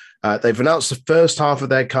Pro. They've announced the first half of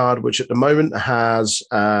their card, which at the moment has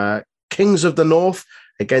Kings of the North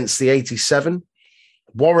against the 87.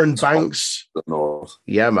 Warren Banks.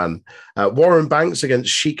 Yeah, man. Warren Banks against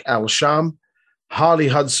Sheik Al-Sham. Harley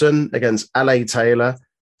Hudson against L.A. Taylor.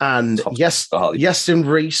 And Yestin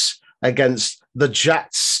Reese against the Jack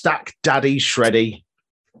Stack Daddy Shreddy.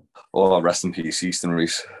 Oh, rest in peace, Yestin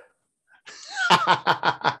Reese.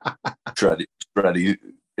 Shreddy.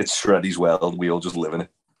 It's Shreddy's world. We all just live in it.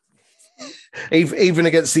 Even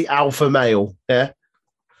against the alpha male, yeah?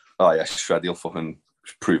 Oh, yeah. Shreddy will fucking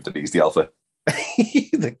prove that he's the alpha.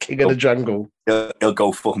 The king of the jungle. He'll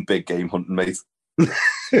go fucking big game hunting, mate.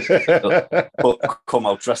 He'll come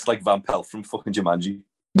out dressed like Van Pelt from fucking Jumanji.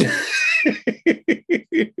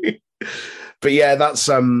 But yeah, that's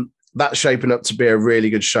shaping up to be a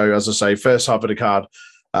really good show. As I say, first half of the card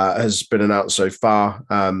has been announced so far.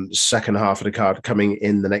 Second half of the card coming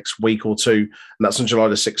in the next week or two, and that's on July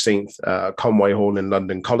the 16th, Conway Hall in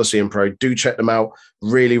London, Coliseum Pro. Do check them out.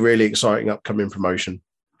 Really, really exciting upcoming promotion.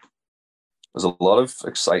 There's a lot of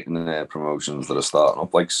exciting promotions that are starting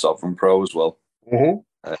up, like Sovereign Pro as well.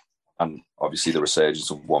 Mm-hmm. And obviously the resurgence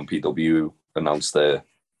of 1PW announced their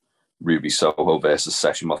Ruby Soho versus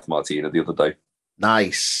Session Moth Martina the other day.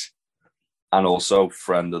 Nice. And also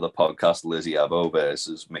friend of the podcast, Lizzie Evo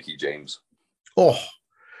versus Mickey James. Oh,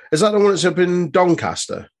 is that the one that's up in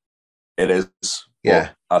Doncaster? It is. Yeah.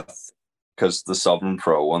 Because the Sovereign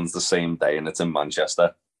Pro one's the same day and it's in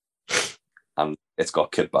Manchester. And it's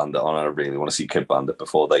got Kid Bandit on, and I really want to see Kid Bandit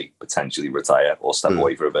before they potentially retire or step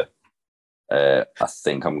away for a bit. I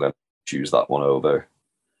think I'm going to choose that one over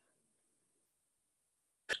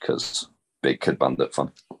because big Kid Bandit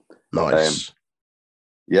fan. Nice.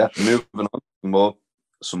 Yeah, moving on.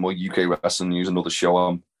 Some more UK wrestling news. Another show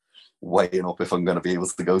I'm weighing up if I'm going to be able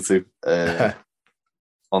to go to.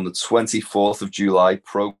 On the 24th of July,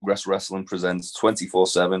 Progress Wrestling presents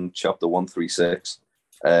 24/7 Chapter 136.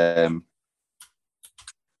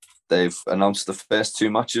 They've announced the first two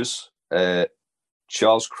matches.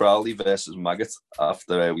 Charles Crowley versus Maggot,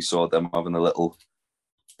 after we saw them having the little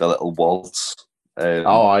waltz.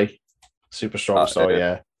 Aye. Super strong style,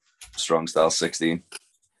 yeah. Strong style 16.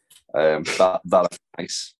 That's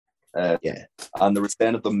nice. Yeah. And the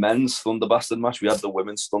return of the men's Thunder Bastard match. We had the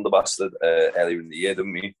women's Thunder Bastard earlier in the year,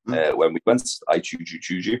 didn't we? When we went, I choose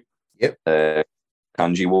you. Yep.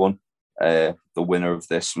 Kanji won. The winner of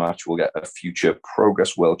this match will get a future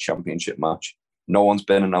Progress World Championship match. No one's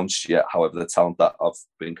been announced yet. However, the talent that have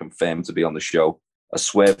been confirmed to be on the show are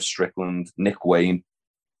Swerve Strickland, Nick Wayne,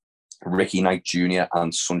 Ricky Knight Jr.,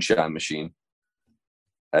 and Sunshine Machine.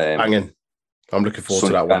 Banging. I'm looking forward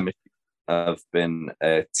to that one. Machine have been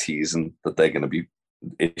teasing that they're going to be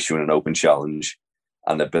issuing an open challenge,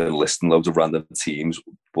 and they've been listing loads of random teams.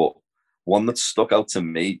 But one that stuck out to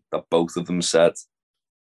me that both of them said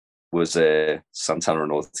was Santana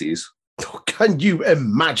and Ortiz. Can you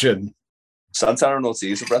imagine? Santana and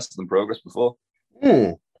Ortiz have wrestled in Progress before.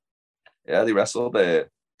 Yeah, they wrestled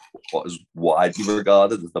what is widely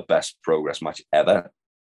regarded as the best Progress match ever,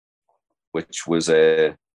 which was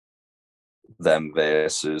them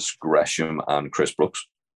versus Gresham and Chris Brooks.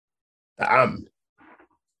 Damn.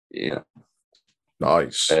 Yeah.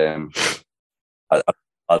 Nice. I'd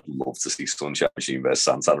love to see Sunshine Machine versus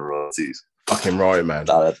Santana and Ortiz. Fucking right, man.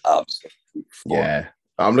 That'd absolutely fun. Yeah.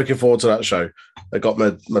 I'm looking forward to that show. I got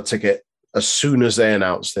my ticket as soon as they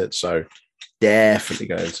announced it, so definitely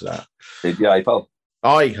going to that. Did you, pal?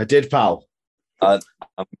 Aye, I did, pal.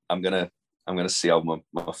 I'm gonna see how my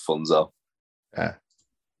funds are. Yeah.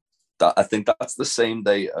 I think that's the same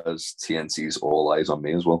day as TNT's All Eyes on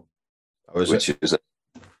Me as well. Oh, is it?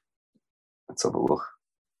 Let's have a look.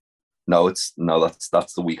 No, that's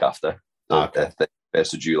the week after. The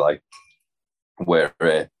 1st of July, where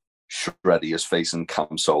Shreddy is facing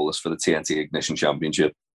Cam Solis for the TNT Ignition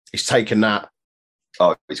Championship. He's taking that.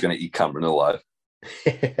 Oh, he's going to eat Cameron alive.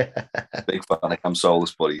 Big fan of Cam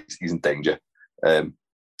Solis, but he's in danger. They're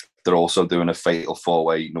also doing a fatal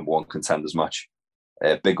 4-way number one contenders match.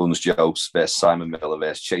 Big Guns Joe versus Simon Miller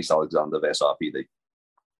versus Chase Alexander versus RPD.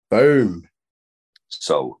 Boom.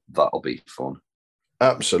 So that'll be fun.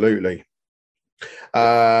 Absolutely.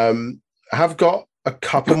 I have got a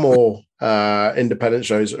couple more independent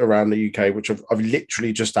shows around the UK, which I've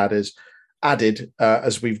literally just added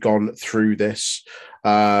as we've gone through this.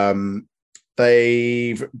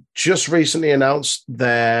 They've just recently announced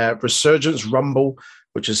their Resurgence Rumble,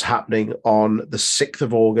 which is happening on the 6th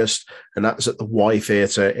of August, and that's at the Y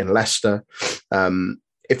Theatre in Leicester.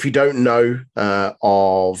 If you don't know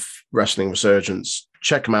of Wrestling Resurgence,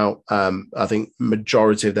 check them out. I think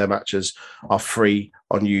majority of their matches are free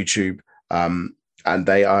on YouTube, and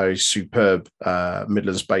they are a superb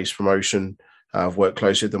Midlands-based promotion. I've worked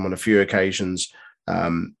closely with them on a few occasions.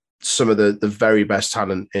 Some of the very best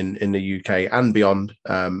talent in the UK and beyond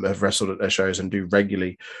have wrestled at their shows and do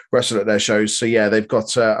regularly wrestle at their shows. So yeah, they've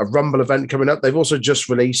got a Rumble event coming up. They've also just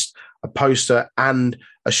released a poster and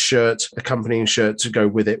a shirt, accompanying shirt to go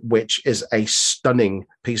with it, which is a stunning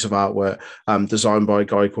piece of artwork designed by a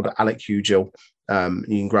guy called Alec Hugill. You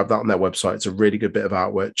can grab that on their website. It's a really good bit of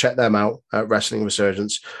artwork. Check them out at Wrestling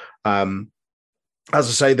Resurgence. As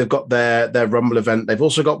I say, they've got their Rumble event. They've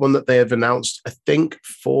also got one that they have announced, I think,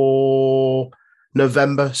 for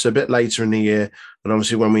November, so a bit later in the year. And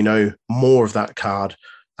obviously, when we know more of that card,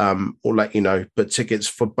 we'll let you know. But tickets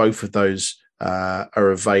for both of those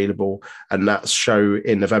are available, and that show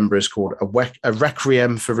in November is called a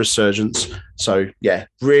Requiem for Resurgence. So yeah,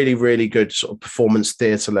 really, really good sort of performance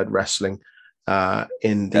theatre-led wrestling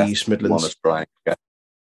in the East Midlands.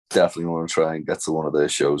 Definitely want to try and get to one of their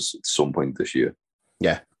shows at some point this year.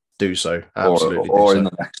 Yeah, do so. Absolutely. Or in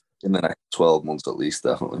the next 12 months at least,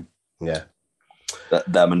 definitely. Yeah.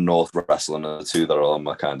 Them and North Wrestling are the two that are on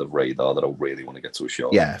my kind of radar that I really want to get to a show.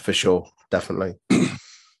 Yeah, for sure. Definitely.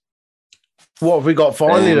 What have we got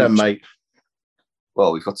finally then, mate?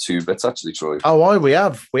 Well, we've got two bits actually, Troy. Oh, we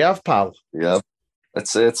have, pal. Yeah.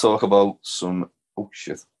 Let's talk about some... Oh,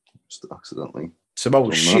 shit. Just accidentally... Some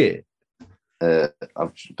old shit. Bear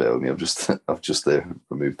with me. I've just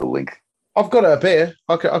removed the link. I've got it up here.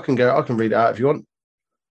 I can go. I can read it out if you want.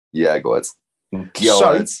 Yeah, go ahead.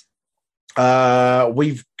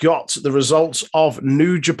 We've got the results of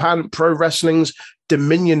New Japan Pro Wrestling's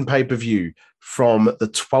Dominion pay-per-view from the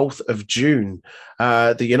 12th of June.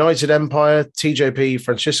 The United Empire, TJP,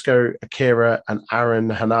 Francisco Akira, and Aaron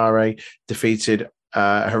Hanare defeated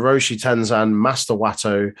Hiroshi Tenzan, Master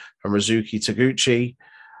Wato, and Rizuki Taguchi.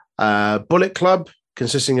 Bullet Club,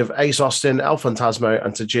 consisting of Ace Austin, El Fantasmo,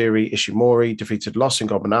 and Tajiri Ishimori, defeated Los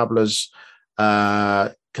Ingobernables,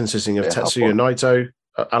 consisting of Tetsuya Naito,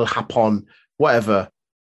 Al Hapon, whatever,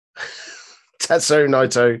 Tetsuya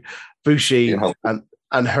Naito, Bushi,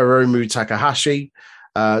 and Hiromu Takahashi.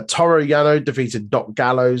 Toru Yano defeated Doc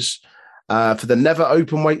Gallows for the Never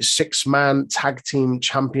Openweight 6-man Tag Team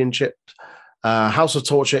Championship. House of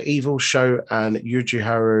Torture, Evil Show, and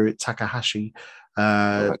Yujihiro Takahashi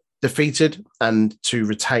defeated and to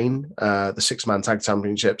retain the 6-man tag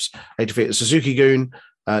championships. They defeated Suzuki-gun,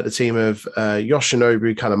 the team of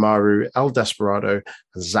Yoshinobu Kanemaru, El Desperado,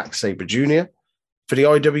 and Zack Sabre Jr. For the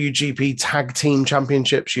IWGP Tag Team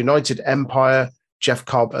Championships, United Empire, Jeff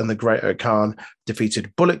Cobb, and the Great O'Khan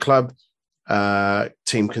defeated Bullet Club,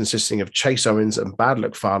 team consisting of Chase Owens and Bad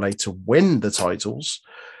Luck Fale, to win the titles.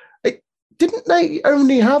 Didn't they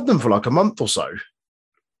only have them for like a month or so?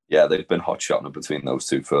 Yeah, they've been hot shotting it between those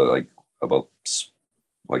two for about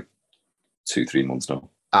 2-3 months now.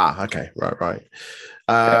 Okay, right.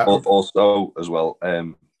 Also, as well,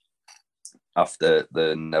 after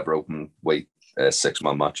the Never Open Weight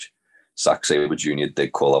 6-man match, Zack Sabre Jr.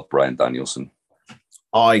 did call up Bryan Danielson.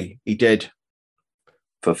 He did.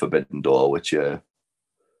 For Forbidden Door, which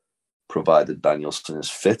provided Danielson is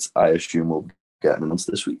fit, I assume we'll get announced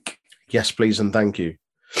this week. Yes, please, and thank you.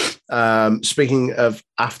 Speaking of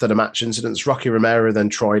after the match incidents, Rocky Romero then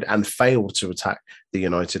tried and failed to attack the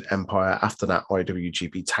United Empire after that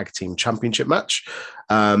IWGP Tag Team Championship match.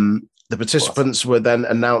 The participants were then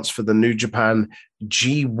announced for the New Japan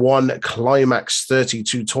G1 Climax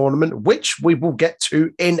 32 tournament, which we will get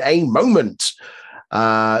to in a moment.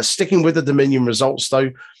 Sticking with the Dominion results,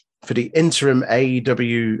 though, for the interim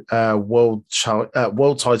AEW World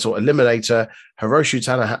Title Eliminator,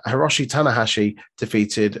 Hiroshi Tanahashi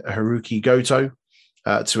defeated Haruki Goto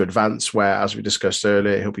to advance, where, as we discussed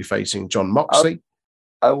earlier, he'll be facing John Moxley.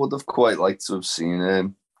 I would have quite liked to have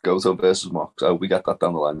seen Goto versus Mox. We got that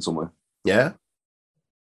down the line somewhere. Yeah?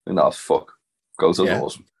 Fuck. Goto's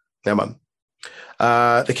awesome. Yeah, man.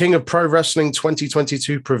 The King of Pro Wrestling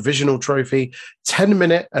 2022 Provisional Trophy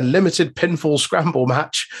 10-minute and limited pinfall scramble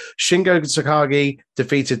match. Shingo Takagi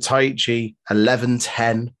defeated Taichi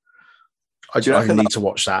 11-10. I need to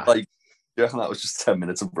watch that. Do you reckon that was just 10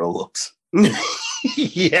 minutes of roll-ups?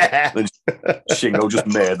 Yeah. Then Shingo just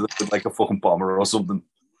murdered with like a fucking bomber or something.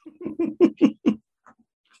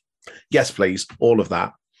 Yes, please. All of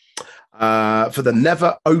that. For the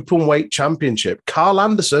Never Openweight Championship, Carl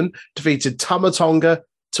Anderson defeated Tama Tonga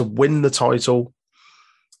to win the title.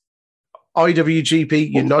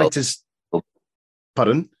 IWGP United...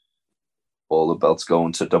 Pardon? All the belts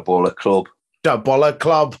going to the Bullet Club. The Bullet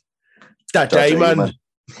Club. The Damon.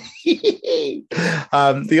 The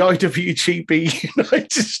IWGP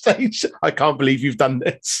United States... I can't believe you've done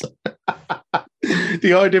this. The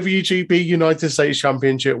IWGP United States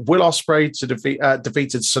Championship, Will Ospreay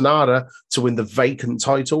defeated Sonata to win the vacant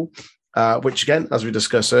title, which again, as we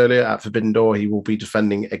discussed earlier, at Forbidden Door, he will be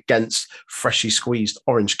defending against freshly squeezed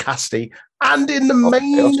Orange Cassidy. And in the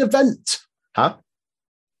main event,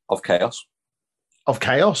 of Chaos. Of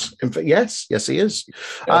Chaos. Yes, he is.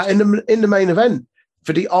 In the main event,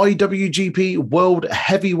 for the IWGP World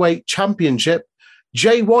Heavyweight Championship,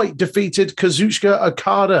 Jay White defeated Kazuchika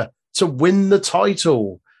Okada to win the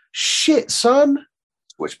title. Shit, son.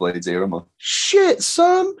 Switchblades era, man. Shit,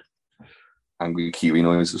 son. Angry Kiwi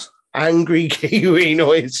noises. Angry Kiwi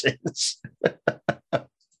noises.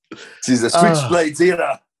 This is the Switchblades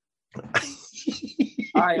era.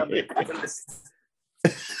 I am the catalyst.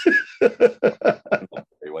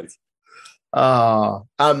 Jay White.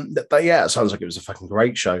 But yeah, it sounds like it was a fucking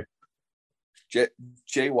great show.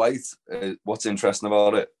 Jay White, what's interesting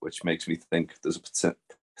about it, which makes me think there's a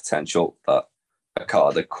potential that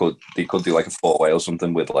Okada could do like a 4-way or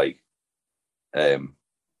something with like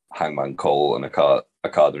Hangman Cole and Okada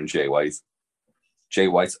and Jay White. Jay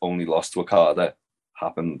White's only lost to Okada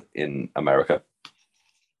happened in America.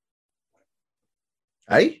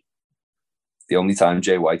 Hey? The only time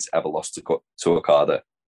Jay White's ever lost to Okada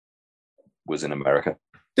was in America.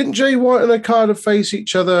 Didn't Jay White and Okada face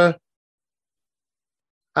each other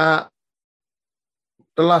at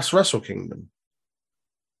the last Wrestle Kingdom?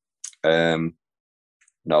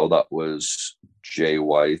 No, that was Jay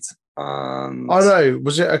White and... Oh, no.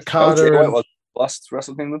 Was it Okada? No, Jay White was last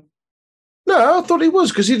Wrestle Kingdom. No, I thought he was,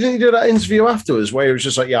 because he didn't do that interview afterwards where he was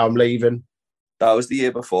just like, yeah, I'm leaving. That was the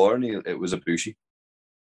year before, and it was Ibushi.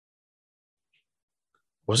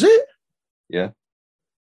 Was it? Yeah.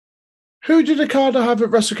 Who did Okada have at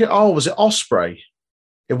Wrestle Kingdom? Oh, was it Ospreay?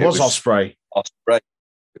 It was Ospreay. Ospreay,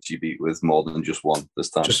 which he beat with more than just one this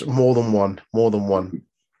time. Just more than one. More than one.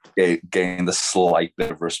 Gained a slight bit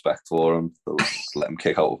of respect for him. So let him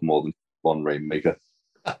kick out with more than one Rainmaker.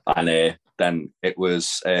 And then it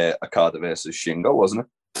was Okada versus Shingo, wasn't it?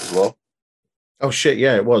 As well. Oh, shit.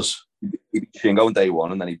 Yeah, it was. He beat Shingo on day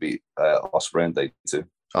 1, and then he beat Ospreay on day 2.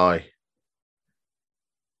 Aye.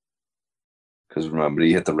 Because remember,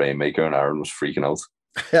 he hit the Rainmaker and Aaron was freaking out.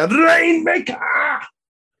 Rainmaker!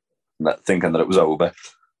 Thinking that it was over.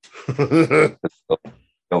 He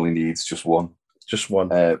only needs just one. Just one.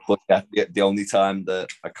 But yeah, the only time that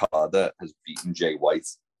Okada has beaten Jay White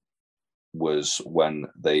was when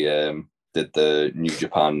they did the New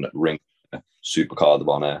Japan Ring Supercard of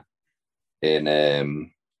Honor in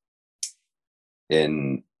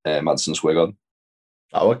Madison Square Garden.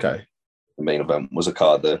 Oh, okay. The main event was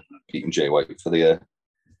Okada beating Jay White for the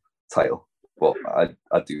title. But I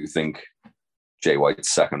do think Jay White's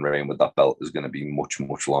second reign with that belt is going to be much,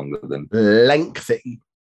 much longer than... Lengthy.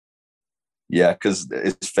 Yeah, because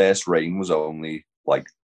his first reign was only like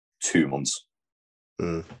 2 months.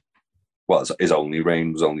 Mm. Well, his only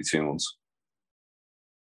reign was only 2 months.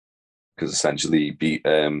 Because essentially he beat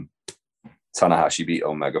Tanahashi beat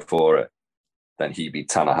Omega for it. Then he beat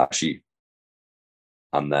Tanahashi.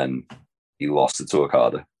 And then he lost it to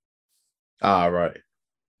Okada. Ah, right.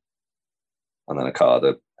 And then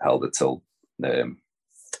Okada held it till Ibushi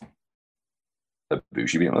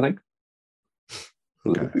beat him, I think.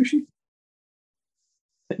 Was it Ibushi?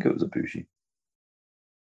 I think it was Ibushi.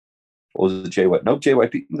 Or was it Jay White? No, Jay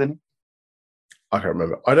White beat him, didn't he? I can't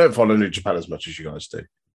remember. I don't follow New Japan as much as you guys do.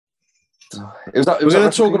 We're going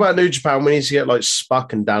to talk about New Japan. We need to get like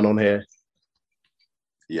Spuck and Dan on here.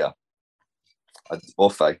 Yeah. Or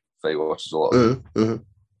Faye. Faye watches a lot. Mm-hmm.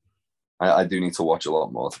 I do need to watch a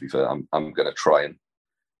lot more, to be fair. I'm going to try and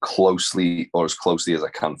closely, or as closely as I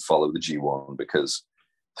can, follow the G1 because...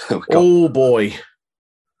 Oh, boy.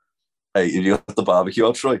 Hey, you got the barbecue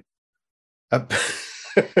out, Troy? That's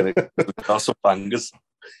some bangers.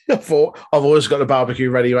 I've always got the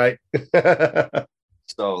barbecue ready, mate.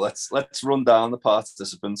 So let's run down the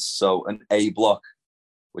participants. So an A block,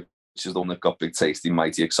 which is the one that got Big Tasty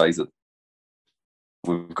mighty excited.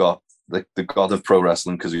 We've got the god of pro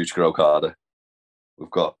wrestling, Kazuchika Okada. We've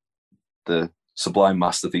got the sublime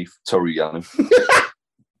master thief, Toru Yano.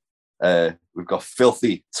 We've got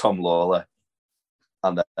filthy Tom Lawler.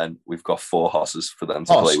 And then we've got 4 horses for them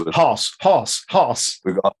to play with. Horse.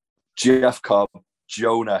 We've got Jeff Cobb,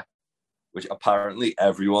 Jonah, which apparently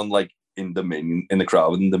everyone like in the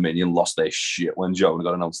crowd in Dominion lost their shit when Jonah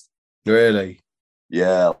got announced. Really?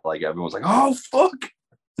 Yeah, like everyone's like, oh fuck.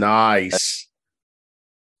 Nice.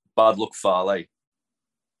 Bad Luck Fale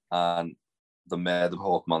and the Mayor the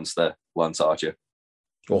Hawk Monster, Lance Archer.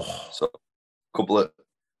 Oh. So couple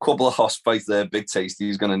of hoss fights there. Big Tasty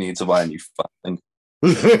is gonna need to buy a new thing.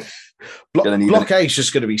 Block A is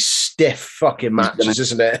just going to be stiff fucking matches,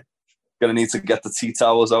 isn't it? Going to need to get the tea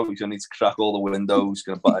towels out. He's going to need to crack all the windows.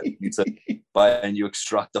 Going to need to buy a new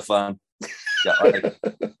extractor fan.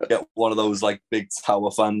 Get one of those like big tower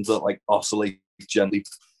fans that like oscillate gently.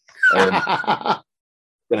 Going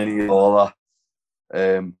to need all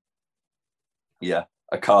that. Yeah,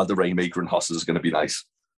 a card the Rainmaker and Hosses is going to be nice.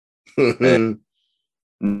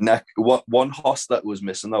 One hoss that was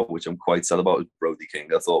missing though, which I'm quite sad about, is Brody King.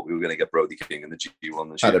 I thought we were going to get Brody King in the G1 this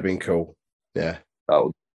year. That'd have been cool. Yeah, that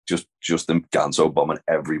would just them Ganso bombing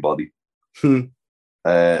everybody. And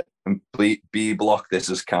B block. This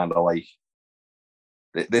is kind of like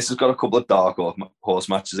this has got a couple of dark horse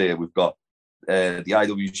matches here. We've got the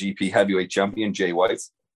IWGP Heavyweight Champion Jay White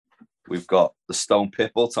we've got the Stone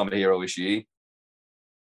Pitbull, Tomohiro Ishii.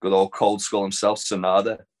 Good old Cold Skull himself,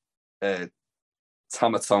 Sanada.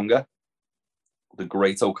 Tamatonga, the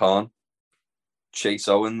Great O'Khan, Chase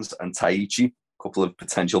Owens, and Taichi. A couple of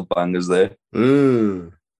potential bangers there.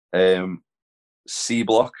 C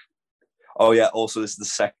Block. Oh yeah. Also, this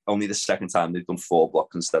is only the second time they've done 4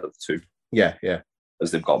 blocks instead of 2. Yeah. As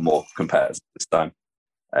they've got more competitors this time.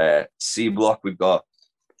 C Block, we've got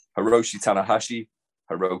Hiroshi Tanahashi,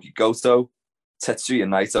 Hiroki Goto, Tetsuya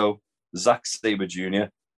Naito, Zack Sabre Jr.,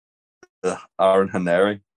 Aaron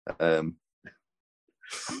Henare, and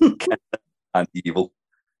Evil.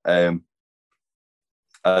 There's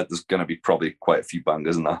going to be probably quite a few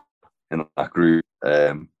bangers in that group.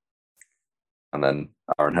 And then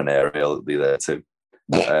Aaron Henare will be there too.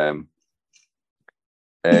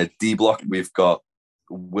 D Block, we've got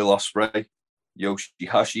Will Ospreay,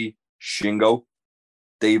 Yoshihashi, Shingo,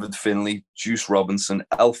 David Finlay, Juice Robinson,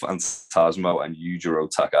 El Phantasmo, and Yujiro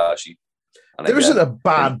Takahashi. And there isn't a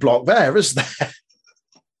bad block there, is there?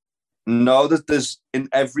 No, there's in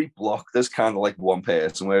every block, there's kind of like one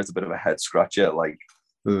person where it's a bit of a head scratcher, like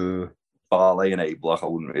Barley and A Block, I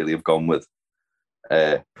wouldn't really have gone with.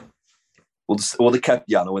 Well, they kept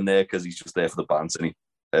Yano in there because he's just there for the bands, and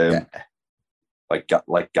like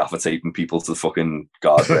gaffer taping people to the fucking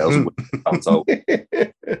guardrails and so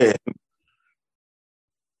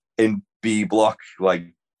in B Block,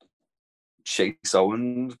 like Chase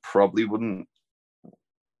Owens probably wouldn't.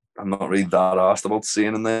 I'm not really that arsed about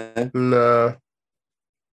seeing in there. No.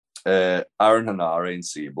 Aaron Henare in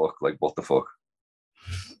C Block, like what the fuck?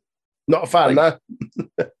 Not a fan, like, no.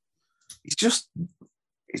 He's just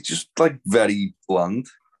like very bland.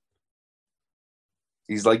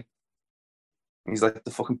 He's like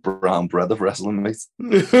the fucking brown bread of wrestling, mate.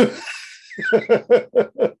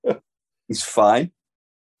 He's fine.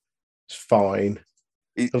 It's fine.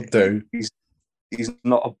 He'll do. He's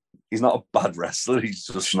not a bad wrestler. He's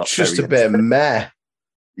just a bit meh.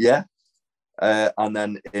 Yeah. And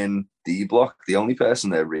then in D Block, the only person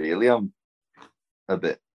there really I'm a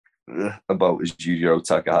bit about is Yujiro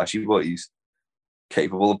Takahashi, but he's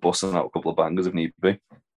capable of busting out a couple of bangers if need be.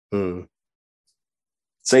 I'd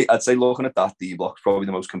say looking at that D Block is probably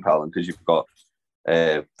the most compelling because you've got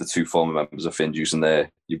the 2 former members of Finjuice in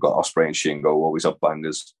there. You've got Ospreay and Shingo always have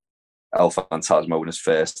bangers. El Phantasmo in his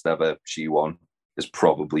first ever G1 is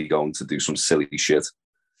probably going to do some silly shit.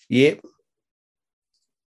 Yep.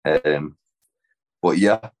 But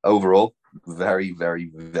yeah, overall, very,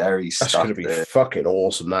 very, very stacked. That's going to be fucking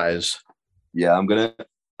awesome, that is. Yeah,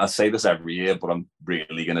 I say this every year, but I'm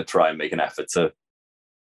really going to try and make an effort to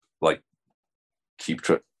like keep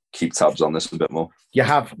tabs on this a bit more. You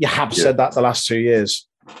have said that the last 2 years.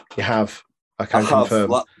 You have. I can confirm.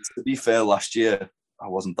 To be fair, last year I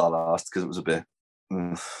wasn't that asked because it was a bit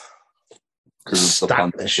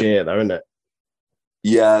stacked this year, though, isn't it?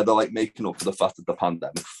 Yeah, they're like making up for the fact that the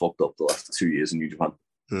pandemic fucked up the last 2 years in New Japan.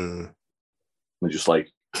 They're just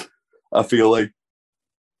like, I feel like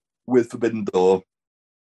with Forbidden Door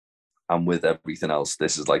and with everything else,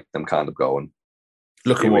 this is like them kind of going.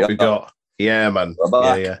 Look at what we got. Yeah, man.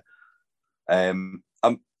 Yeah.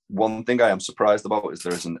 One thing I am surprised about is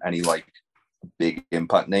there isn't any like big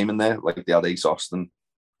Impact name in there. Like they had Ace Austin.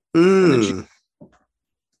 I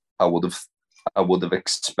would have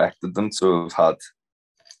expected them to have had.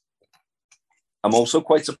 I'm also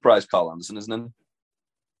quite surprised Carl Anderson isn't in.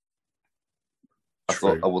 I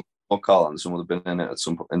thought Carl Anderson would have been in it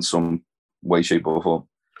in some way, shape, or form.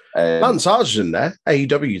 Lance Archer's in there,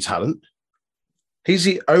 AEW talent. He's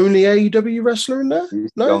the only AEW wrestler in there? He's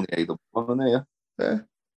the only AEW one in there, yeah.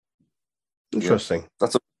 Interesting. Yeah.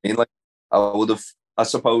 That's what I mean. Like I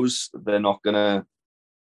suppose they're not gonna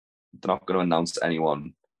announce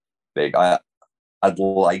anyone big. I'd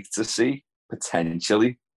like to see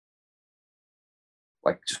potentially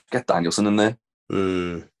like just get Danielson in there.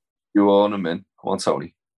 You want him in. Come on,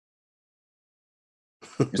 Tony.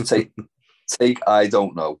 Just take I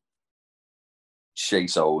don't know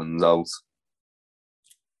Chase Owens out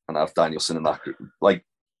and have Danielson in that group. Like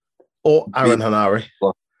or Aaron Henare.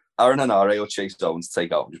 Aaron Henare or Chase Owens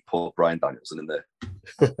take out and just put Bryan Danielson in there.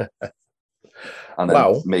 And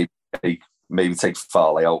then maybe take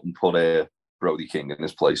Farley out and put Brody King in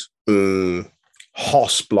his place.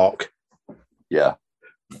 Hoss block. Yeah.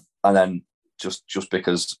 And then just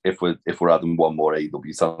because if we're adding one more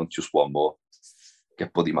AEW talent, just one more,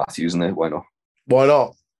 get Buddy Matthews in there. Why not? Why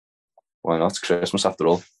not? Why not? It's Christmas after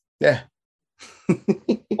all. Yeah.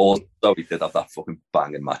 Also, he did have that fucking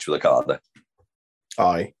banging match with Okada.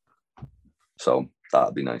 Aye. So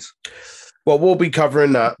that'd be nice. Well, we'll be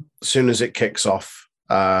covering that as soon as it kicks off.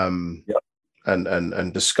 Yep.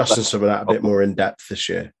 and discussing some of that a bit more in depth this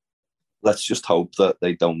year. Let's just hope that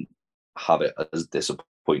they don't have it as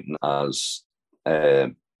disappointing as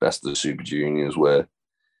Best of the Super Juniors, where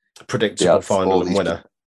predictable final and winner.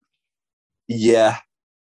 Yeah.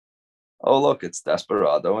 Oh, look, it's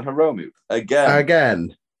Desperado and Hiromu.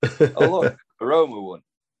 Again. Oh, look, Hiromu won.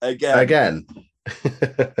 Again.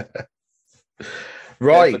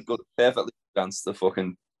 Right. Perfectly chance to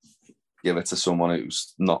fucking give it to someone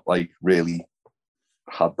who's not like really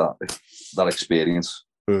had that experience.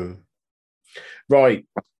 Right.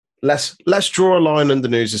 Let's draw a line in the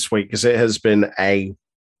news this week, because it has been a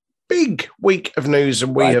big week of news,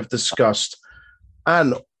 and we have discussed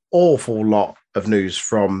an awful lot of news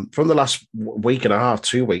from the last week and a half,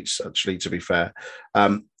 2 weeks, actually, to be fair.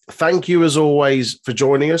 Thank you as always for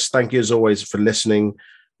joining us. Thank you as always for listening.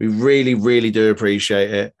 We really, really do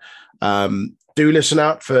appreciate it. Do listen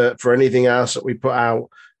out for anything else that we put out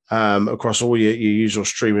across all your usual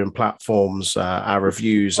streaming platforms, our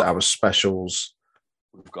reviews, our specials.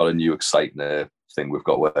 We've got a new exciting thing we've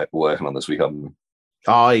got working on this week, haven't we?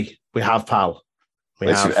 Aye, we have, pal.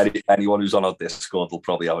 Anyone who's on our Discord will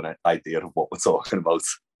probably have an idea of what we're talking about.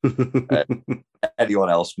 Anyone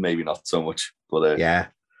else, maybe not so much, but yeah,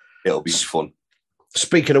 it'll be fun.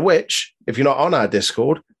 Speaking of which, if you're not on our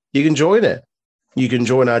Discord, you can join it. You can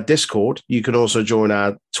join our Discord. You can also join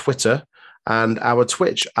our Twitter and our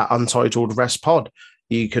Twitch at Untitled Rest Pod.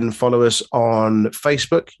 You can follow us on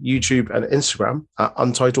Facebook, YouTube, and Instagram at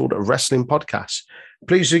Untitled Wrestling Podcast.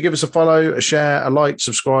 Please do give us a follow, a share, a like,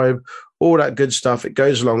 subscribe, all that good stuff. It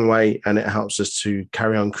goes a long way, and it helps us to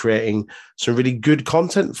carry on creating some really good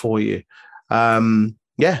content for you.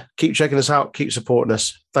 Yeah, keep checking us out. Keep supporting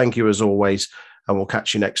us. Thank you as always, and we'll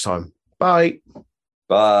catch you next time. Bye.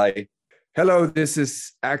 Bye. Hello, this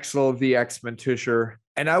is Axel, the X-Men Tusher,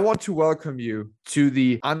 and I want to welcome you to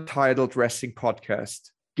the Untitled Wrestling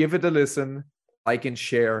Podcast. Give it a listen, like and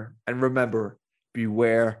share, and remember,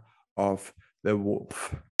 beware of the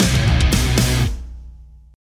wolf.